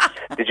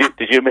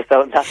 did you miss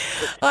out on that?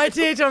 I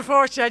did,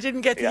 unfortunately. I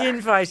didn't get the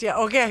invite. Yeah,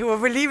 okay, well,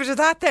 we'll leave it at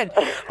that then.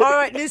 All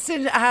right,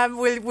 listen,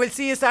 we'll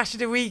see you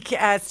Saturday week,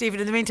 Stephen.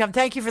 In the meantime,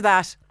 thank you for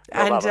that.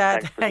 No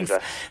and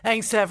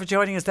thanks for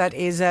joining us. That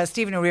is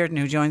Stephen O'Riordan,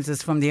 who joins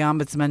us from the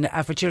Ombudsman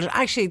for Children.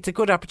 Actually, it's a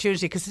good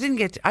opportunity because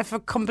I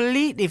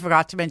completely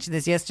forgot to mention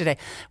this yesterday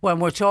when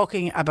we're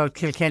talking about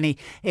Kilkenny.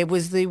 It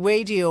was the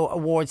radio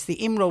awards, the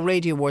IMRO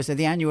Radio Awards, or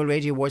the annual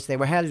radio awards. They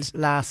were held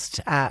last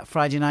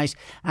Friday night,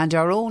 and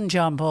our own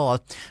John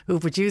Paul, who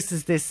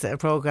produces this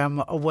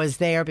programme, was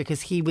there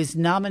because he was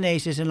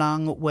nominated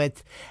along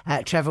with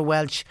Trevor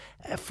Welch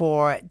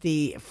for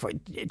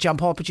John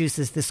Paul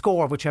produces The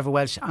Score with Trevor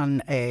Welch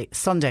on a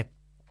Sunday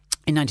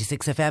in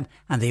 96 FM,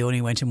 and they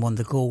only went and won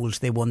the gold.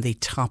 They won the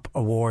top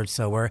award,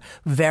 so we're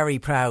very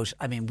proud.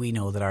 I mean, we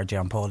know that our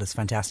John Paul is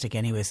fantastic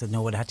anyway, so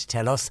no one had to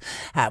tell us,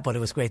 but it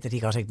was great that he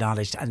got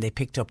acknowledged, and they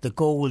picked up the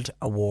gold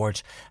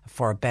award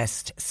for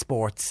best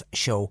sports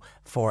show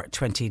for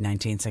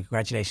 2019. So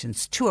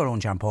congratulations to our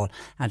own John Paul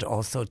and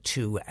also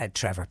to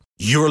Trevor.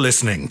 You're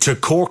listening to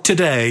Cork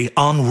Today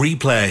on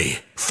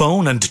replay.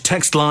 Phone and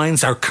text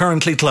lines are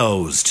currently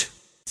closed.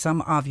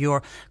 Some of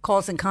your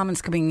calls and comments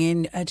coming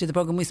in to the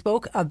programme. We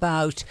spoke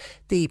about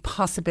the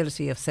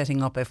possibility of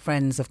setting up a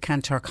Friends of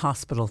Kanturk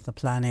Hospital. The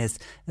plan is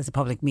there's a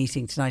public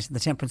meeting tonight in the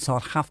Temperance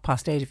Hall,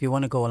 8:30 if you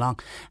want to go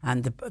along.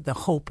 And the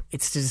hope,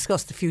 it's to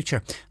discuss the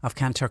future of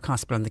Kanturk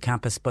Hospital on the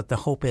campus, but the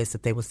hope is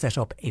that they will set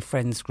up a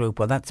Friends group.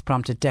 Well, that's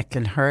prompted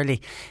Declan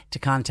Hurley to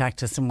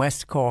contact us in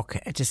West Cork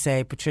to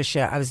say,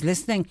 Patricia, I was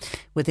listening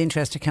with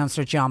interest to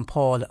Councillor John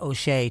Paul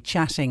O'Shea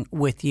chatting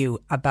with you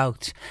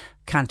about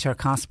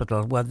Kanturk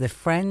Hospital. Well, the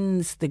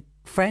Friends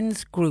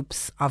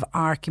groups of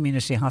our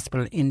community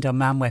hospital in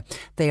Dunmanway,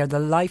 they are the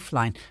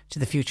lifeline to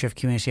the future of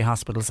community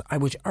hospitals. I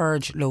would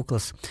urge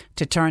locals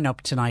to turn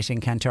up tonight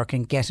in Kanturk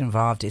and get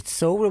involved. It's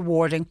so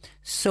rewarding,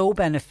 so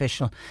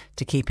beneficial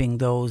to keeping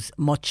those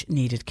much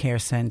needed care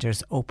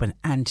centres open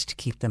and to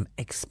keep them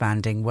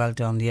expanding. Well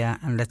done, yeah,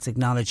 and let's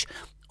acknowledge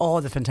all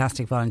the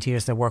fantastic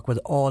volunteers that work with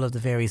all of the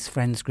various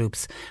Friends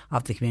groups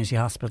of the community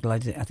hospital. I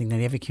think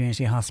that every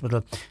community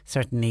hospital,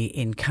 certainly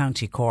in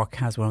County Cork,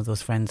 has one of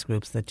those Friends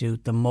groups that do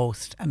the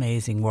most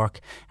amazing work.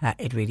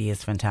 It really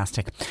is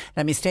fantastic.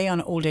 Let me stay on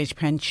old age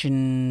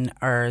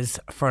pensioners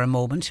for a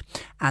moment,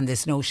 and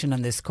this notion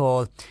on this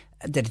call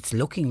that it's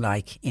looking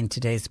like in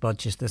today's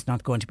budget there's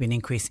not going to be an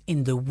increase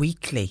in the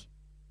weekly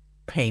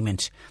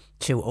payment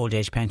to old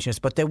age pensioners,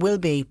 but there will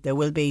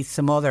be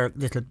some other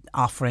little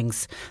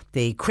offerings.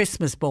 The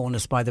Christmas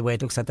bonus, by the way,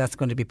 it looks like that's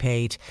going to be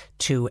paid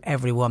to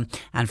everyone,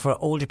 and for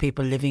older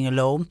people living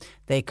alone,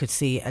 they could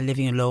see a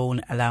living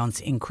alone allowance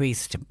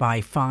increased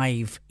by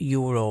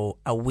 €5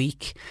 a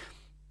week.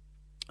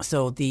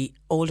 So the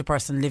older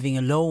person living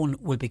alone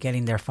will be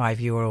getting their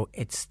 €5.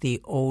 It's the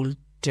older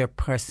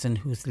person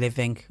who's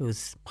living,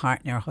 whose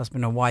partner,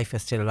 husband or wife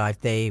is still alive,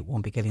 they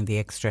won't be getting the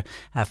extra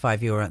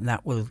 €5, and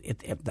that will.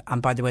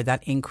 And by the way,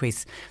 that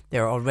increase,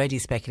 they're already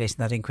speculating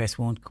that increase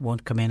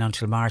won't come in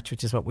until March,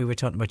 which is what we were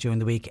talking about during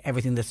the week.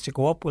 Everything that's to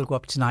go up will go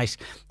up tonight.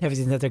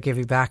 Everything that they're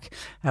giving back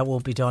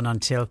won't be done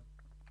until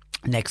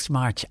next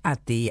March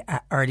at the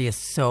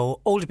earliest. So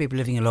older people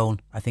living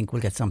alone, I think, will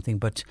get something,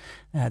 but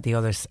the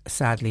others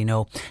sadly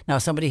no. Now,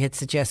 somebody had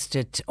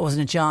suggested,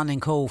 wasn't it John in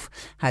Cove,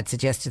 had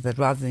suggested that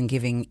rather than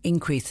giving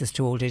increases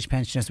to old age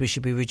pensioners, we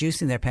should be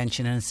reducing their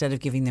pension, and instead of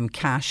giving them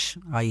cash,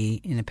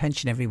 i.e. in a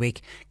pension every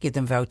week, give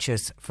them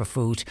vouchers for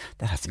food.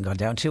 That hasn't gone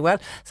down too well.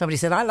 Somebody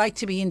said, I like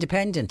to be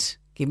independent.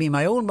 Give me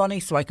my own money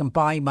so I can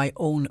buy my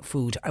own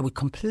food. I would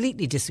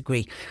completely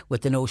disagree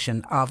with the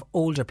notion of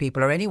older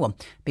people or anyone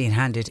being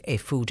handed a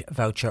food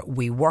voucher.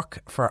 We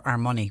work for our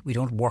money. We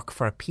don't work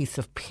for a piece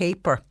of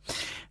paper.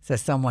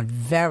 Says someone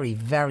very,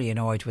 very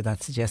annoyed with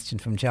that suggestion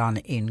from John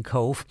in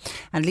Cove.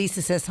 And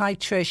Lisa says, hi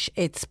Trish,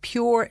 it's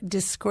pure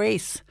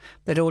disgrace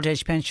that old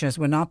age pensioners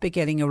will not be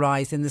getting a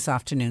rise in this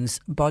afternoon's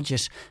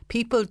budget.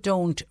 People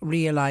don't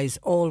realise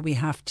all we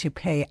have to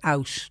pay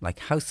out, like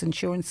house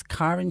insurance,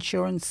 car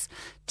insurance,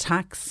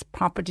 tax,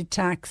 property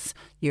tax,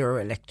 your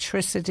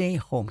electricity,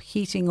 home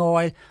heating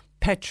oil,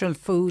 petrol,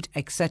 food,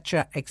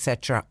 etc.,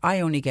 etc.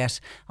 I only get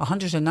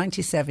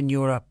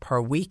 €197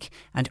 per week,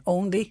 and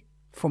only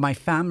for my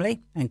family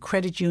and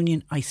credit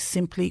union, I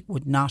simply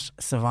would not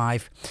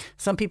survive.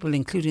 Some people,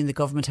 including the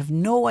government, have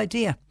no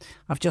idea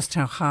of just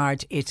how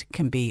hard it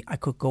can be. I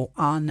could go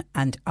on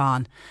and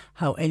on.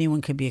 How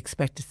anyone can be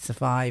expected to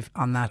survive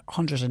on that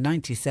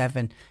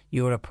 €197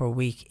 per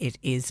week. It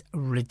is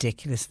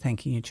ridiculous.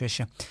 Thank you,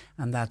 Tricia.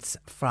 And that's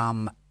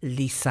from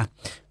Lisa,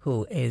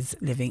 who is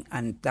living,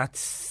 and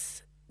that's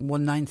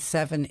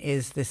 197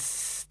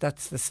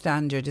 that's the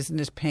standard, isn't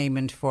it,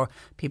 payment for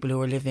people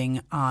who are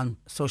living on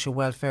social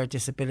welfare,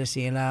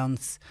 disability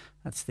allowance.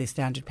 That's the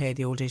standard pay.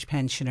 The old age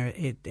pensioner,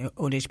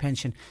 old age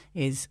pension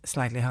is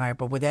slightly higher,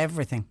 but with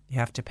everything you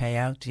have to pay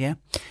out, yeah.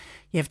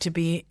 You have to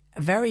be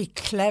very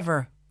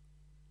clever,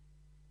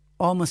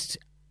 almost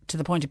to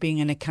the point of being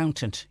an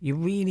accountant. You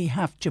really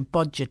have to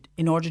budget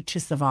in order to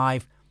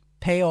survive,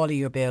 pay all of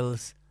your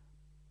bills,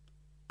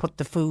 put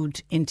the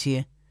food into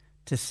you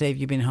to save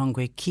you being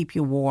hungry, keep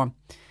you warm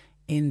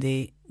in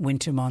the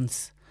winter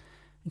months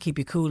and keep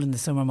you cool in the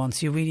summer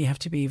months. You really have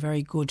to be a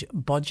very good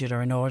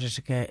budgeter in order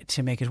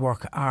to make it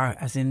work. Or,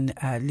 as in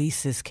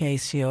Lisa's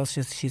case,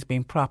 she's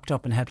been propped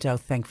up and helped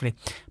out, thankfully,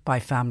 by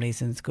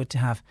families, and it's good to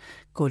have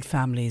good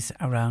families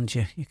around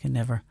you. You can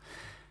never...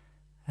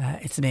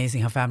 it's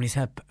amazing how families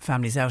help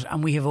families out.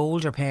 And we have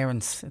older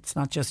parents. It's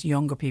not just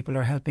younger people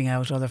are helping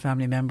out other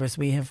family members.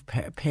 We have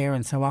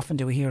parents. How often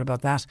do we hear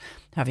about that?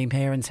 Having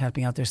parents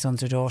helping out their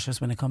sons or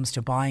daughters when it comes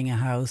to buying a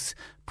house,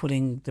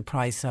 putting the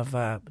price of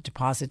a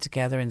deposit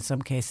together, in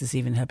some cases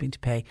even helping to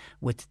pay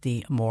with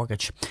the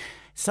mortgage.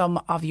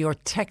 Some of your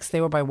texts, they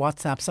were by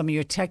WhatsApp, some of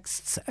your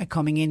texts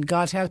coming in.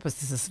 God help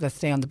us. Let's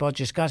stay on the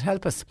budget. God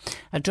help us.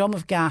 A drum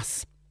of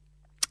gas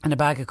and a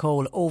bag of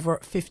coal, over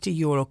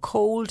 €50.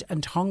 Cold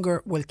and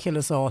hunger will kill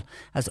us all,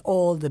 as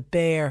all the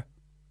bare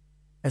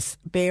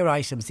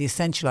items, the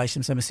essential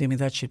items, I'm assuming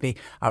that should be,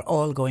 are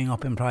all going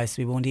up in price.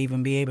 We won't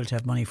even be able to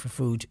have money for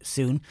food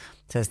soon.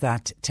 says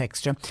that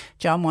texter.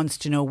 John wants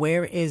to know,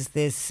 where is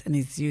this, and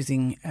he's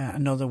using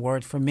another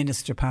word for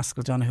Minister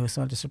Paschal Donohoe,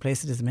 so I'll just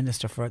replace it as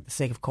Minister for the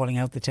sake of calling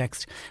out the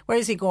text. Where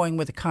is he going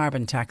with the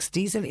carbon tax?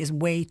 Diesel is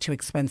way too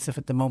expensive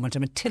at the moment.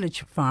 I'm a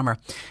tillage farmer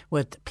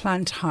with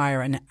plant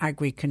hire and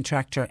agri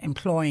contractor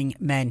employing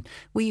men.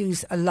 We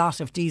use a lot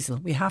of diesel.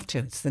 We have to.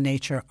 It's the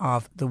nature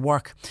of the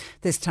work.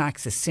 This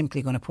tax is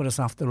simply going to put us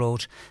off the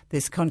road.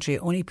 This country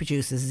only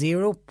produces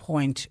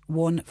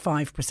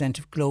 0.15%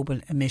 of global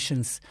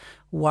emissions.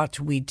 What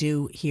we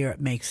do here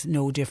makes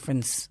no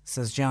difference,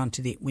 says John,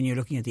 when you're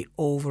looking at the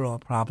overall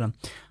problem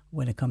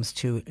when it comes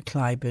to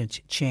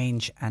climate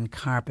change and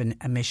carbon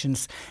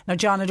emissions. Now,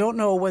 John, I don't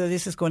know whether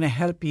this is going to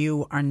help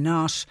you or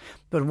not,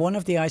 but one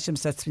of the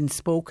items that's been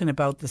spoken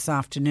about this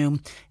afternoon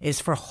is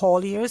for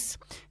hauliers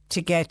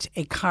to get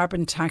a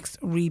carbon tax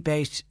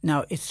rebate.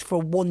 Now, it's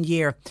for 1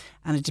 year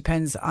and it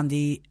depends on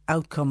the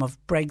outcome of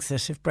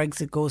Brexit. If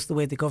Brexit goes the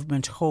way the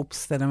government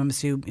hopes, then I'm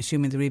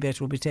assuming the rebate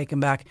will be taken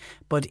back.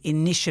 But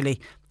initially,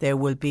 there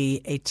will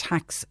be a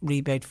tax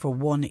rebate for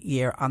 1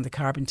 year on the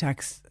carbon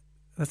tax.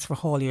 That's for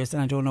hauliers,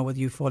 and I don't know whether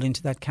you fall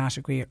into that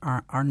category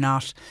or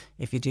not.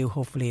 If you do,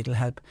 hopefully it'll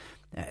help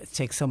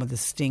take some of the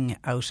sting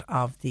out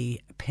of the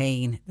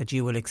pain that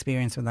you will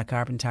experience when that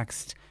carbon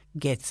tax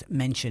gets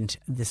mentioned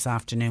this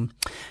afternoon.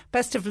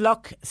 Best of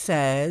luck,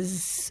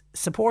 says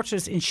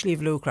supporters in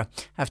Sliabh Luachra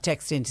have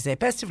texted in to say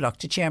best of luck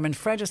to Chairman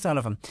Fred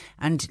O'Sullivan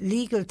and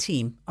legal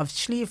team of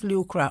Sliabh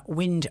Luachra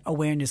Wind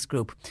Awareness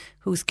Group,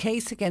 whose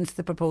case against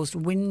the proposed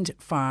wind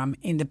farm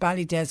in the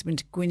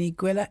Ballydesmond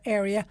Gwinneguilla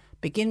area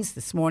begins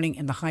this morning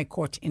in the High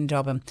Court in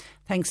Dublin.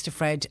 Thanks to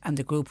Fred and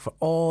the group for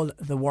all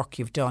the work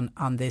you've done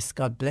on this.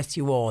 God bless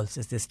you all,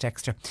 says this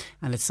texter.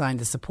 And it's signed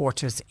the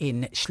supporters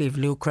in Sliabh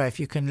Luachra. If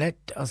you can let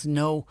us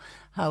know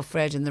how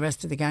Fred and the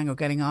rest of the gang are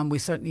getting on. We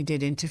certainly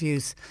did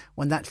interviews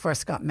when that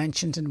first got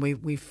mentioned, and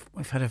we've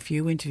had a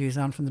few interviews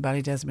on from the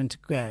Ballydesmond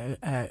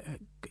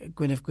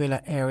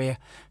Gwinneguilla area.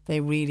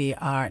 They really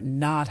are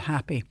not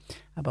happy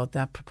about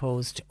that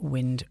proposed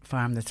wind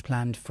farm that's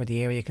planned for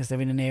the area, because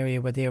they're in an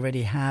area where they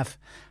already have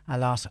a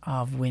lot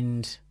of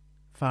wind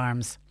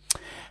farms.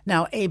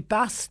 Now, a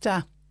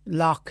Basta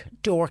lock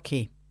door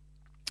key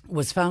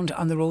was found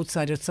on the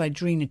roadside outside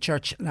Drina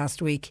Church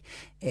last week.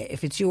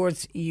 If it's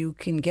yours, you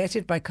can get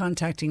it by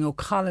contacting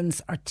O'Collins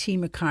or T.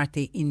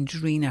 McCarthy in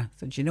Drina.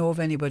 So do you know of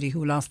anybody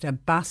who lost a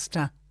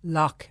Basta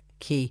lock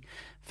key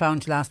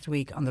found last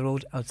week on the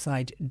road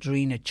outside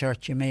Drina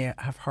Church? You may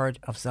have heard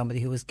of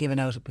somebody who was given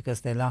out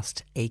because they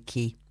lost a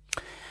key.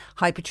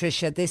 Hi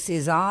Patricia, this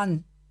is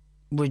on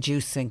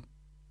reducing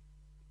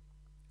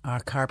our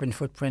carbon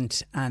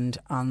footprint and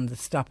on the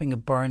stopping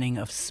of burning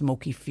of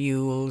smoky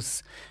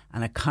fuels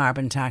and a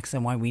carbon tax,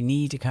 and why we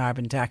need a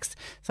carbon tax.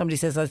 Somebody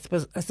says, I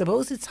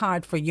suppose it's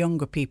hard for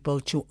younger people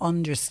to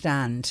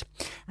understand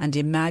and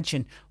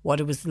imagine what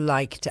it was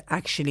like to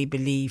actually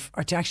believe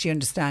or to actually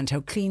understand how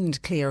clean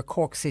and clear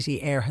Cork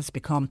City air has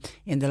become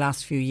in the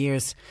last few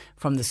years,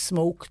 from the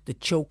smoke, the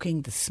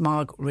choking, the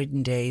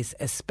smog-ridden days,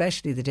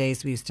 especially the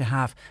days we used to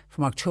have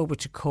from October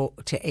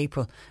to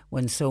April,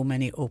 when so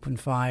many open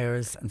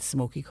fires and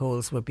smoky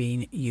coals were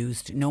being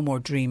used. No more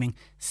dreaming,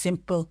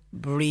 simple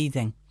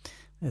breathing.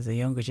 There's a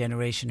younger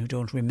generation who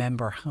don't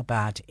remember how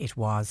bad it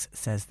was,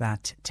 says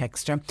that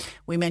texter.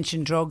 We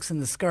mentioned drugs and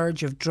the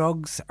scourge of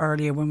drugs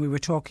earlier when we were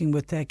talking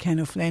with Ken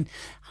O'Flynn.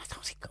 I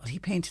thought he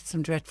painted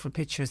some dreadful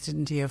pictures,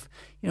 didn't he, of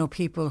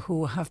people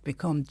who have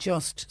become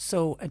just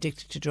so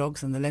addicted to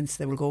drugs and the lengths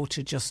they will go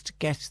to just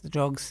get the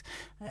drugs,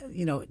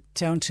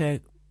 down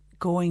to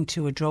going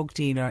to a drug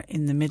dealer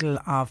in the middle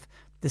of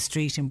the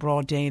street in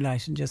broad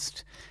daylight and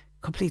just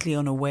completely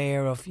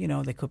unaware of,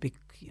 they could be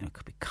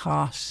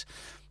caught.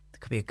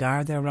 Could be a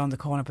guard there around the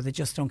corner, but they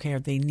just don't care.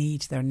 They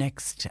need their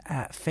next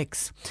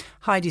fix.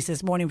 Heidi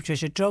says, morning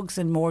Patricia, drugs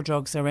and more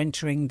drugs are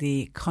entering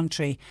the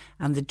country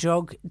and the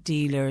drug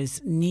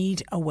dealers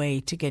need a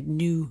way to get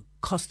new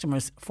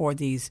customers for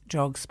these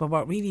drugs. But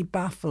what really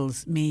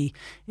baffles me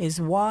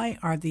is, why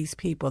are these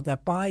people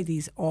that buy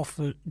these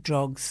awful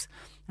drugs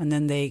and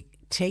then they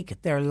take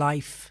their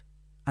life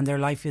and their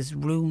life is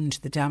ruined,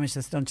 the damage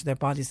that's done to their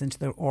bodies and to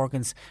their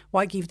organs,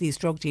 why give these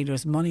drug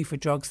dealers money for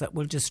drugs that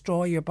will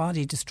destroy your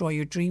body, destroy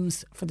your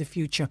dreams for the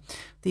future?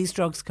 These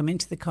drugs come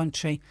into the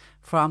country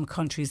from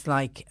countries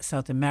like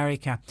South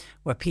America,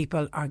 where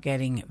people are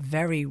getting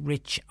very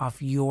rich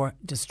off your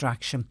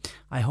distraction.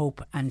 I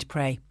hope and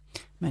pray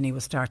many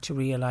will start to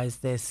realise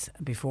this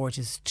before it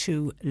is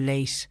too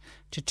late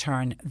to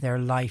turn their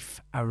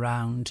life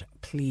around.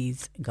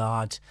 Please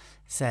God,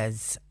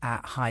 says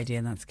Heidi,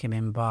 and that's come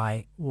in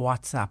by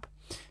WhatsApp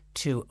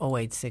to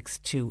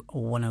 0862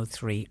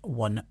 103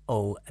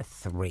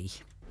 103.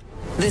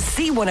 The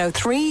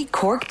C103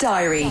 Cork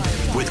Diary.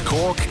 With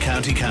Cork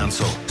County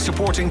Council,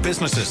 supporting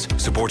businesses,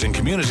 supporting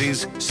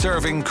communities,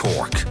 serving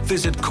Cork.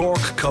 Visit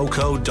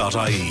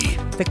corkcoco.ie.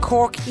 The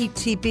Cork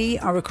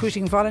ETB are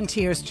recruiting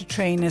volunteers to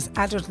train as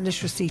adult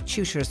literacy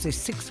tutors. The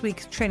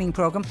 6-week training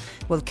programme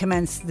will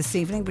commence this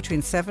evening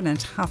between 7 and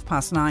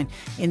 9:30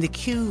 in the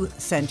Q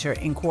Centre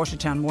in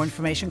Quartertown. More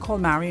information, call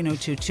Marion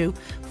 022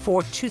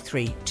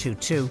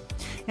 42322.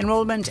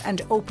 Enrolment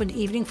and open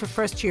evening for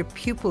first year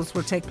pupils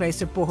will take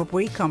place at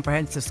Boherbue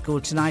Comprehensive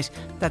School tonight.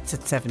 That's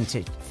at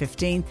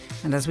 7:15.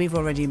 And as we've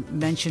already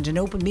mentioned, an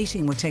open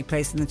meeting will take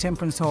place in the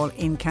Temperance Hall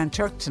in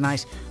Kanturk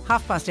tonight,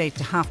 8:30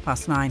 to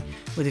 9:30,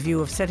 with a view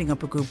of setting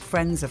up a group,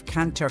 Friends of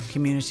Kanturk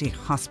Community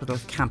Hospital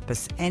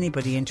Campus.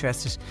 Anybody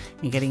interested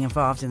in getting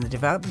involved in the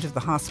development of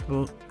the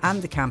hospital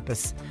and the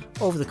campus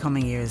over the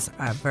coming years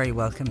are very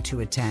welcome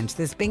to attend.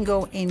 There's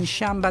bingo in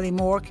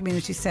Shamballymore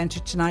Community Centre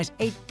tonight,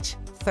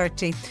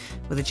 8:30,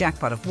 with a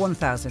jackpot of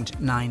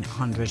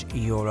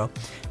 €1,900.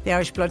 The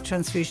Irish Blood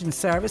Transfusion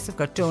Service have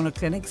got donor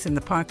clinics in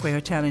the Parkway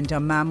Hotel in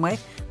Dunmanway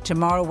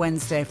tomorrow,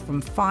 Wednesday,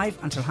 from 5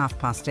 until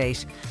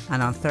 8:30,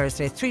 and on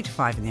Thursday 3 to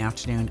 5 in the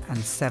afternoon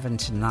and 7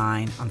 to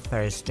 9 on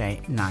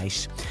Thursday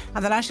night.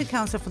 And the National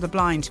Council for the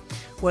Blind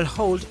will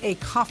hold a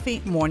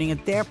coffee morning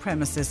at their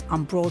premises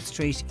on Broad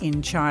Street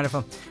in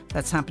Charleville.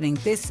 That's happening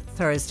this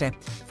Thursday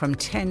from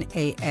 10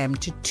 a.m.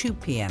 to 2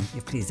 p.m.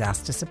 You please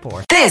ask to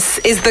support. This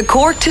is the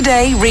Cork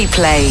Today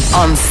replay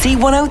on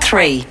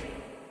C103.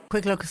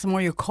 Quick look at some more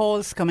of your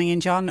calls coming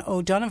in. John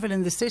O'Donovan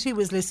in the city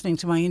was listening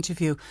to my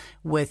interview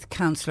with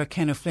Councillor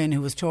Ken O'Flynn, who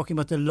was talking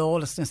about the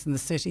lawlessness in the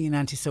city and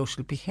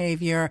antisocial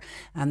behaviour,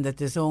 and that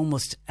there's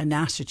almost an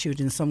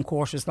attitude in some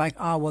quarters like,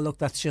 oh, well, look,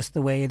 that's just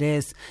the way it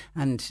is.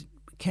 And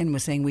Ken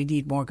was saying we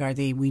need more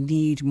Gardaí, we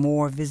need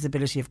more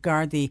visibility of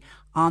Gardaí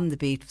on the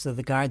beat so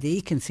the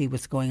Gardaí can see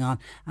what's going on,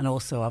 and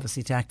also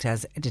obviously to act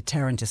as a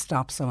deterrent to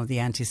stop some of the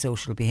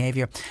antisocial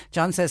behaviour.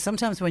 John says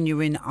sometimes when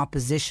you're in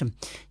opposition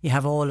you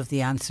have all of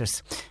the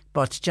answers,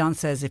 but John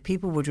says if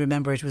people would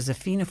remember, it was a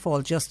Fianna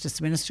Fáil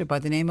Justice Minister by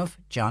the name of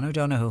John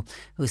O'Donoghue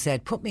who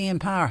said, put me in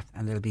power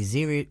and there'll be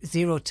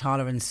zero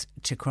tolerance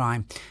to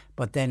crime.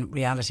 But then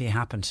reality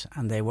happened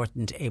and they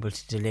weren't able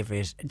to deliver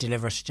it.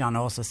 John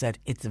also said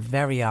it's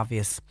very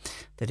obvious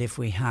that if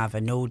we have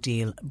a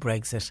no-deal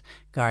Brexit,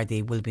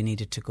 Gardaí will be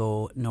needed to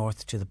go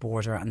north to the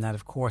border, and that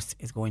of course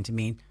is going to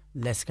mean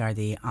less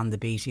Gardaí on the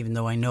beat, even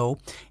though I know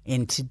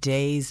in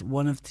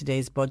one of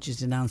today's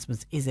budget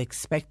announcements is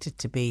expected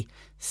to be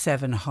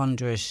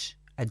 700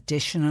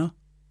 additional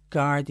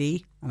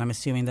Gardaí, and I'm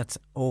assuming that's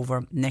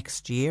over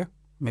next year,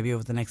 maybe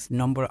over the next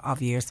number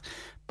of years.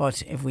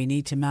 But if we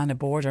need to man a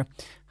border,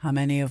 how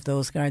many of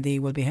those Gardaí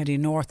will be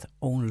heading north?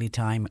 Only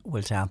time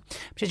will tell.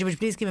 Patricia, would you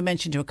please give a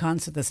mention to a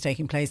concert that's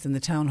taking place in the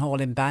Town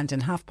Hall in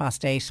Bandon,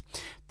 8:30.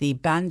 The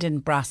Bandon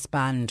Brass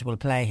Band will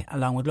play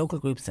along with local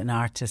groups and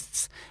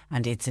artists,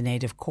 and it's in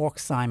aid of Cork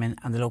Simon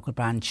and the local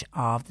branch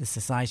of the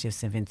Society of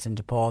St Vincent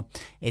de Paul.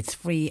 It's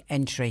free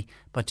entry,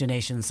 but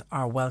donations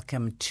are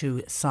welcome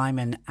to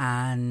Simon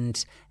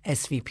and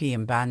SVP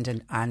in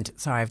Bandon. And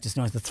sorry, I've just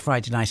noticed it's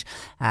Friday night.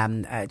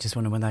 Just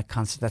wondering when that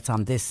concert that's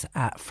on this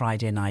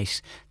Friday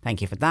night.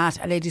 Thank you for that.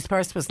 A lady's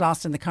purse was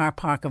lost in the car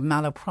park of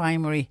Mallow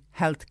Primary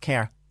Health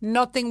Care.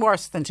 Nothing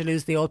worse than to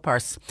lose the old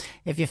purse.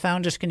 If you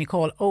found it, can you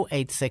call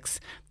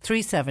 086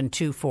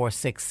 3724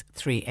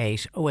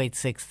 638,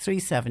 086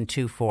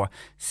 3724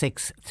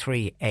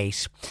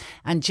 638.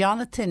 And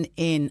Jonathan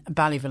in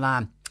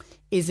Ballyvillan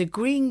is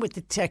agreeing with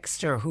the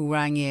texter who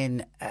rang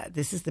in.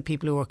 This is the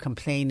people who are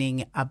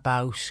complaining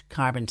about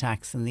carbon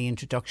tax and the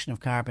introduction of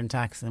carbon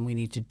tax, and we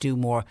need to do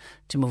more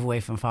to move away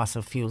from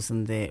fossil fuels.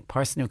 And the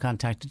person who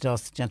contacted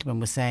us, the gentleman,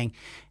 was saying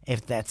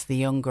if that's the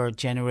younger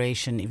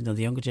generation, even though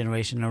the younger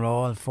generation are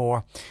all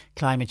for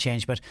climate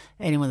change, but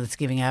anyone that's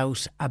giving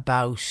out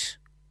about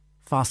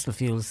fossil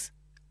fuels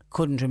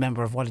couldn't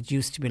remember of what it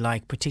used to be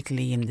like,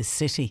 particularly in the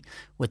city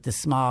with the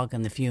smog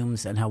and the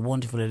fumes, and how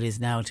wonderful it is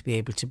now to be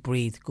able to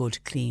breathe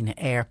good, clean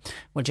air.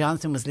 Well,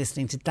 Jonathan was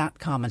listening to that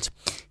comment.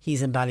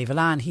 He's in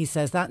Ballyvillan. He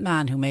says that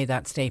man who made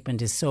that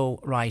statement is so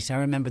right. I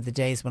remember the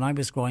days when I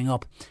was growing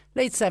up,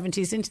 late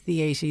 70s into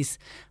the 80s,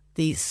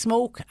 the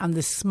smoke and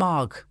the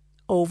smog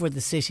over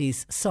the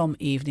cities some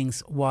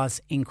evenings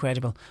was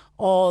incredible.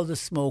 All the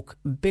smoke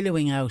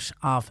billowing out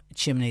of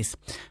chimneys.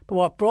 But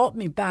what brought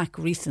me back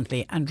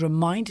recently and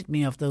reminded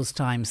me of those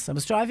times, I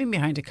was driving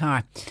behind a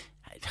car.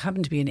 It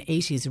happened to be an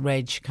 80s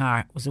reg car.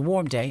 It was a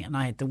warm day and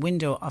I had the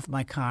window of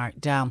my car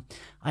down.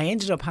 I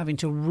ended up having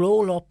to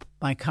roll up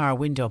my car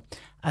window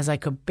as I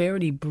could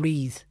barely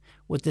breathe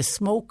with the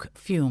smoke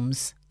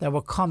fumes that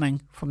were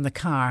coming from the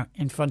car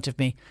in front of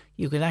me.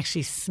 You could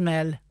actually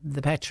smell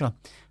the petrol.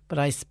 But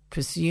I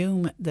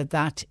presume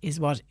that is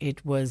what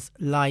it was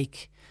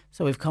like.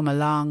 So we've come a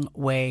long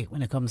way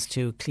when it comes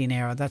to clean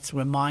air. That's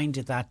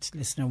reminded that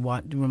listener,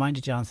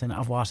 reminded Jonathan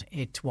of what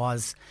it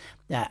was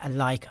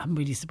like. I'm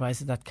really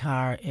surprised that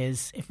car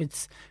is, if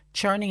it's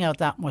churning out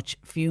that much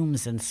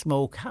fumes and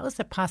smoke, how is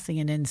it passing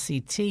an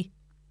NCT?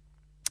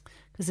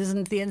 Because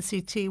isn't the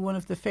NCT, one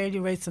of the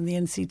failure rates on the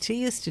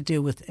NCT is to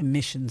do with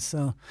emissions?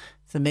 So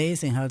it's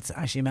amazing how it's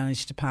actually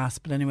managed to pass.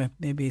 But anyway,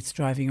 maybe it's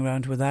driving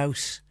around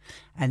without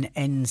an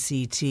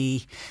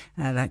NCT.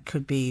 That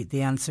could be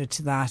the answer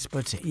to that.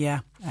 But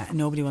yeah,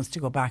 nobody wants to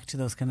go back to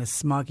those kind of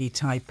smoggy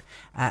type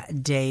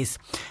days.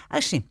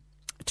 Actually,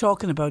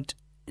 talking about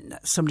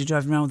somebody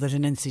driving around without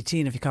an NCT,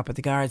 and if you cop at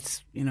the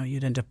guards,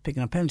 you'd end up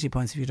picking up penalty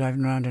points if you're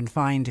driving around and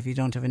fined if you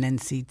don't have an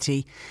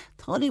NCT.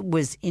 Thought it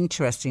was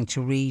interesting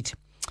to read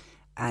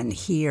and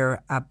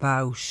hear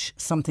about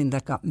something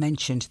that got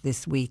mentioned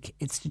this week.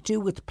 It's to do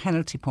with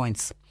penalty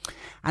points.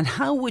 And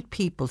how would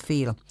people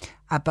feel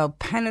about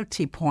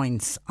penalty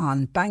points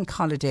on bank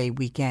holiday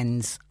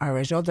weekends or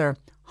at other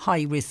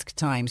high risk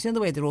times? In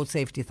the way the Road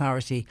Safety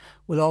Authority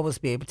will always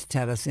be able to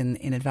tell us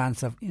in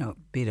advance of,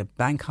 be it a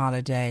bank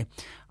holiday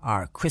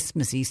or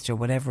Christmas, Easter,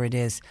 whatever it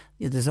is,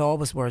 there's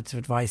always words of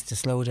advice to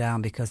slow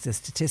down, because the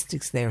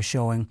statistics there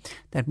showing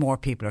that more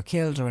people are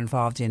killed or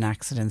involved in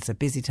accidents at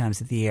busy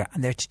times of the year,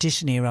 and they're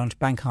traditionally around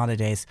bank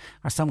holidays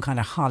or some kind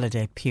of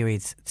holiday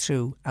periods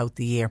throughout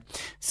the year.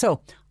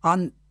 So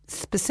on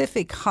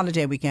specific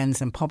holiday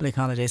weekends and public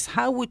holidays,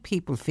 how would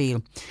people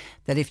feel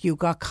that if you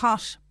got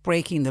caught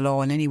breaking the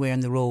law in anywhere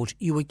on the road,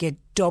 you would get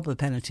double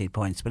penalty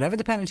points? Whatever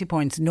the penalty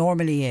points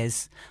normally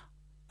is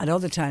at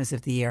other times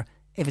of the year,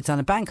 if it's on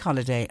a bank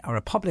holiday or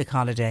a public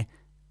holiday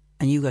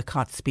and you get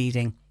caught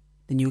speeding,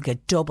 then you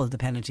get double the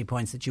penalty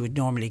points that you would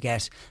normally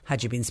get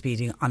had you been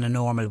speeding on a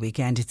normal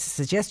weekend. It's a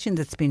suggestion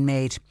that's been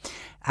made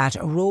at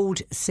a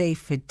road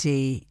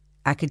safety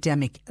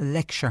academic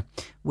lecture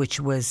which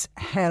was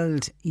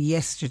held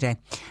yesterday,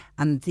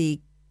 and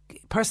the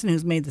person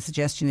who's made the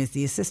suggestion is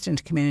the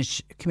Assistant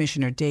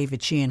Commissioner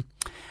David Sheehan,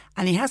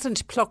 and he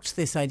hasn't plucked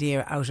this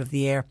idea out of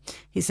the air.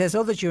 He says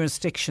other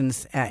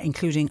jurisdictions,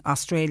 including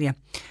Australia,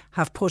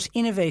 have put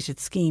innovative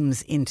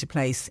schemes into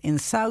place in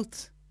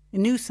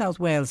New South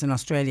Wales in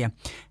Australia.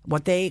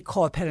 What they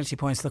call penalty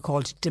points, they're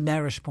called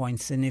demerit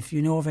points. And if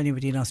you know of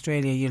anybody in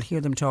Australia, you'll hear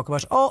them talk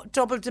about,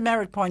 double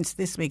demerit points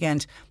this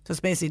weekend. So it's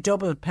basically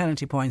double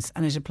penalty points,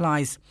 and it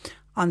applies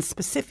on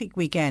specific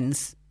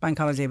weekends, bank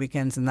holiday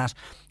weekends and that,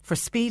 for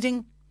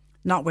speeding,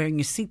 not wearing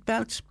your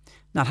seatbelt,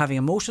 not having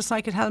a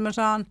motorcycle helmet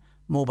on,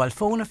 mobile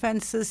phone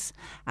offences,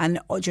 and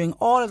during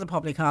all of the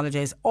public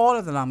holidays, all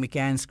of the long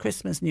weekends,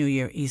 Christmas, New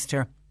Year,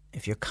 Easter,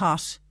 if you're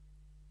caught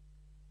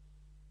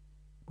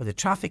with a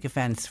traffic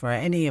offence for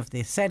any of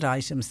the said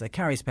items that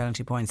carries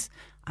penalty points,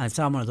 and it's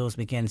on one of those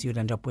weekends, you'd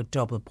end up with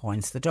double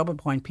points. The double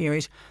point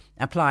period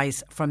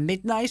applies from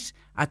midnight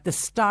at the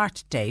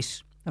start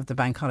date of the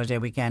bank holiday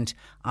weekend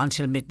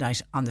until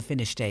midnight on the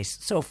finish date.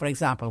 So, for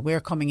example,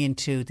 we're coming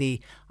into the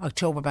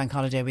October bank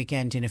holiday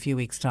weekend in a few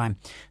weeks' time.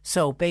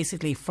 So,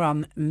 basically,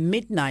 from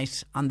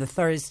midnight on the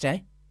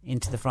Thursday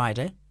into the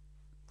Friday,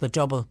 the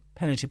double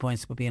penalty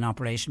points will be in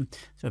operation.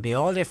 So, it'll be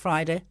all day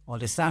Friday, all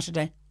day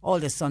Saturday, all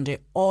day Sunday,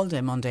 all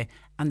day Monday,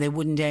 and they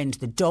wouldn't end,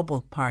 the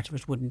double part of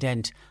it wouldn't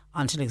end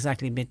until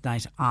exactly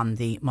midnight on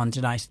the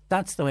Monday night.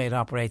 That's the way it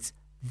operates.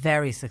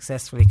 Very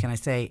successfully, can I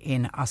say,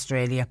 in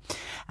Australia.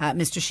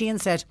 Mr. Sheehan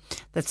said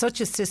that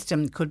such a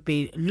system could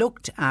be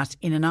looked at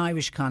in an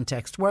Irish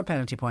context where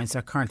penalty points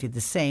are currently the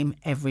same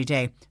every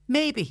day.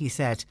 Maybe, he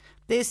said,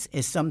 this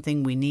is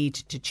something we need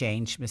to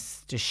change.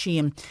 Mr.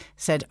 Sheehan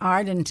said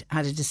Ireland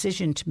had a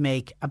decision to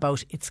make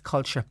about its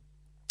culture,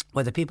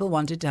 whether people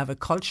wanted to have a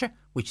culture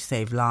which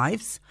saved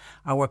lives,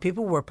 or where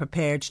people were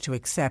prepared to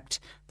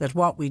accept that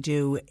what we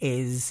do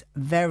is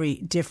very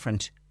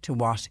different to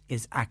what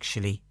is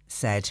actually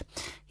said.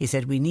 He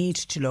said we need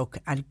to look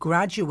at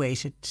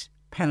graduated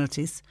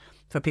penalties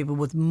for people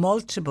with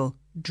multiple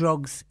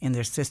drugs in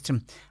their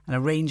system, and a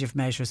range of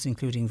measures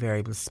including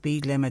variable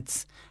speed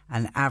limits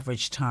and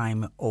average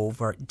time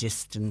over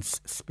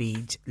distance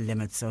speed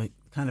limits. So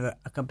kind of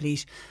a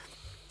complete,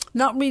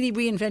 not really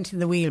reinventing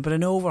the wheel, but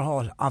an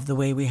overhaul of the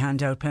way we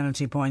hand out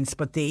penalty points.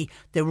 But the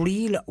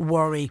real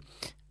worry,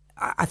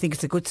 I think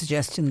it's a good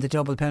suggestion, the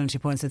double penalty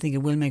points. I think it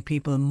will make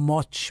people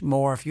much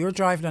more. If you're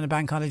driving on a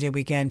bank holiday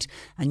weekend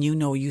and you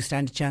know you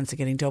stand a chance of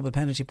getting double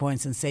penalty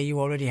points, and say you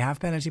already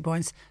have penalty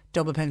points,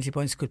 double penalty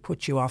points could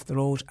put you off the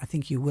road. I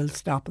think you will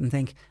stop and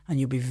think, and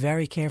you'll be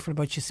very careful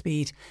about your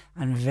speed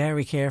and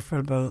very careful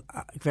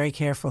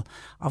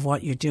of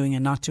what you're doing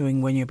and not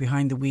doing when you're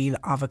behind the wheel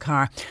of a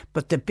car.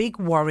 But the big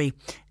worry,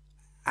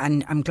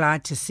 and I'm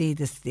glad to see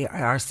this,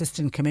 our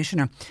Assistant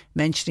Commissioner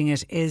mentioning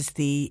it, is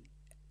the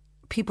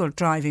people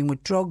driving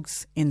with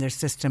drugs in their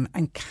system.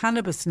 And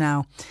cannabis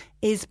now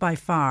is by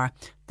far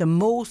the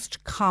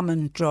most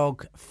common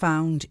drug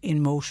found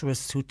in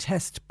motorists who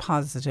test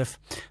positive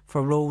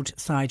for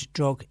roadside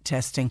drug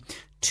testing.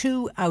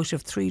 2 out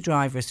of 3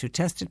 drivers who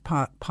tested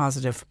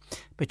positive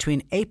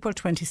between April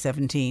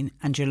 2017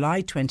 and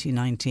July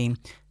 2019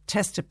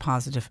 tested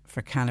positive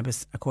for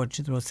cannabis, according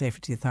to the Road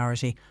Safety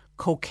Authority.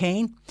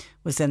 Cocaine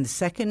was then the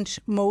second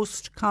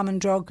most common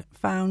drug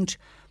found,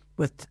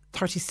 with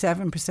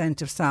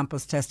 37% of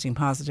samples testing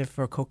positive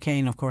for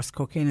cocaine. Of course,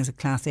 cocaine is a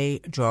Class A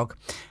drug,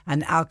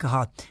 and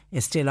alcohol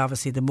is still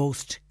obviously the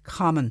most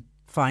common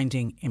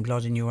finding in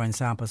blood and urine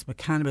samples. But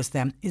cannabis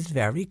then is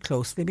very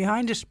closely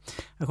behind it.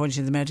 According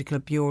to the Medical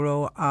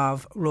Bureau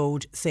of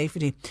Road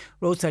Safety,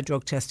 roadside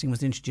drug testing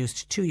was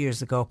introduced 2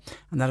 years ago,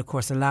 and that of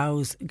course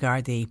allows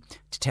Gardaí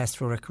to test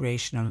for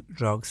recreational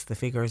drugs. The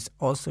figures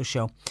also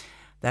show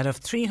that of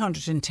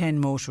 310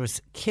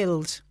 motorists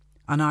killed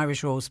on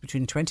Irish roads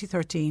between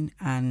 2013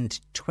 and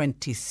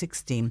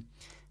 2016,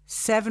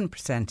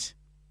 7%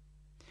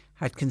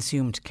 had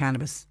consumed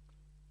cannabis,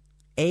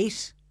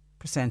 8%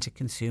 had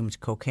consumed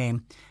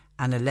cocaine,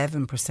 and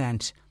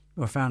 11%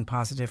 were found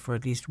positive for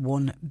at least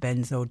one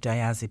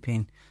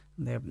benzodiazepine.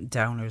 Their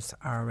downers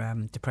are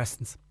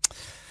depressants.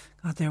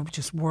 God, they're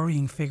just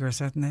worrying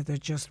figures, aren't they? They're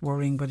just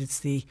worrying, but it's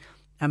the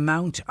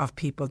amount of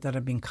people that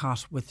have been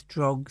caught with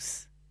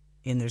drugs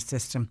in their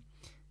system.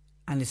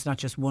 And it's not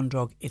just one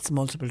drug, it's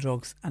multiple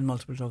drugs, and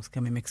multiple drugs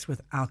can be mixed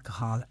with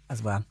alcohol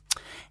as well.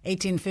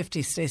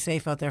 1850, stay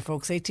safe out there,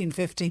 folks.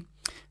 1850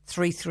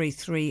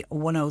 333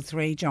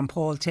 103. John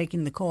Paul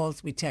taking the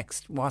calls. We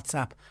text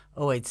WhatsApp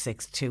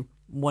 0862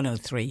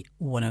 103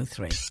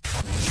 103.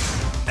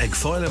 Ag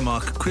foiile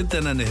amach cuid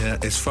den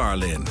anithe is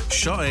fearlíonn.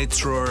 Seo é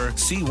trúr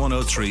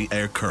C103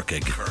 ar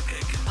Kirkig.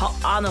 Tá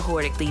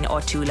anachóirigh lín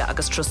áitiúla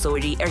agus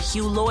trasóirí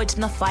hiú lóid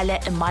na fáile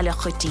I Maile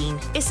Chutín.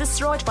 Is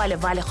ráid Maile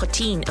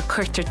Chutín a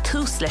chuirtar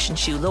tús leis an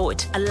siú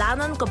lóid. A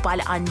leanan go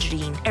baile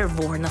andrín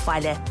bhór na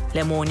fáile.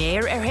 Le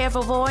mónéir heh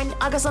bháin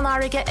agus an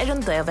áige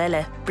an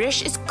dóibheile.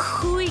 Bris is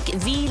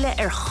 5,000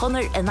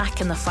 chunar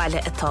inachcin na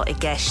fáile atá I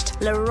gceist.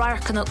 Le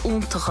rácanna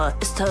úntacha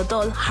is tá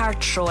dul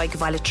háartróig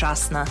bhaile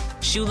trasna.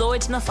 Siú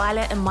lóid na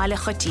fáile I Maile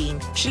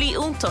Chutín. Slí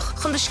úntach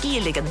chun de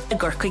scíligan I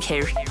Gcorcaigh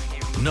Hir.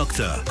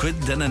 Nocta, cuid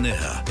den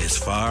anithe is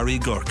Fari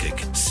Gorkig,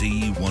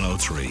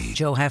 C103.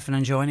 Joe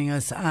Heffernan joining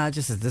us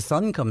just as the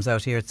sun comes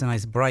out here. It's a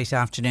nice bright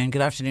afternoon.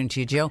 Good afternoon to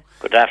you, Joe.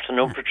 Good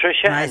afternoon,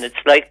 Patricia. Nice. And it's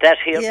like that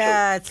here too.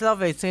 Yeah, it's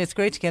lovely. It's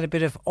great to get a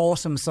bit of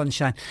autumn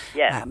sunshine.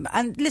 Yeah.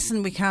 And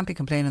listen, we can't be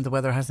complaining. The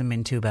weather hasn't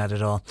been too bad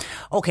at all.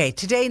 Okay,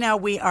 today now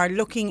we are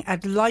looking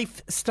at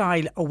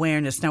lifestyle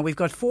awareness. Now we've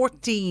got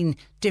 14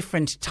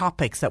 different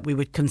topics that we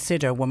would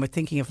consider when we're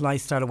thinking of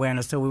lifestyle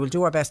awareness. So we will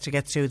do our best to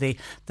get through the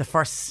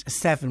first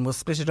 7. We'll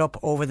split it up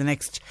over the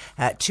next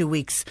 2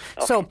 weeks.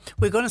 Okay. So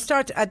we're going to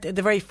start at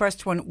the very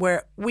first one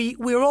where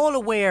we're all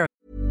aware.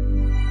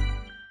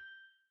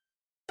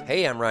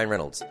 Hey, I'm Ryan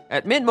Reynolds.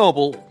 At Mint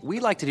Mobile, we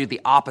like to do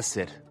the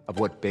opposite of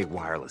what Big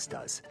Wireless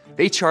does.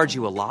 They charge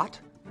you a lot.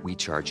 We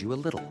charge you a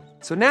little.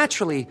 So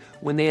naturally,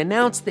 when they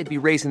announced they'd be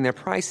raising their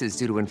prices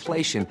due to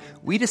inflation,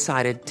 we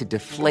decided to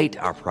deflate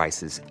our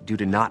prices due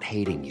to not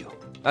hating you.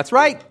 That's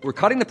right. We're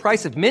cutting the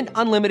price of Mint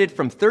Unlimited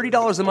from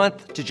 $30 a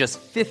month to just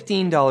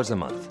 $15 a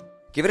month.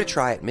 Give it a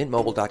try at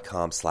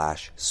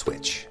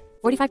mintmobile.com/switch.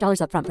 $45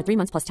 up front for 3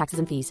 months plus taxes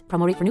and fees.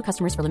 Promo rate for new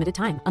customers for limited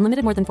time.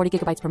 Unlimited more than 40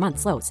 gigabytes per month.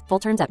 Slows full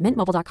terms at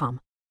mintmobile.com.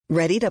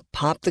 Ready to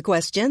pop the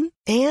question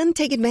and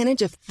take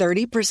advantage of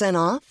 30%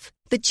 off?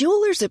 The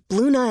jewelers at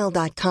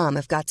BlueNile.com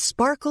have got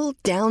sparkle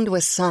down to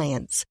a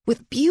science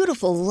with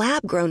beautiful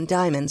lab-grown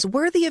diamonds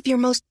worthy of your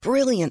most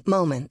brilliant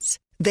moments.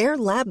 Their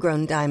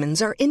lab-grown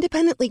diamonds are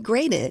independently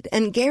graded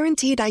and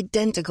guaranteed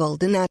identical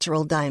to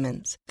natural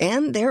diamonds.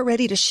 And they're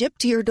ready to ship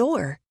to your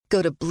door.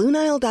 Go to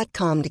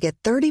BlueNile.com to get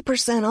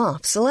 30%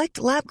 off select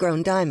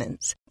lab-grown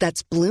diamonds.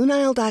 That's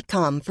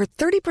BlueNile.com for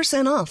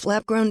 30% off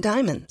lab-grown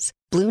diamonds.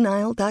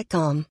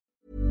 BlueNile.com.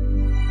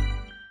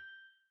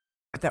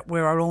 That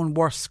we're our own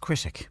worst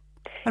critic.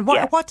 And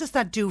what does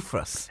that do for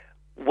us?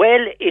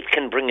 Well, it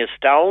can bring us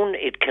down.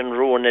 It can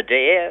ruin a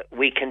day.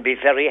 We can be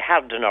very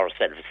hard on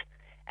ourselves.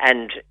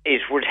 And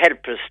it would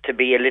help us to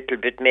be a little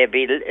bit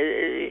maybe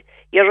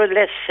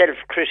less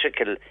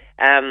self-critical.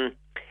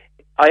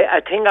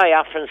 I think I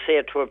often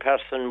say to a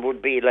person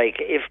would be like,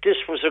 if this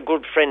was a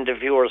good friend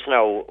of yours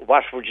now,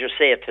 what would you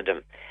say to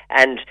them?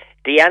 And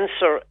the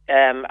answer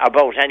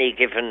about any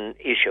given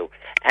issue.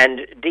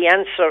 And the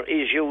answer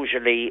is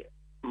usually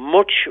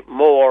much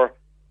more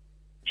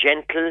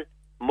gentle,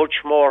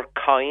 much more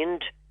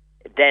kind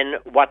than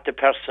what the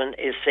person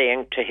is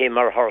saying to him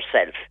or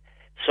herself.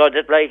 So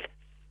that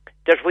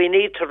that we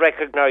need to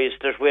recognise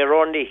that we're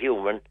only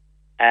human,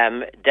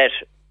 that,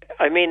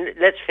 I mean,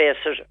 let's face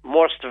it,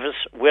 most of us,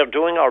 we're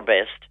doing our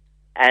best,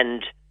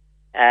 and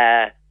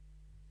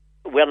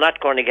we're not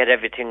going to get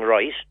everything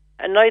right,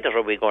 and neither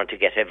are we going to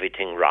get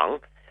everything wrong,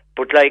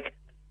 but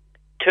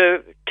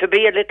to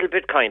be a little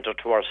bit kinder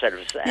to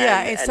ourselves.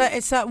 Yeah,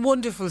 it's that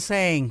wonderful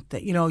saying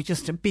that, you know,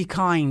 just to be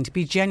kind,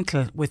 be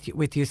gentle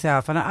with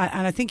yourself. And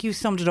I think you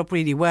summed it up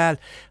really well.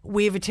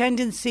 We have a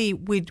tendency,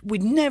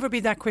 we'd never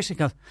be that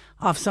critical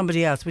of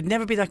somebody else. We'd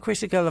never be that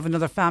critical of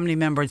another family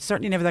member. It's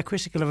certainly never that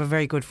critical of a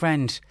very good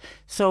friend.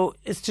 So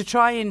it's to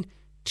try and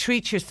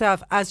treat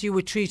yourself as you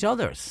would treat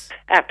others.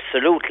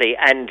 Absolutely.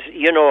 And,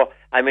 you know,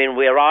 I mean,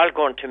 we're all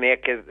going to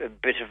make a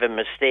bit of a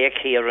mistake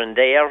here and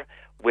there.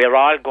 We're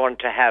all going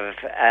to have,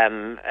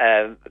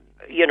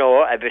 you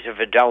know, a bit of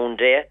a down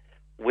day.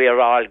 We're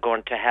all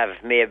going to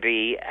have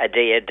maybe a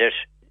day that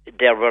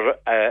there were,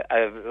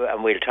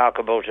 and we'll talk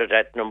about it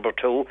at number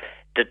 2,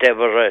 that there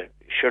were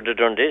should have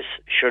done this,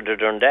 should have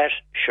done that,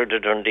 should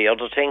have done the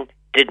other thing,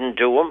 didn't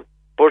do them,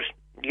 But,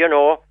 you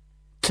know...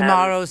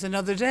 Tomorrow's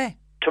another day.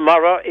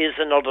 Tomorrow is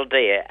another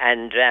day,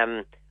 and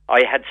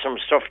I had some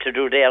stuff to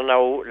do there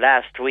now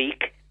last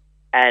week,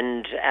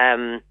 and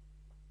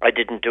I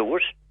didn't do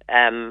it.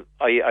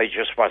 I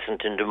just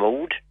wasn't in the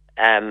mood,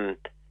 and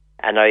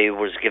I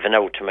was giving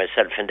out to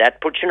myself in that.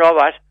 But you know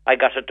what? I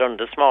got it done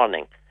this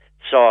morning.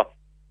 So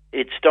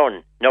it's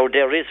done. Now,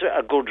 there is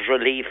a good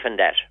relief in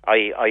that.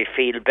 I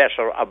feel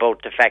better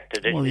about the fact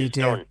that it is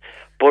done.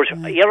 But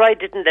I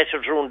didn't let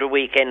it ruin the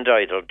weekend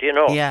either, do you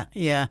know?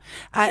 Yeah.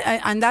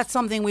 And that's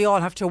something we all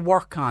have to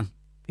work on,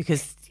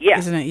 because,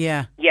 isn't it?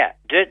 Yeah. Yeah,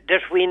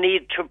 that we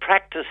need to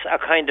practice a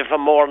kind of a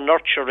more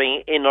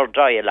nurturing inner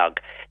dialogue,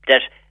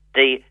 that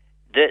the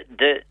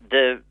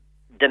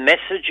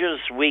messages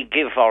we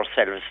give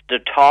ourselves, the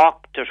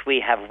talk that we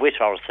have with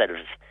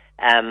ourselves,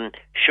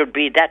 should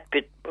be that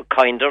bit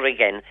kinder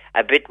again,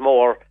 a bit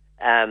more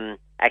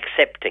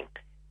accepting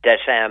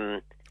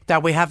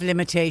that we have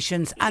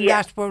limitations and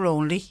that we're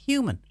only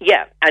human.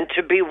 Yeah, and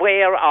to be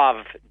aware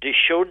of the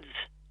shoulds,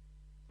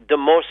 the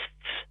musts,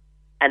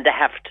 and the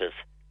have tos.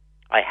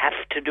 I have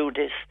to do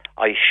this.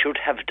 I should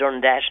have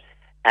done that.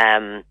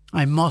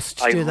 I must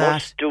do that. I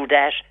must do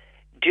that.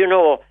 Do you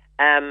know,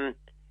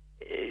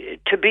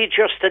 to be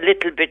just a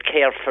little bit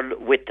careful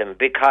with them,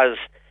 because...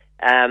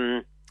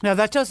 now,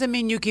 that doesn't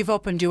mean you give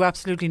up and do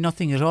absolutely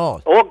nothing at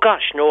all. Oh,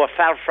 gosh, no,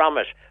 far from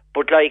it.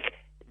 But, like,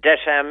 that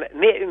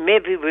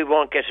maybe we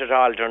won't get it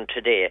all done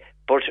today,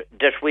 but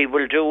that we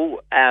will do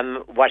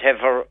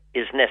whatever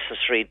is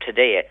necessary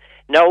today.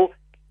 Now,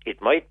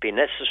 it might be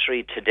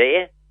necessary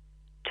today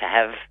to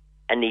have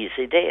an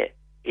easy day.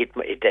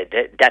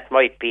 That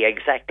might be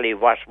exactly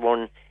what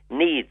one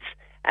needs,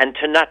 and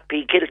to not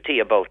be guilty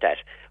about that.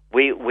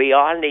 We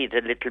all need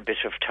a little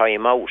bit of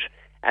time out,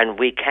 and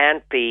we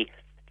can't be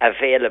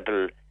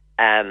available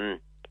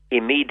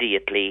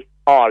immediately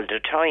all the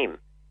time.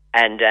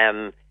 And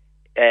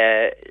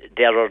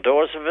there are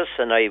those of us,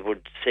 and I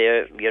would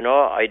say, you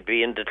know, I'd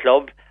be in the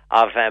club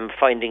of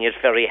finding it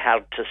very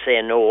hard to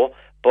say no,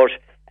 but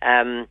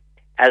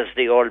as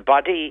the old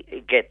body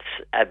gets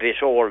a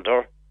bit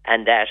older,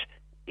 and that,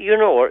 you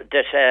know,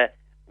 that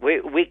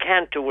we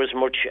can't do as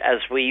much as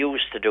we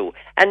used to do,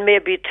 and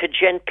maybe to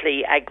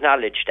gently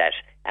acknowledge that,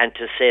 and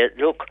to say,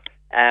 look,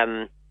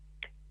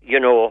 you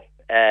know,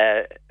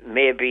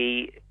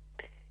 maybe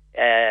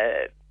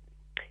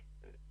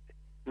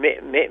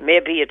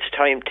it's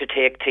time to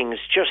take things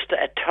just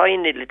a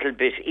tiny little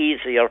bit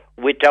easier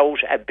without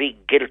a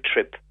big guilt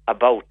trip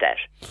about that.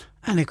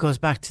 And it goes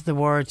back to the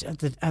word at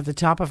the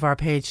top of our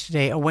page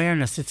today,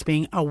 awareness. It's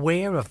being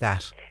aware of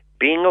that.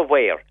 Being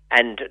aware.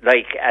 And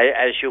like,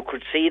 as you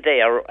could see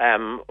there,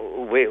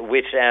 with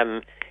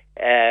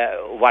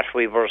what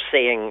we were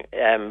saying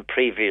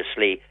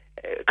previously,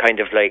 kind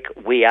of like,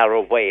 we are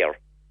aware.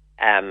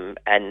 And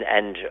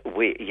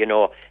we, you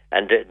know,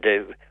 and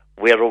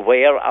we're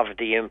aware of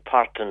the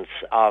importance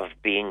of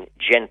being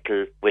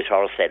gentle with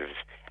ourselves.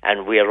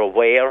 And we're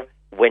aware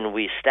when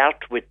we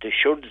start with the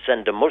shoulds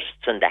and the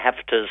musts and the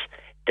have tos,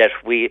 that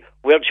we're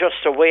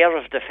just aware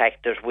of the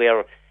fact that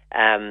we're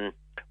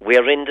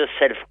in the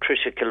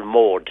self-critical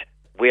mode.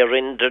 We're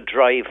in the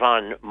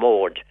drive-on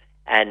mode.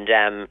 And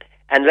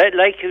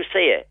like you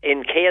say,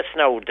 in case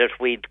now that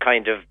we'd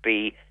kind of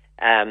be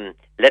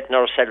letting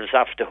ourselves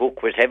off the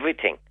hook with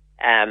everything,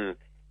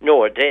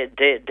 no,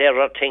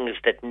 there are things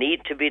that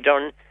need to be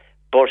done,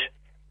 but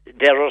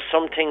there are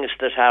some things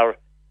that are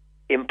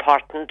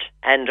important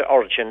and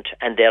urgent,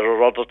 and there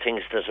are other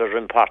things that are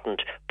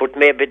important, but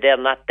maybe they're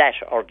not that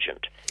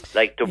urgent.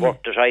 Like the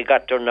work that I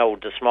got done now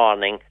this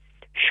morning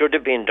should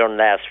have been done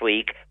last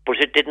week, but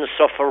it didn't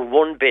suffer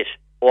one bit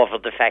over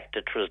the fact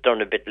that it was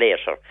done a bit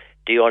later.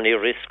 The only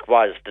risk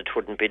was that it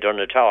wouldn't be done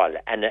at all,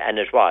 and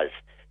it was.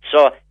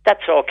 So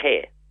that's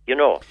okay. You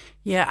know.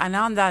 Yeah, and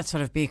on that,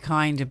 sort of be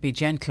kind and be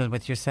gentle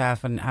with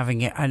yourself, and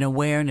having an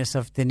awareness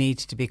of the need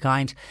to be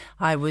kind.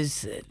 I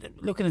was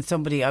looking at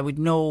somebody I would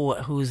know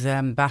who's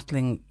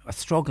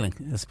struggling.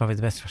 That's probably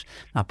the best word.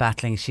 Not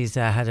battling. She's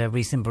had a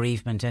recent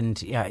bereavement,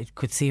 and I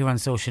could see her on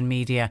social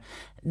media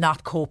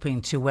not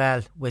coping too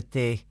well with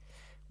the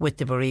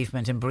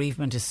bereavement. And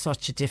bereavement is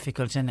such a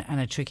difficult and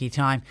a tricky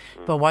time.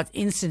 But what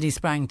instantly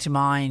sprang to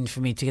mind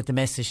for me to get the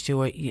message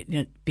to her, you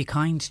know, be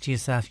kind to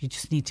yourself. You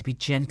just need to be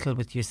gentle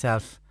with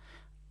yourself.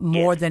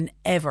 More than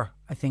ever,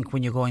 I think,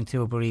 when you're going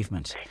through a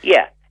bereavement.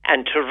 Yeah,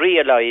 and to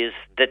realise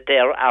that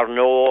there are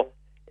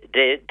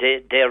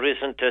there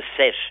isn't a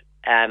set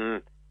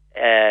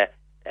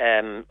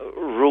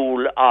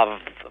rule of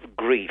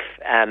grief.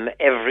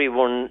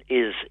 Everyone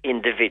is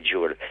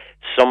individual.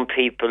 Some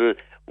people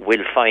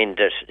will find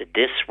that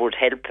this would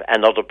help,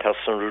 another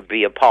person will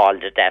be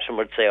appalled at that and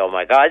would say, oh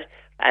my God,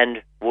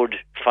 and would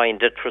find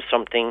that for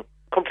something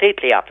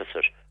completely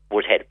opposite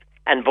would help.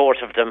 And both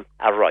of them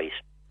are right.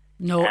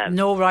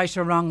 No right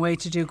or wrong way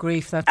to do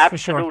grief, that's for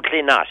sure.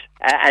 Absolutely not.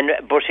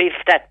 But if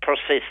that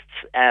persists,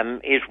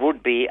 it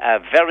would be a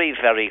very,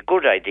 very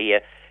good idea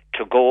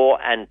to go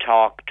and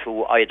talk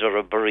to either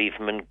a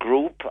bereavement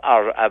group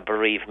or a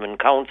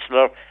bereavement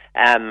counsellor,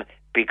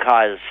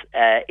 because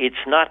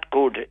it's not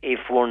good if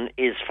one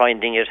is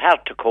finding it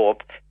hard to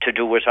cope to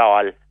do it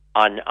all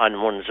on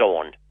one's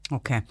own.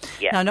 Okay.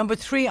 Yeah. Now, number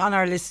 3 on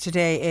our list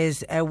today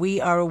is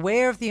we are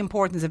aware of the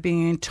importance of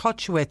being in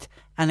touch with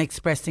and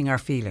expressing our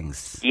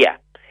feelings. Yeah.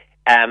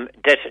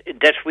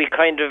 That we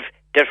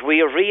that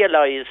we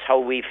realise how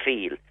we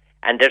feel,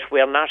 and that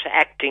we're not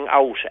acting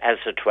out, as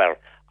it were,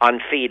 on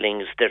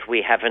feelings that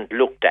we haven't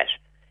looked at.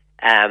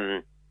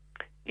 I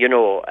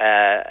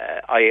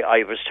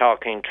was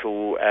talking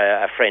to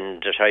a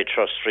friend that I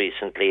trust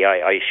recently.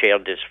 I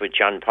shared this with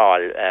John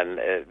Paul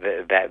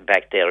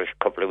back there a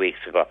couple of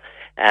weeks ago.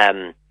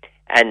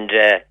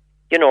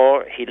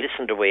 He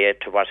listened away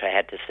to what I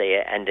had to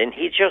say, and then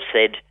he just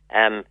said,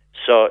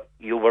 so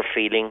you were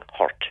feeling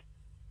hurt.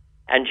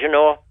 And,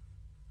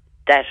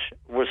 that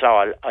was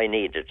all I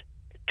needed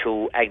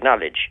to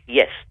acknowledge.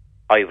 Yes,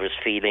 I was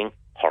feeling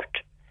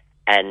hurt.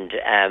 And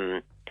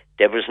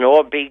there was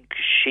no big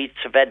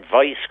sheets of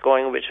advice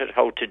going with it,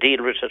 how to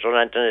deal with it or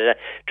anything like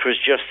that. It was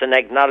just an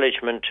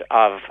acknowledgement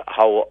of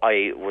how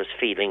I was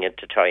feeling at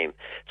the time.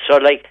 So,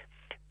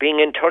 being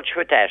in touch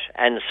with that,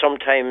 and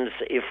sometimes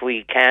if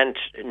we can't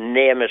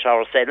name it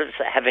ourselves,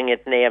 having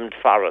it named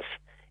for us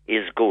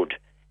is good.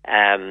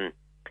 And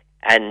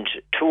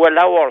to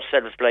allow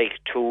ourselves,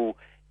 to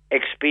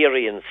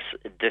experience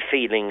the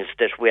feelings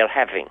that we're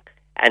having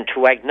and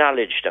to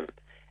acknowledge them.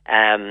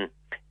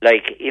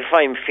 If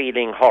I'm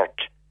feeling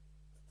hurt,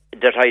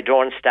 that I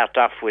don't start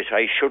off with,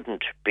 I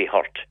shouldn't be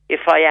hurt.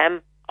 If I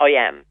am, I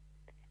am.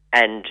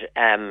 And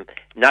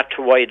not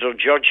to either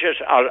judge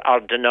it or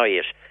deny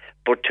it,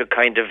 but to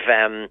kind of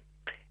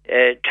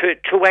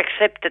to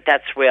accept that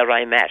that's where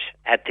I'm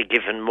at the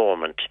given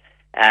moment.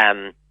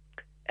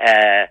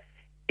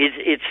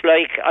 It's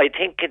like I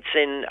think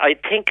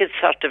it's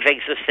sort of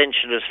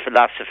existentialist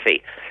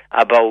philosophy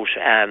about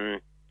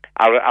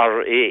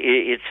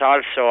it's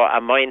also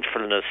a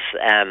mindfulness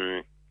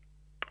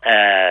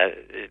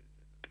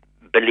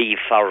belief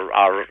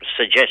or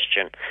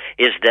suggestion,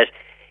 is that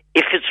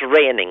if it's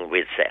raining,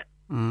 we'll say,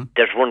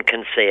 that one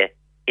can say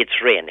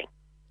it's raining.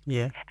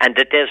 Yeah. And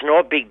that there's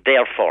no big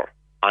therefore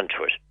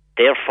onto it.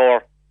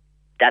 Therefore,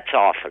 that's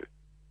awful.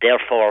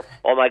 Therefore,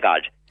 oh my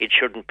God, it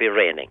shouldn't be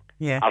raining.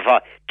 Yeah.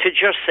 To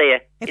just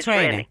say it's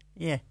raining.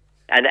 Yeah.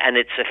 And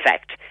it's a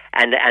fact.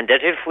 And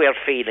that if we're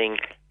feeling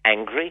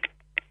angry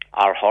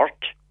or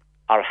hurt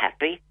or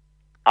happy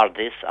or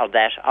this or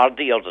that or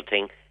the other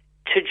thing,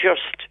 to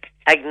just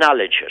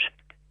acknowledge it,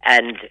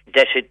 and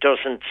that it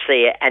doesn't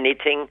say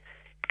anything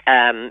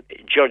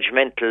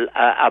judgmental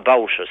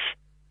about us,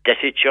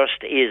 that it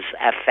just is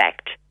a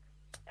fact.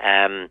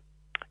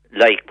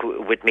 Like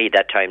with me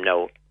that time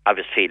now, I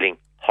was feeling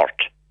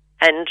hurt.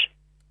 And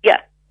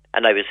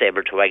and I was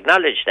able to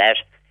acknowledge that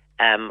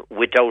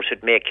without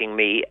it making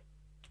me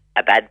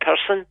a bad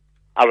person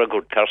or a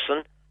good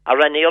person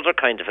or any other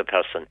kind of a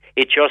person.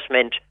 It just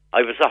meant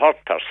I was a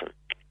hurt person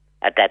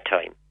at that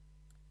time.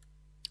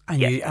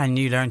 And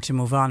you learned to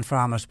move on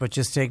from it, but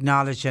just to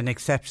acknowledge and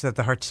accept that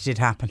the hurt did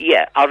happen.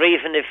 Yeah, or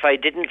even if I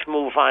didn't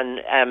move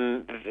on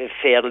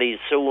fairly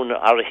soon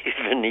or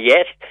even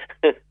yet,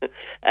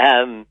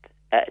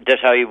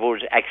 that I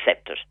would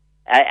accept it.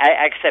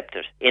 I accept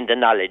it in the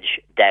knowledge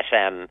that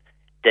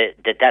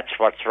that's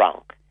what's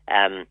wrong.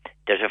 That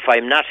if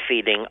I'm not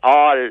feeling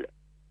all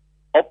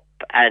up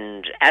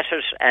and at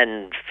it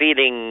and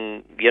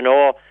feeling,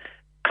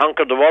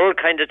 conquer the world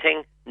kind of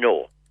thing,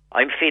 no.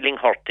 I'm feeling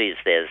hurt these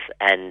days,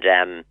 and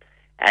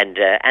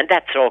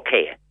that's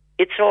okay.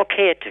 It's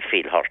okay to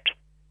feel hurt.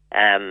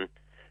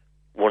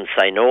 Once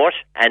I know it,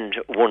 and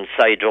once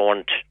I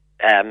don't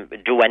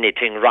do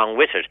anything wrong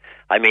with it.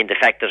 I mean, the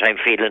fact that I'm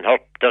feeling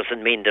hurt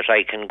doesn't mean that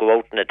I can go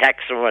out and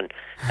attack someone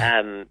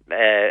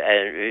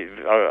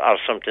or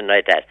something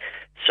like that.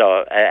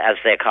 So, as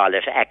they call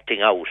it,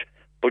 acting out.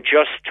 But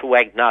just to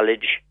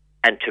acknowledge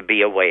and to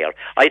be aware.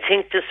 I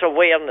think this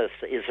awareness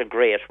is a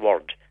great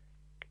word.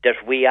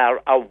 That we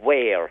are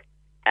aware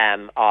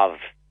of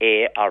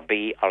A or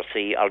B or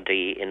C or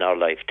D in our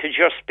life. To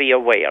just be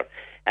aware.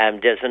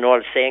 There's an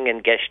old saying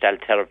in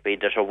Gestalt therapy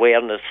that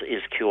awareness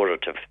is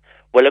curative.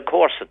 Well, of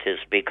course it is,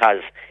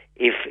 because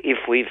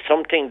if we've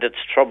something that's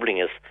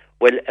troubling us,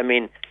 well, I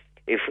mean,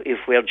 if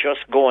we're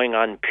just going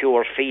on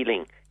pure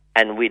feeling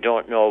and we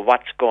don't know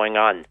what's going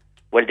on,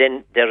 well,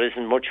 then there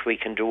isn't much we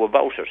can do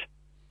about it.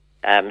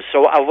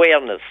 So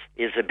awareness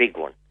is a big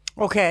one.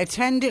 Okay,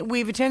 we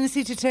have a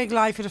tendency to take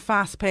life at a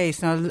fast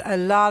pace. Now, a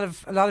lot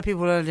of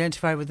people will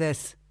identify with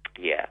this.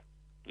 Yeah.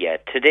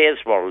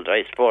 Today's world,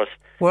 I suppose.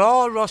 We're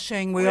all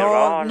rushing. We're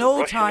all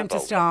no time to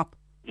stop.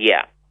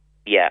 Yeah.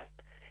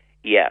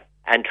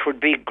 And it would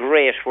be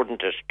great,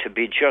 wouldn't it, to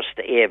be just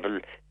able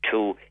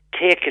to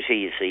take it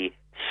easy,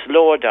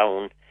 slow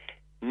down,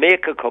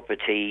 make a cup of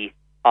tea,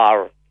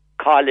 or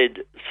call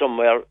it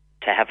somewhere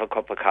to have a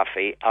cup of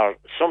coffee, or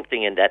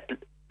something in that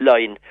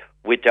line,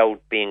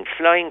 without being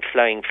flying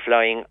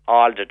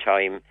all the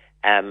time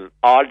as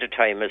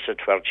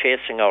it were,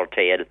 chasing our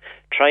tail,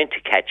 trying to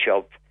catch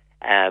up,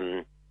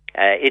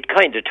 it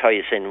kind of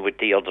ties in with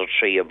the other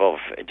three above,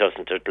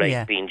 doesn't it?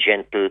 Like being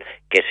gentle,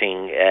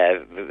 getting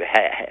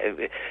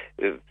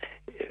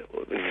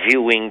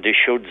viewing the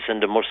shoulds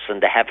and the musts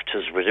and the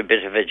haves with a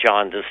bit of a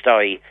jaundiced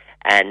eye,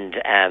 and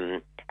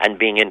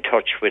being in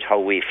touch with how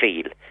we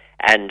feel.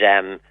 And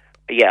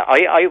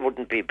I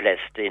wouldn't be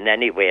blessed in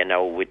any way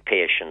now with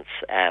patience.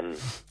 I'd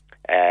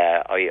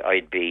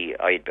be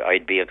a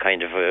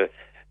kind of a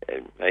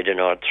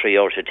 3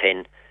 out of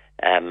 10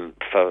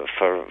 for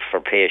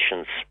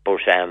patience,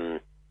 but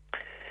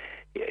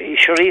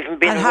sure, even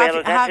being aware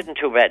of that isn't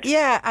too bad.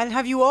 Yeah, and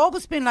have you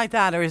always been like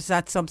that, or is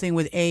that something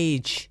with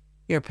age?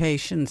 Your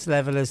patience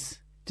level is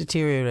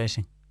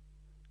deteriorating.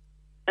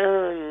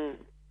 Or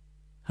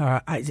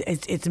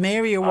it's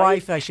Mary, your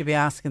wife. I should be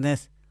asking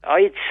this.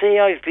 I'd say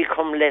I've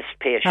become less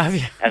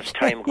patient as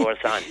time goes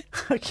on.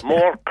 Okay.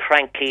 More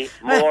cranky,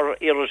 more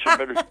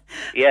irritable.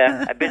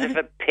 Yeah, a bit of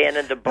a pain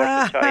in the butt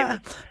at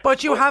times.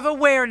 But you have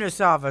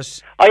awareness of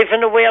it. I have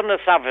an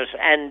awareness of it,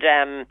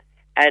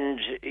 and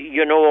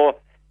you know,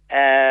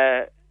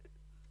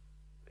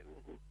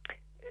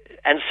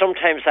 and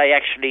sometimes I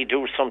actually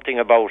do something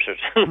about it.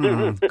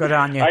 Good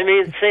on you. I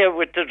mean, say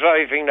with the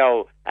driving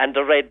now, and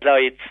the red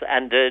lights,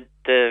 and the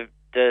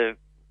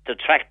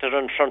tractor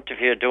in front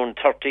of you doing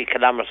 30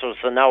 kilometres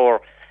an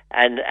hour,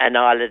 and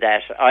all of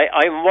that.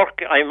 I'm what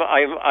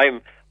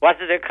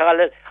do they call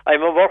it?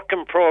 I'm a work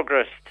in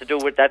progress to do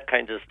with that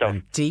kind of stuff.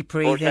 And deep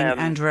breathing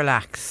and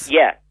relax.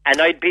 Yeah,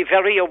 and I'd be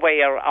very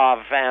aware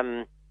of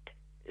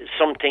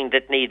something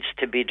that needs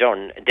to be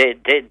done.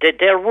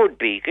 There would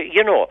be,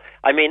 you know,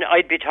 I mean,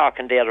 I'd be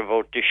talking there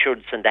about the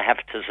shoulds and the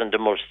haves and the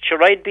musts.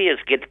 Sure, I'd be as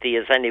guilty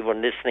as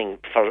anyone listening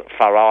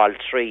for all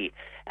three.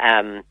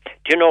 Do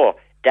you know,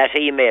 that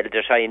email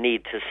that I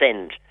need to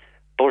send.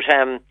 But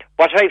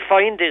what I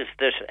find is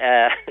that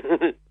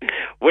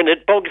when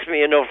it bugs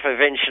me enough,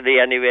 eventually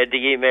anyway, the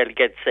email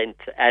gets sent.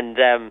 And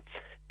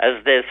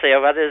as they say,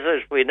 what is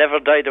it? We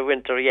never died of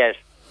winter yet.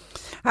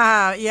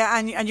 Yeah,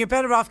 and you're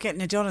better off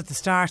getting it done at the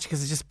start,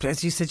 because it just,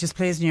 as you said, just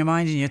plays in your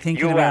mind and you're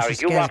thinking about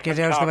it. You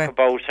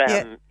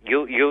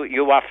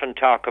often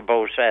talk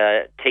about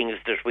things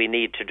that we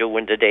need to do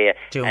in the day,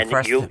 and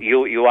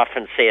you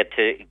often say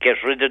to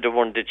get rid of the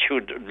one that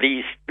you'd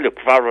least look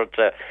forward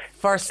to.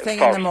 First thing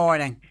in the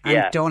morning,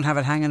 and don't have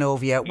it hanging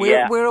over you.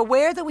 We're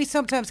aware that we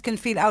sometimes can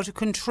feel out of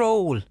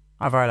control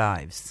of our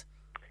lives.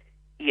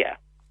 Yeah.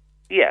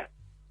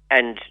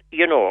 And,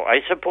 you know,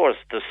 I suppose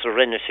the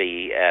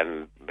serenity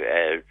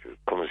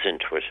comes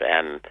into it.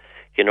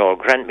 You know,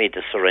 grant me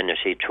the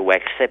serenity to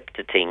accept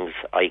the things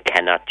I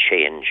cannot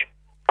change,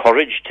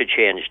 courage to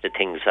change the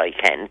things I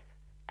can,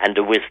 and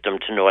the wisdom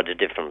to know the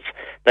difference.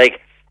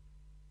 Like,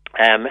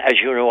 as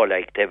you know,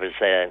 like there was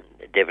a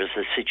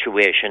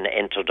situation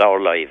entered our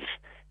lives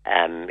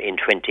in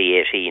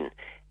 2018,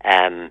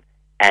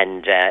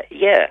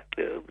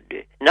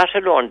 not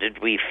alone did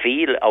we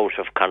feel out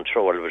of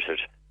control with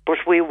it,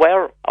 but we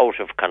were out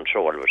of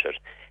control with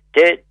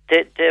it.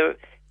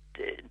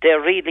 There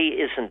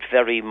really isn't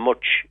very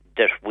much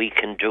that we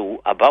can do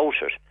about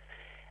it.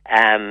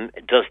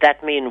 Does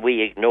that mean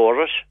we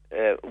ignore it?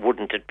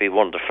 Wouldn't it be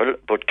wonderful?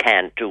 But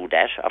can't do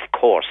that. Of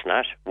course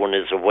not. One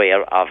is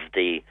aware of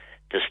the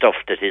stuff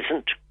that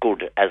isn't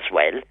good as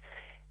well.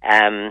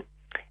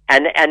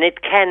 And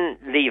it can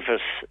leave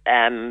us,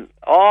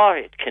 or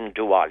it can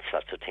do all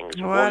sorts of things.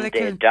 Well, one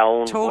day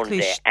down, totally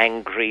one day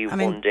angry,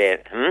 one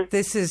day...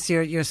 This is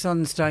your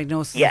son's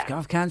diagnosis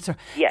of cancer.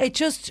 Yeah.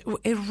 It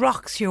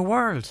rocks your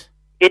world.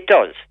 It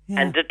does. Yeah.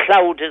 And the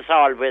cloud is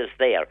always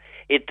there.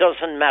 It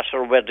doesn't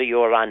matter whether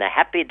you're on a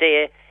happy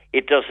day.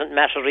 It doesn't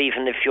matter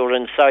even if you're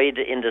inside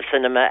in the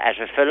cinema at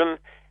a film.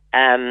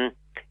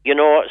 You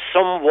know,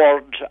 some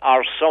word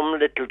or some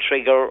little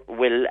trigger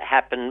will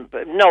happen.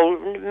 No,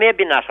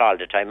 maybe not all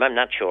the time, I'm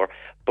not sure.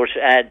 But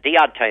the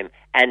odd time.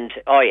 And,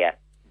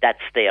 that's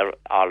there,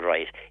 all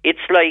right.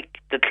 It's like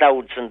the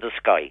clouds in the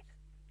sky.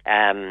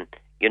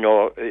 You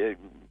know,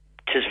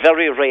 'tis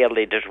very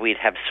rarely that we'd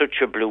have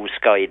such a blue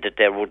sky that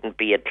there wouldn't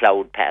be a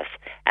cloud pass.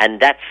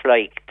 And that's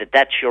like,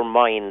 that's your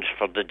mind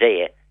for the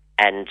day.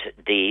 And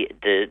the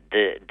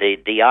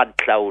odd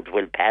cloud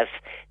will pass.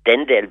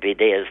 Then there'll be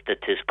days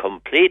that is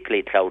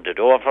completely clouded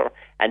over,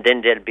 and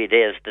then there'll be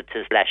days that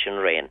is lashing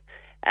rain,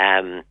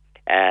 as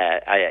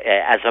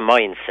a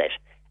mindset.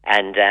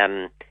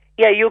 And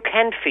you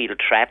can feel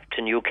trapped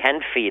and you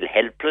can feel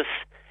helpless,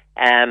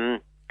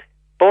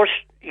 but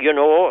you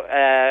know,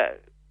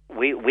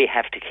 we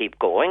have to keep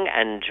going,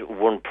 and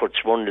one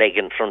puts one leg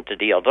in front of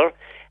the other.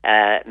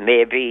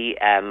 Maybe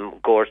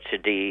go to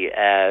the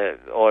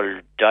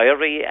old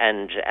diary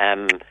and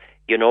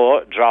you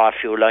know, draw a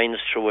few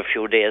lines through a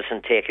few days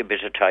and take a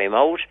bit of time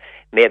out.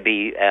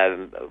 Maybe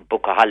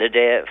book a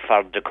holiday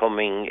for the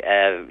coming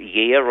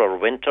year or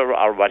winter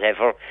or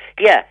whatever.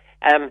 Yeah,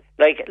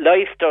 like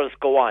life does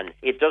go on.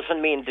 It doesn't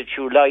mean that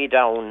you lie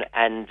down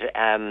and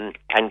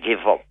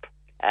give up.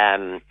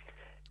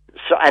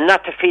 So, and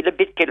not to feel a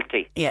bit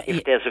guilty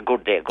if there's a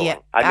good day going. Yeah,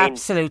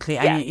 absolutely.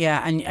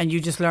 And you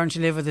just learn to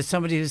live with it.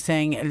 Somebody who's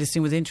saying,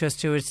 listening with interest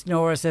to it,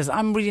 Nora says,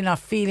 I'm really not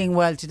feeling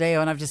well today,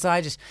 and I've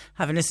decided,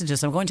 having listened to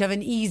this, I'm going to have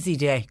an easy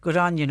day. Good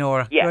on you,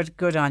 Nora. Yeah.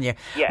 Good on you.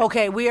 Yeah.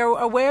 Okay, we are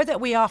aware that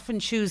we often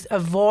choose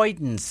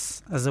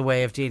avoidance as a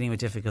way of dealing with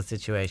difficult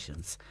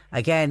situations.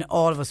 Again,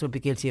 all of us would be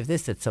guilty of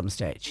this at some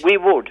stage. We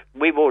would.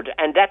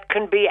 And that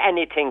can be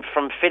anything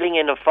from filling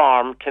in a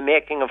form to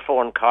making a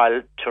phone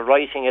call to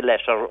writing a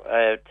letter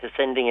to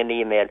sending an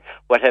email,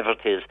 whatever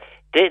it is.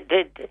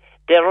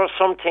 There are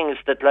some things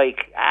that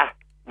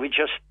we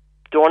just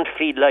don't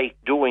feel like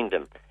doing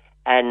them.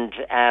 And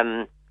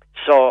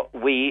so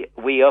we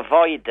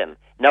avoid them.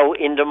 Now,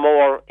 in the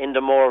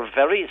more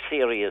very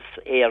serious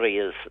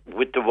areas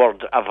with the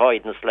word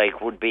avoidance,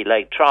 would be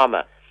like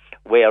trauma,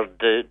 where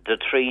the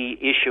three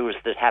issues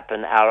that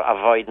happen are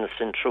avoidance,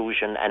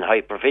 intrusion and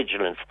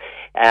hypervigilance.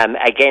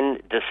 Again,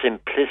 the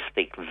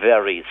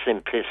very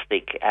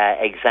simplistic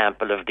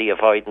example of the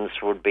avoidance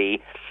would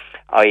be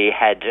I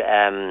had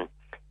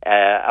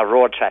a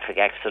road traffic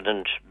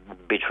accident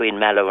between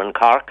Mallow and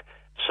Cork,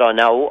 so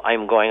now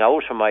I'm going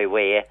out of my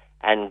way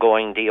and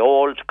going the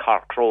old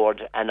Cork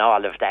Road and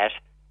all of that,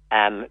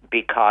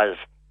 because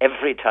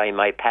every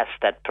time I pass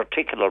that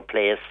particular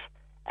place,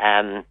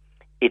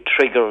 it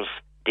triggers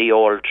the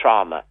old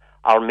trauma,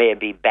 or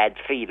maybe bad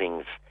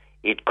feelings.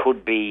 It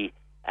could be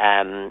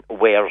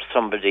where a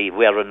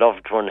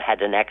loved one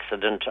had an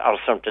accident or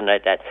something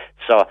like that.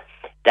 So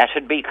that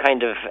would be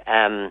kind of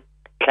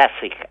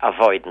classic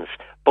avoidance.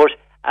 But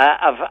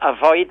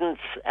avoidance,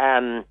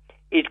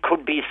 it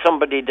could be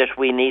somebody that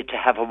we need to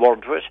have a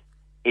word with.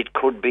 It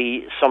could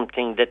be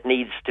something that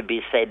needs to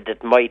be said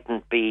that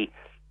mightn't be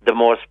the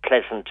most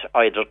pleasant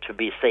either to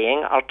be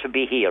saying or to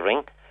be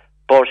hearing.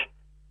 But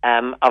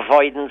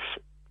avoidance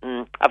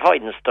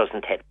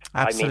doesn't help.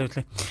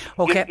 Absolutely.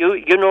 I mean, okay.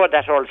 You know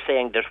that old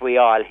saying that we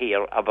all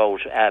hear about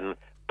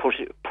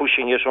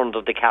pushing it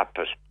under the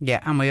carpet.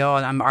 Yeah, and we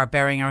all are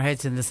burying our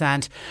heads in the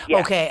sand.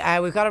 Yeah. Okay,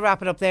 we've got to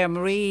wrap it up there.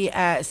 Marie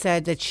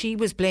said that she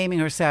was blaming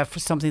herself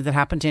for something that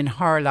happened in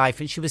her life,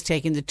 and she was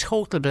taking the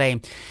total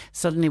blame.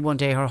 Suddenly one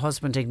day her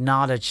husband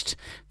acknowledged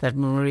that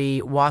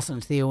Marie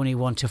wasn't the only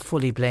one to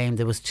fully blame.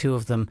 There was two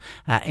of them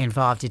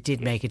involved. It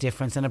did make a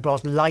difference, and it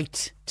brought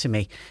light to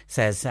me,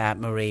 says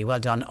Marie.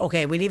 Well done.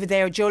 Okay, we leave it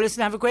there. Joe,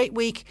 listen, have a great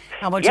week,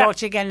 and we'll talk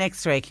to you again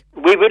next week.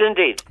 We will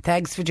indeed.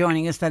 Thanks for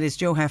joining us. That is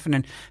Joe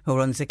Heffernan, who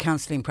runs a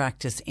counselling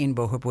practice in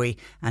Boherbue,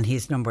 and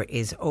his number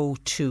is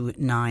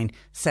 029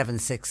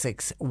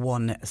 766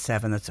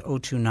 17. That's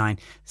 029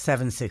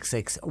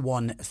 766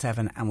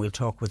 17, and we'll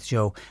talk with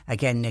Joe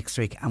again next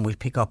week, and we'll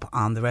pick up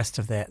on the rest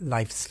of the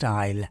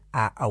lifestyle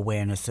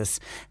awarenesses.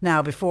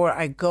 Now, before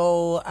I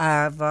go,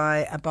 I've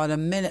about a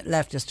minute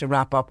left just to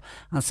wrap up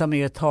on some of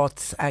your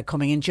thoughts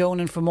coming in. Joan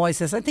and Fermoy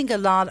says, I think a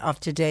lot of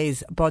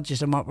today's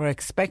budget and what we're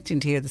expecting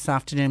to hear this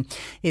afternoon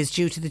is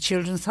due to the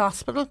Children's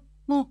Hospital.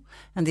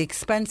 And the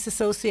expense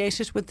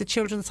associated with the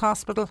Children's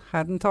Hospital.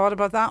 Hadn't thought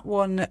about that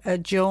one,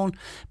 Joan.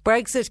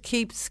 Brexit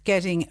keeps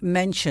getting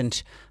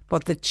mentioned,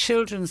 but the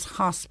Children's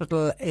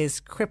Hospital is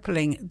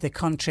crippling the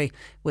country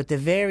with the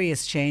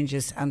various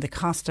changes and the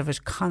cost of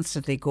it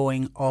constantly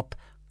going up.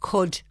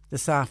 Could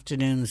this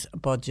afternoon's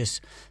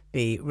budget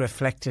be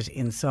reflected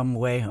in some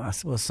way? I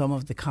suppose some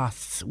of the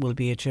costs will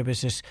be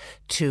attributed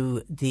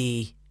to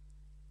the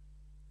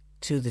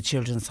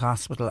Children's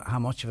Hospital. How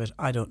much of it,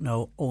 I don't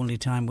know. Only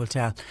time will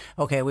tell.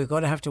 OK, we're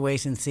going to have to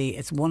wait and see.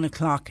 It's 1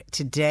 o'clock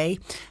today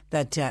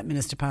that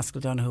Minister Paschal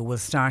Donohoe will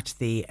start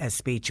the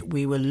speech.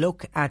 We will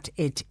look at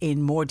it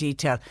in more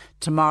detail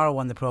tomorrow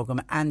on the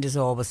programme, and as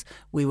always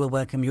we will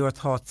welcome your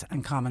thoughts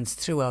and comments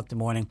throughout the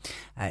morning.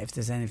 If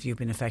there's any of you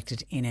been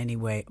affected in any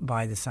way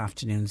by this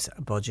afternoon's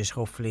budget,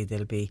 hopefully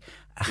there'll be,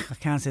 I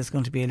can't say it's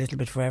going to be a little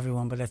bit for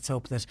everyone, but let's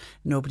hope that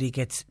nobody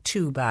gets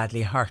too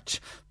badly hurt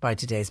by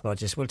today's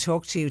budget. We'll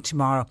talk to you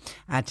tomorrow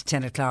at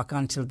 10 o'clock.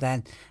 Until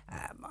then,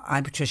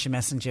 I'm Patricia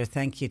Messenger.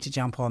 Thank you to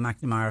John Paul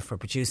McNamara for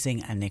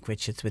producing, and Nick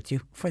Richards with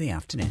you for the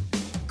afternoon.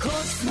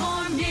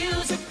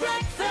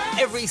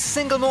 Every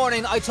single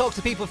morning I talk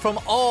to people from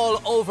all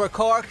over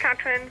Cork.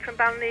 Catherine from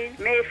Ballineen,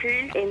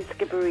 Mayfield, in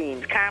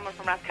Skibbereen, Carmel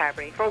from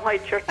Rathcarbery, from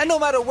Whitechurch. And no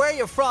matter where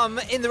you're from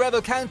in the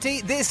Rebel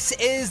County, this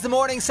is the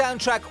morning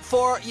soundtrack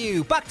for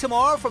you. Back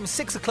tomorrow from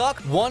 6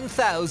 o'clock,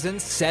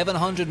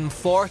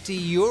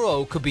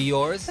 €1,740 could be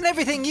yours. And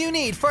everything you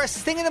need first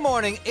thing in the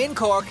morning in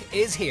Cork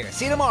is here.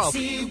 See you tomorrow.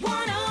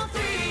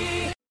 C103.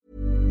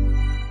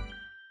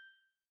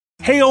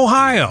 Hey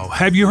Ohio,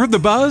 have you heard the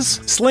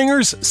buzz?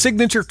 Slinger's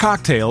Signature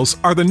Cocktails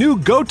are the new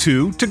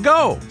go-to to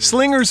go.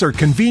 Slinger's are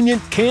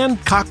convenient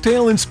canned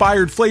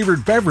cocktail-inspired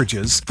flavored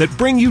beverages that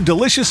bring you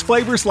delicious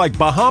flavors like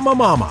Bahama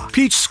Mama,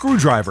 Peach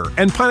Screwdriver,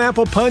 and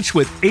Pineapple Punch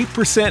with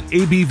 8%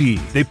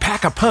 ABV. They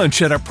pack a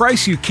punch at a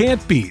price you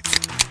can't beat.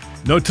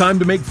 No time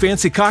to make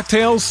fancy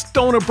cocktails?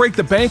 Don't want to break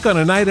the bank on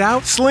a night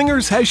out?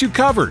 Slingers has you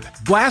covered.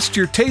 Blast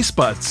your taste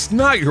buds,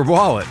 not your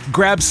wallet.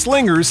 Grab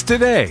Slingers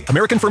today.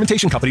 American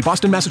Fermentation Company,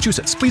 Boston,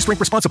 Massachusetts. Please drink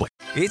responsibly.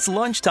 It's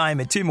lunchtime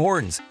at Tim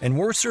Hortons, and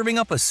we're serving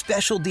up a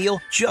special deal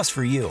just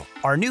for you.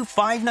 Our new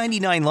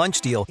 $5.99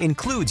 lunch deal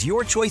includes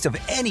your choice of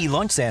any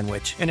lunch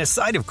sandwich and a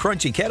side of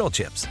crunchy kettle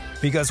chips.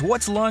 Because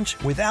what's lunch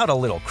without a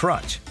little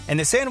crunch? And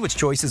the sandwich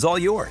choice is all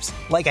yours,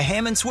 like a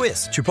ham and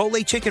Swiss,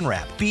 Chipotle chicken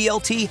wrap,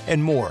 BLT,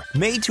 and more,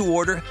 made to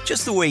order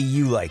just the way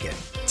you like it.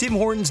 Tim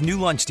Hortons' new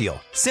lunch deal.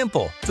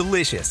 Simple,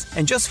 delicious,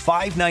 and just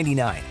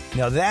 $5.99.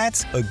 Now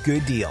that's a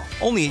good deal.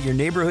 Only at your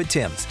neighborhood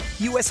Tim's.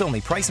 U.S.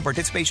 only. Price and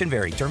participation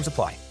vary. Terms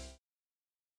apply.